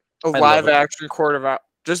 A I love live it. action Court of Owls.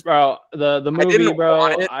 Just Bro, the movie, didn't bro,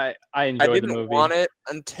 want it. I I enjoyed the didn't movie. want it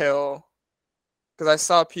until because I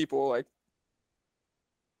saw people like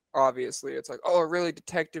obviously it's like, oh, a really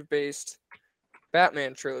detective based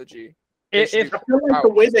Batman trilogy. They should If do I feel like the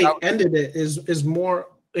Owls. way they That was- ended it is more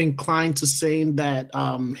inclined to saying that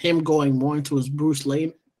him going more into his Bruce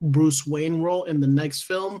Wayne role in the next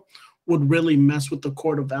film would really mess with the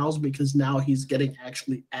Court of Owls because now he's getting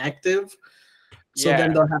actually active. So Yeah.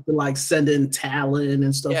 then they'll have to like send in talent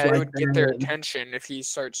and stuff yeah, like it would that. get their attention if he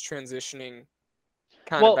starts transitioning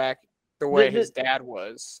kind Well, of back the way the- his dad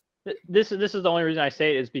was. This is the only reason I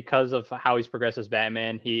say it is because of how he's progressed as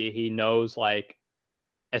Batman. He knows, like,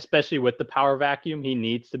 especially with the power vacuum, he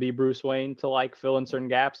needs to be Bruce Wayne to like fill in certain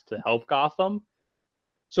gaps to help Gotham.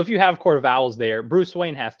 So if you have Court of Owls there, Bruce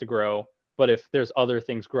Wayne has to grow. But if there's other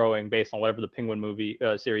things growing based on whatever the Penguin movie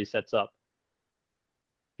series sets up,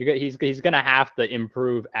 he's gonna have to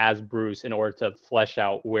improve as Bruce in order to flesh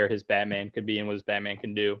out where his Batman could be and what his Batman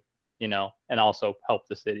can do, and also help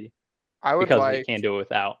the city I would because he like can't do it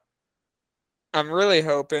without. I'm really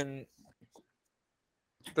hoping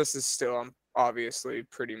this is still I'm obviously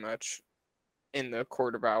pretty much in the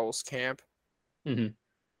Court of Owls camp. Mhm.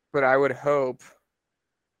 But I would hope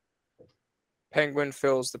Penguin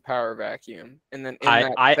fills the power vacuum. And then in that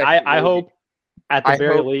second I movie- hope at the I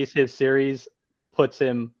very hope- least his series puts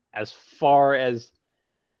him as far as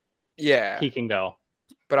yeah. he can go.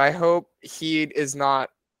 But I hope he is not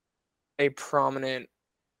a prominent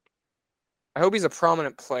I hope he's a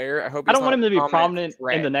prominent player. I hope I he's don't want not him a to be prominent in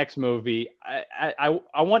the threat. next movie. I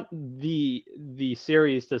want the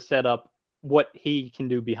series to set up what he can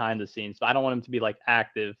do behind the scenes. So I don't want him to be like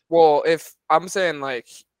active. Well, if I'm saying like,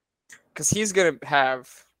 because he's gonna have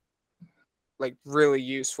like really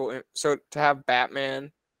useful. So to have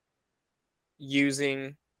Batman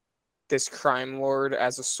using this crime lord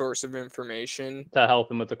as a source of information To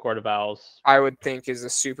help him with the Court of Owls. I would think is a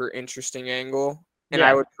super interesting angle. And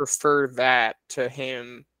I would prefer that to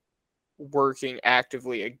him working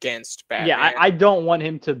actively against Batman. Yeah, I don't want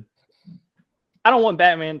him to. I don't want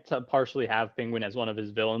Batman to partially have Penguin as one of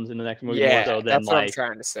his villains in the next movie. Yeah, more so than that's what I'm like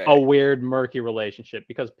trying to say. a weird, murky relationship.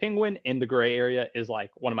 Because Penguin in the gray area is like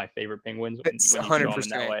one of my favorite Penguins. It's when you show him in 100%.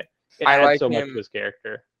 that way. It I adds like so much him- to his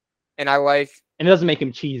character, And I like and it doesn't make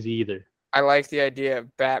him cheesy either. I like the idea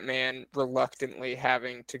of Batman reluctantly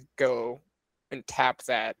having to go and tap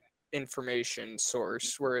that information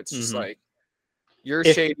source where it's just Mhm. like, you're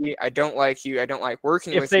If- shady. I don't like you. I don't like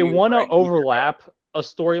working with If they you. want but I to need your help." overlap a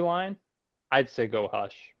storyline, I'd say go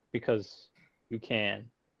Hush because you can.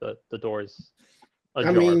 The door's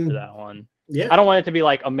ajar mean, for that one. Yeah. I don't want it to be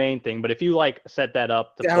like a main thing, but if you like set that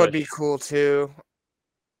up, to That would be push, cool too.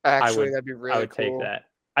 Actually, would- that'd be really I would cool. take that.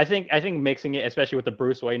 I think mixing it, especially with the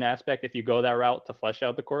Bruce Wayne aspect, if you go that route to flesh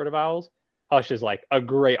out the Court of Owls, Hush is like a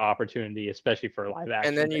great opportunity, especially for live action.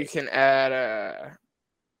 And then you based. can add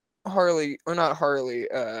Harvey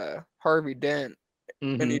Dent,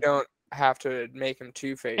 and Mhm. you don't have to make him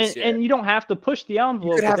Two-Face yet. and you don't have to push the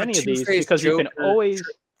envelope with have a any of these Two-Face because you can Joker always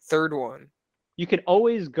Third one. you can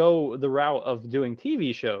always go the route of doing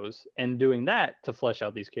TV shows and doing that to flesh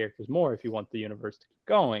out these characters more if you want the universe to keep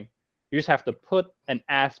going. You just have to put an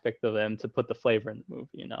aspect of them to put the flavor in the movie,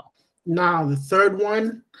 you know. Now the third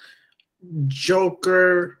one,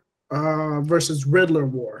 Joker versus Riddler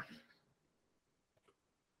war.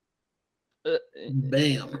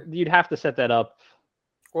 Bam. You'd have to set that up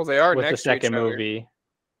Well, they are with the next to each second other movie.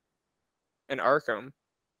 in Arkham.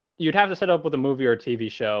 You'd have to set up with a movie or a TV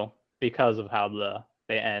show because of how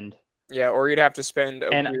they end. Yeah, or you'd have to spend a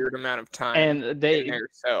And- weird amount of time And in they their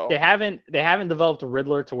cell. they haven't developed a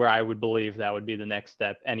Riddler to where I would believe that would be the next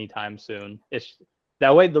step anytime soon. It's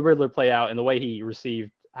that way the Riddler play out and the way he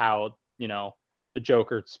received how, you know, the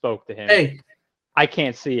Joker spoke to him. Hey, I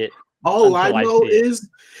can't see it. all I Until I know see it. is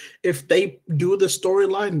if they do the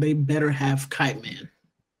storyline, they better have Kite Man.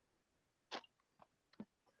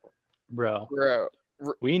 Bro. Bro,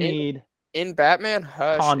 We need in Batman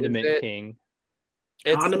Hush, Condiment King.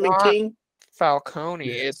 it's Condiment not King. Falcone.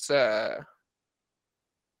 Yeah. It's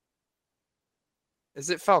is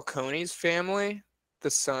it Falcone's family, the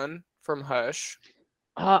son from Hush?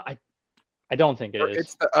 I don't think it Or is.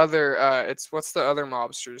 it's the other. It's what's the other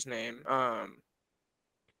mobster's name?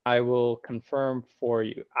 I will confirm for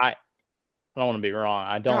you. I don't want to be wrong.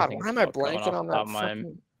 I don't God, think why it's am I Falcone blanking off on the top that of my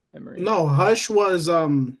fucking? memory. No, Hush was a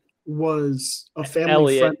family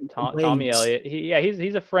Elliot, friend. of Tommy Wayne's. Elliot.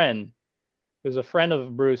 He's a friend. He was a friend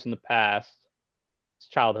of Bruce in the past. His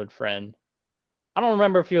childhood friend. I don't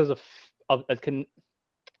remember if he was I don't know if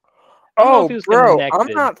Oh, he was bro, I'm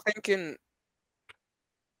connected. not thinking.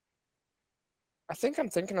 I think I'm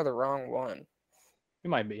thinking of the wrong one. He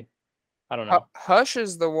might be. I don't know. Hush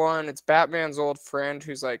is the one. It's Batman's old friend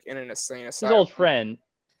who's like in an insane His asylum. old friend.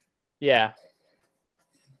 Yeah.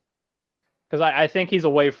 Because I think he's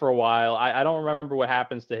away for a while. I don't remember what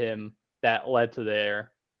happens to him that led to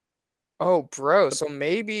there. Oh, bro. So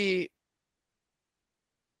maybe.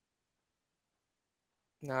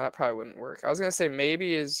 No, that probably wouldn't work. I was gonna say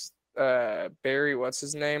maybe is Barry, what's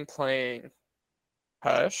his name, playing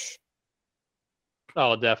Hush?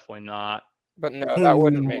 Oh, definitely not. But no, that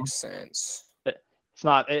wouldn't No. make sense. It's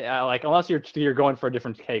not like unless you're going for a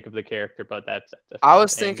different take of the character, but that's I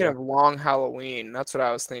was thinking of Long Halloween. That's what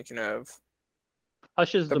I was thinking of.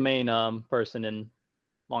 Hush is the main person in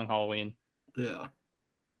Long Halloween. Yeah.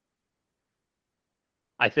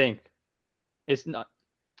 I think it's not.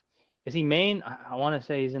 Is he main? I want to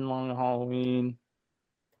say he's in Long Halloween.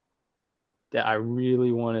 That I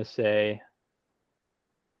really want to say.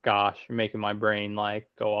 Gosh, you're making my brain like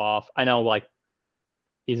go off. I know, like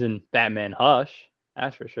he's in Batman Hush.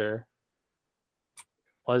 That's for sure.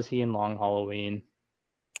 Was he in Long Halloween?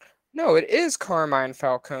 No, it is Carmine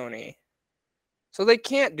Falcone. So they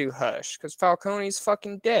can't do Hush because Falcone's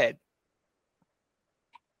fucking dead.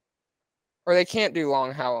 Or they can't do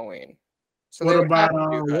Long Halloween. So What they would have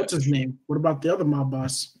about to do what's Hush. his name? What about the other mob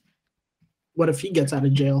boss? What if he gets out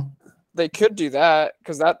of jail? They could do that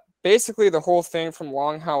because that basically the whole thing from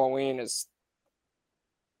Long Halloween is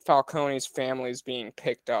Falcone's family's being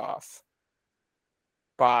picked off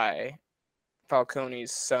by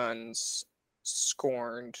Falcone's son's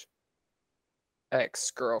scorned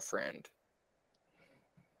ex-girlfriend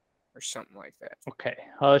or something like that. Okay,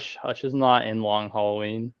 Hush is not in Long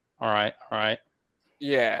Halloween. All right.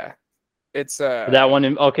 Yeah, it's That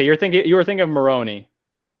one. Okay, you were thinking of Maroni.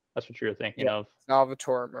 That's what you were thinking of.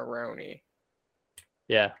 Salvatore Maroni,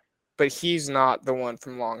 Yeah. but he's not the one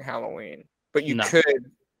from Long Halloween. But you No.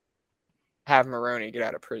 could have Maroni get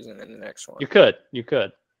out of prison in the next one. You could.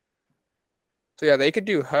 So yeah, they could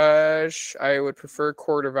do Hush. I would prefer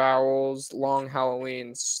Court of Owls, Long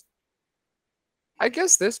Halloween's. I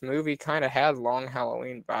guess this movie kind of had Long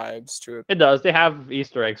Halloween vibes to it. It does. They have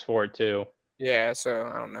Easter eggs for it too. Yeah, so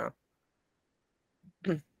I don't know.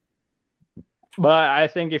 But I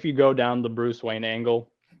think if you go down the Bruce Wayne angle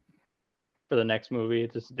for the next movie,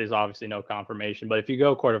 there's obviously no confirmation. But if you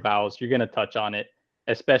go Court of Owls, you're gonna touch on it,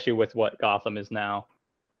 especially with what Gotham is now.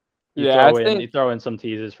 You throw in some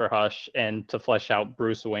teases for Hush and to flesh out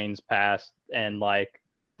Bruce Wayne's past and like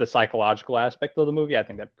the psychological aspect of the movie. I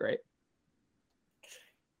think that'd be great.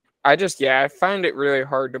 I find it really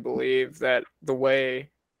hard to believe that the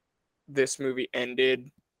way this movie ended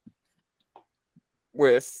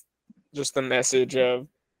with just the message of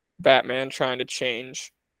Batman trying to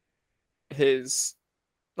change his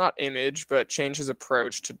not image, but change his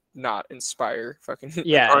approach to not inspire fucking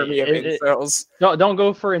an army of incels. Don't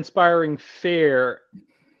go for inspiring fear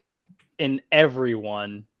in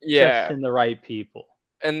everyone. Yeah, just in the right people.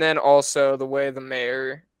 And then also the way the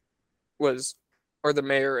mayor was, or the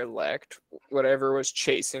mayor-elect, whatever, was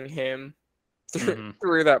chasing him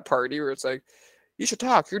through that party where it's like, you should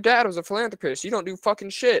talk. Your dad was a philanthropist. You don't do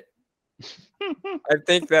fucking shit. I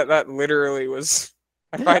think that literally was...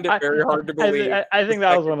 I find it very hard to believe. I think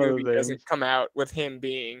that was one of the things. Doesn't come out with him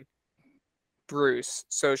being Bruce,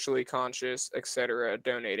 socially conscious, etc.,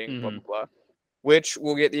 donating, blah, blah, blah, which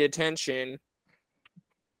will get the attention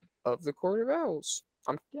of the Court of Owls.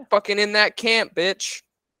 I'm fucking in that camp, bitch.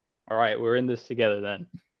 All right, we're in this together then.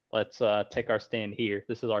 Let's take our stand here.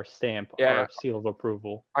 This is our stamp, our seal of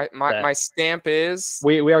approval. My stamp is...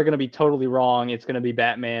 We are going to be totally wrong. It's going to be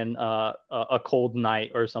Batman, A Cold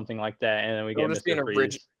Night or something like that, and then we get Mr.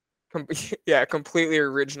 Freeze. Completely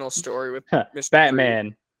original story with Mr. Batman,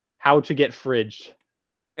 Freeze. How to Get Fridged.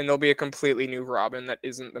 And there'll be a completely new Robin that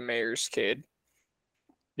isn't the mayor's kid.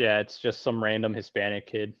 Yeah, it's just some random Hispanic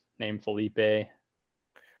kid named Felipe.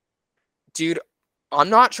 Dude, I'm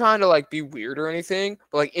not trying to like be weird or anything,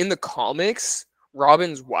 but like in the comics,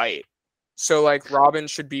 Robin's white. So like Robin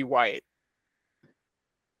should be white.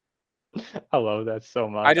 I love that so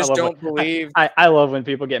much. I just don't believe I love when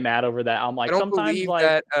people get mad over that. I'm like, I don't sometimes believe like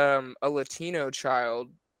that a Latino child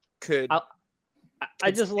could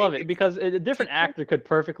I just love it because a different actor could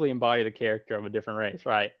perfectly embody the character of a different race,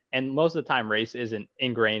 right? And most of the time race isn't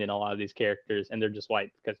ingrained in a lot of these characters and they're just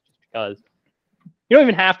white because you don't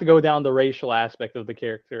even have to go down the racial aspect of the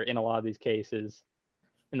character in a lot of these cases.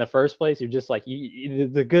 In the first place, you're just like,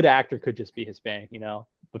 the good actor could just be Hispanic, you know?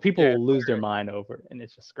 But people will lose their mind over it, and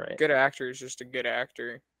it's just great. Good actor is just a good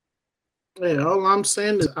actor. Yeah, all I'm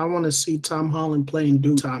saying is I want to see Tom Holland playing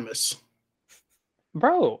Doom Thomas.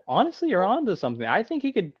 Bro, honestly, you're onto something. I think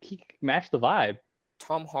he could match the vibe.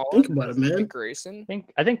 Tom Holland? Think about it, man. Grayson?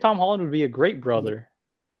 I think Tom Holland would be a great brother.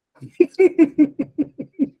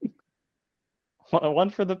 One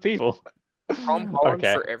for the people. Tom Holland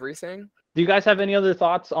for everything. Do you guys have any other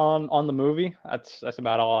thoughts on the movie? That's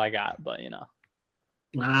about all I got, but you know.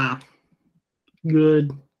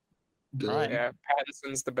 Good. Right. Yeah,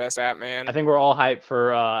 Pattinson's the best Batman. I think we're all hyped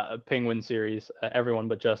for a Penguin series, everyone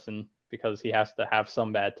but Justin, because he has to have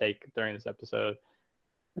some bad take during this episode.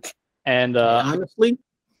 And honestly,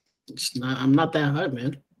 I'm not that hyped,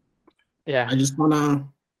 man. Yeah. I just wanna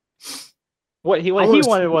what he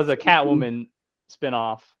wanted was a Catwoman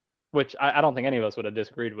spinoff, which I don't think any of us would have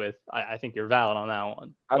disagreed with. I think you're valid on that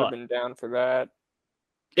one. I'd have been down for that.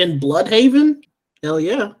 In Bloodhaven? Hell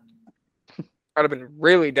yeah. I'd have been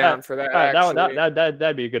really down for that.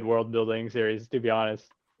 That'd be a good world building series, to be honest.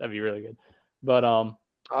 That'd be really good. But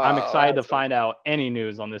I'm excited to find out any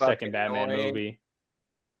news on the second Batman movie.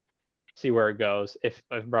 See where it goes. If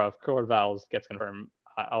Court of Owls gets confirmed,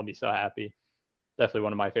 I'll be so happy. Definitely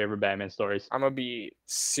one of my favorite Batman stories. I'm gonna be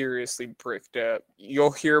seriously bricked up.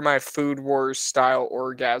 You'll hear my Food Wars style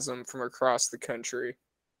orgasm from across the country.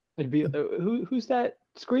 It'd be who's that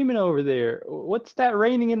screaming over there? What's that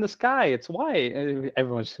raining in the sky? It's white.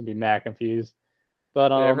 Everyone's just gonna be mad confused.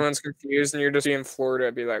 But everyone's confused, and you're just in Florida.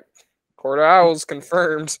 I'd be like, Court of Owls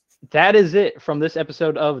confirmed. That is it from this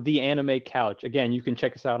episode of The Anime Couch. Again, you can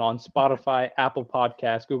check us out on Spotify, Apple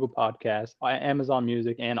Podcasts, Google Podcasts, Amazon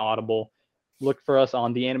Music, and Audible. look for us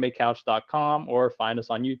on theanimecouch.com or find us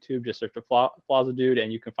on YouTube. Just search for Plaza Dude,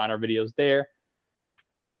 and you can find our videos there.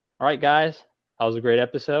 All right, guys. That was a great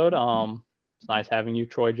episode. It's nice having you,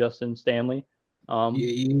 Troy, Justin, Stanley.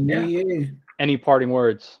 Yeah. Any parting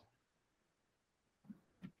words?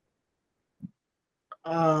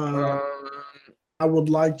 I would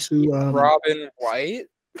like to Robin White.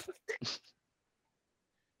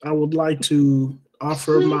 I would like to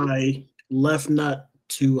offer my left nut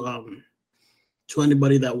to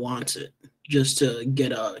anybody that wants it, just to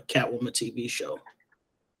get a Catwoman TV show.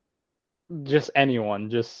 Just anyone,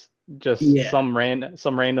 just Yeah. some random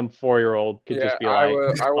 4-year-old could just be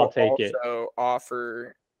like, I will I'll take it. also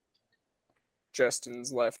offer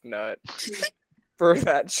Justin's left nut for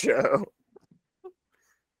that show.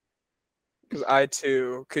 Because I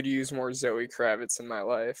too could use more Zoe Kravitz in my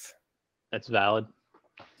life. That's valid.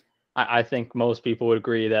 I think most people would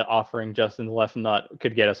agree that offering Justin's left nut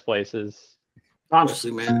could get us places.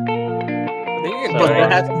 Honestly, man. I think you can So, But do it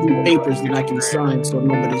it. has to be papers that I can sign so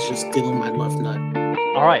nobody's just stealing my left nut.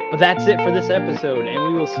 All right, but that's it for this episode, and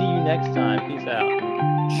we will see you next time. Peace out.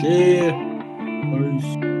 Shit.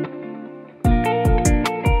 Peace.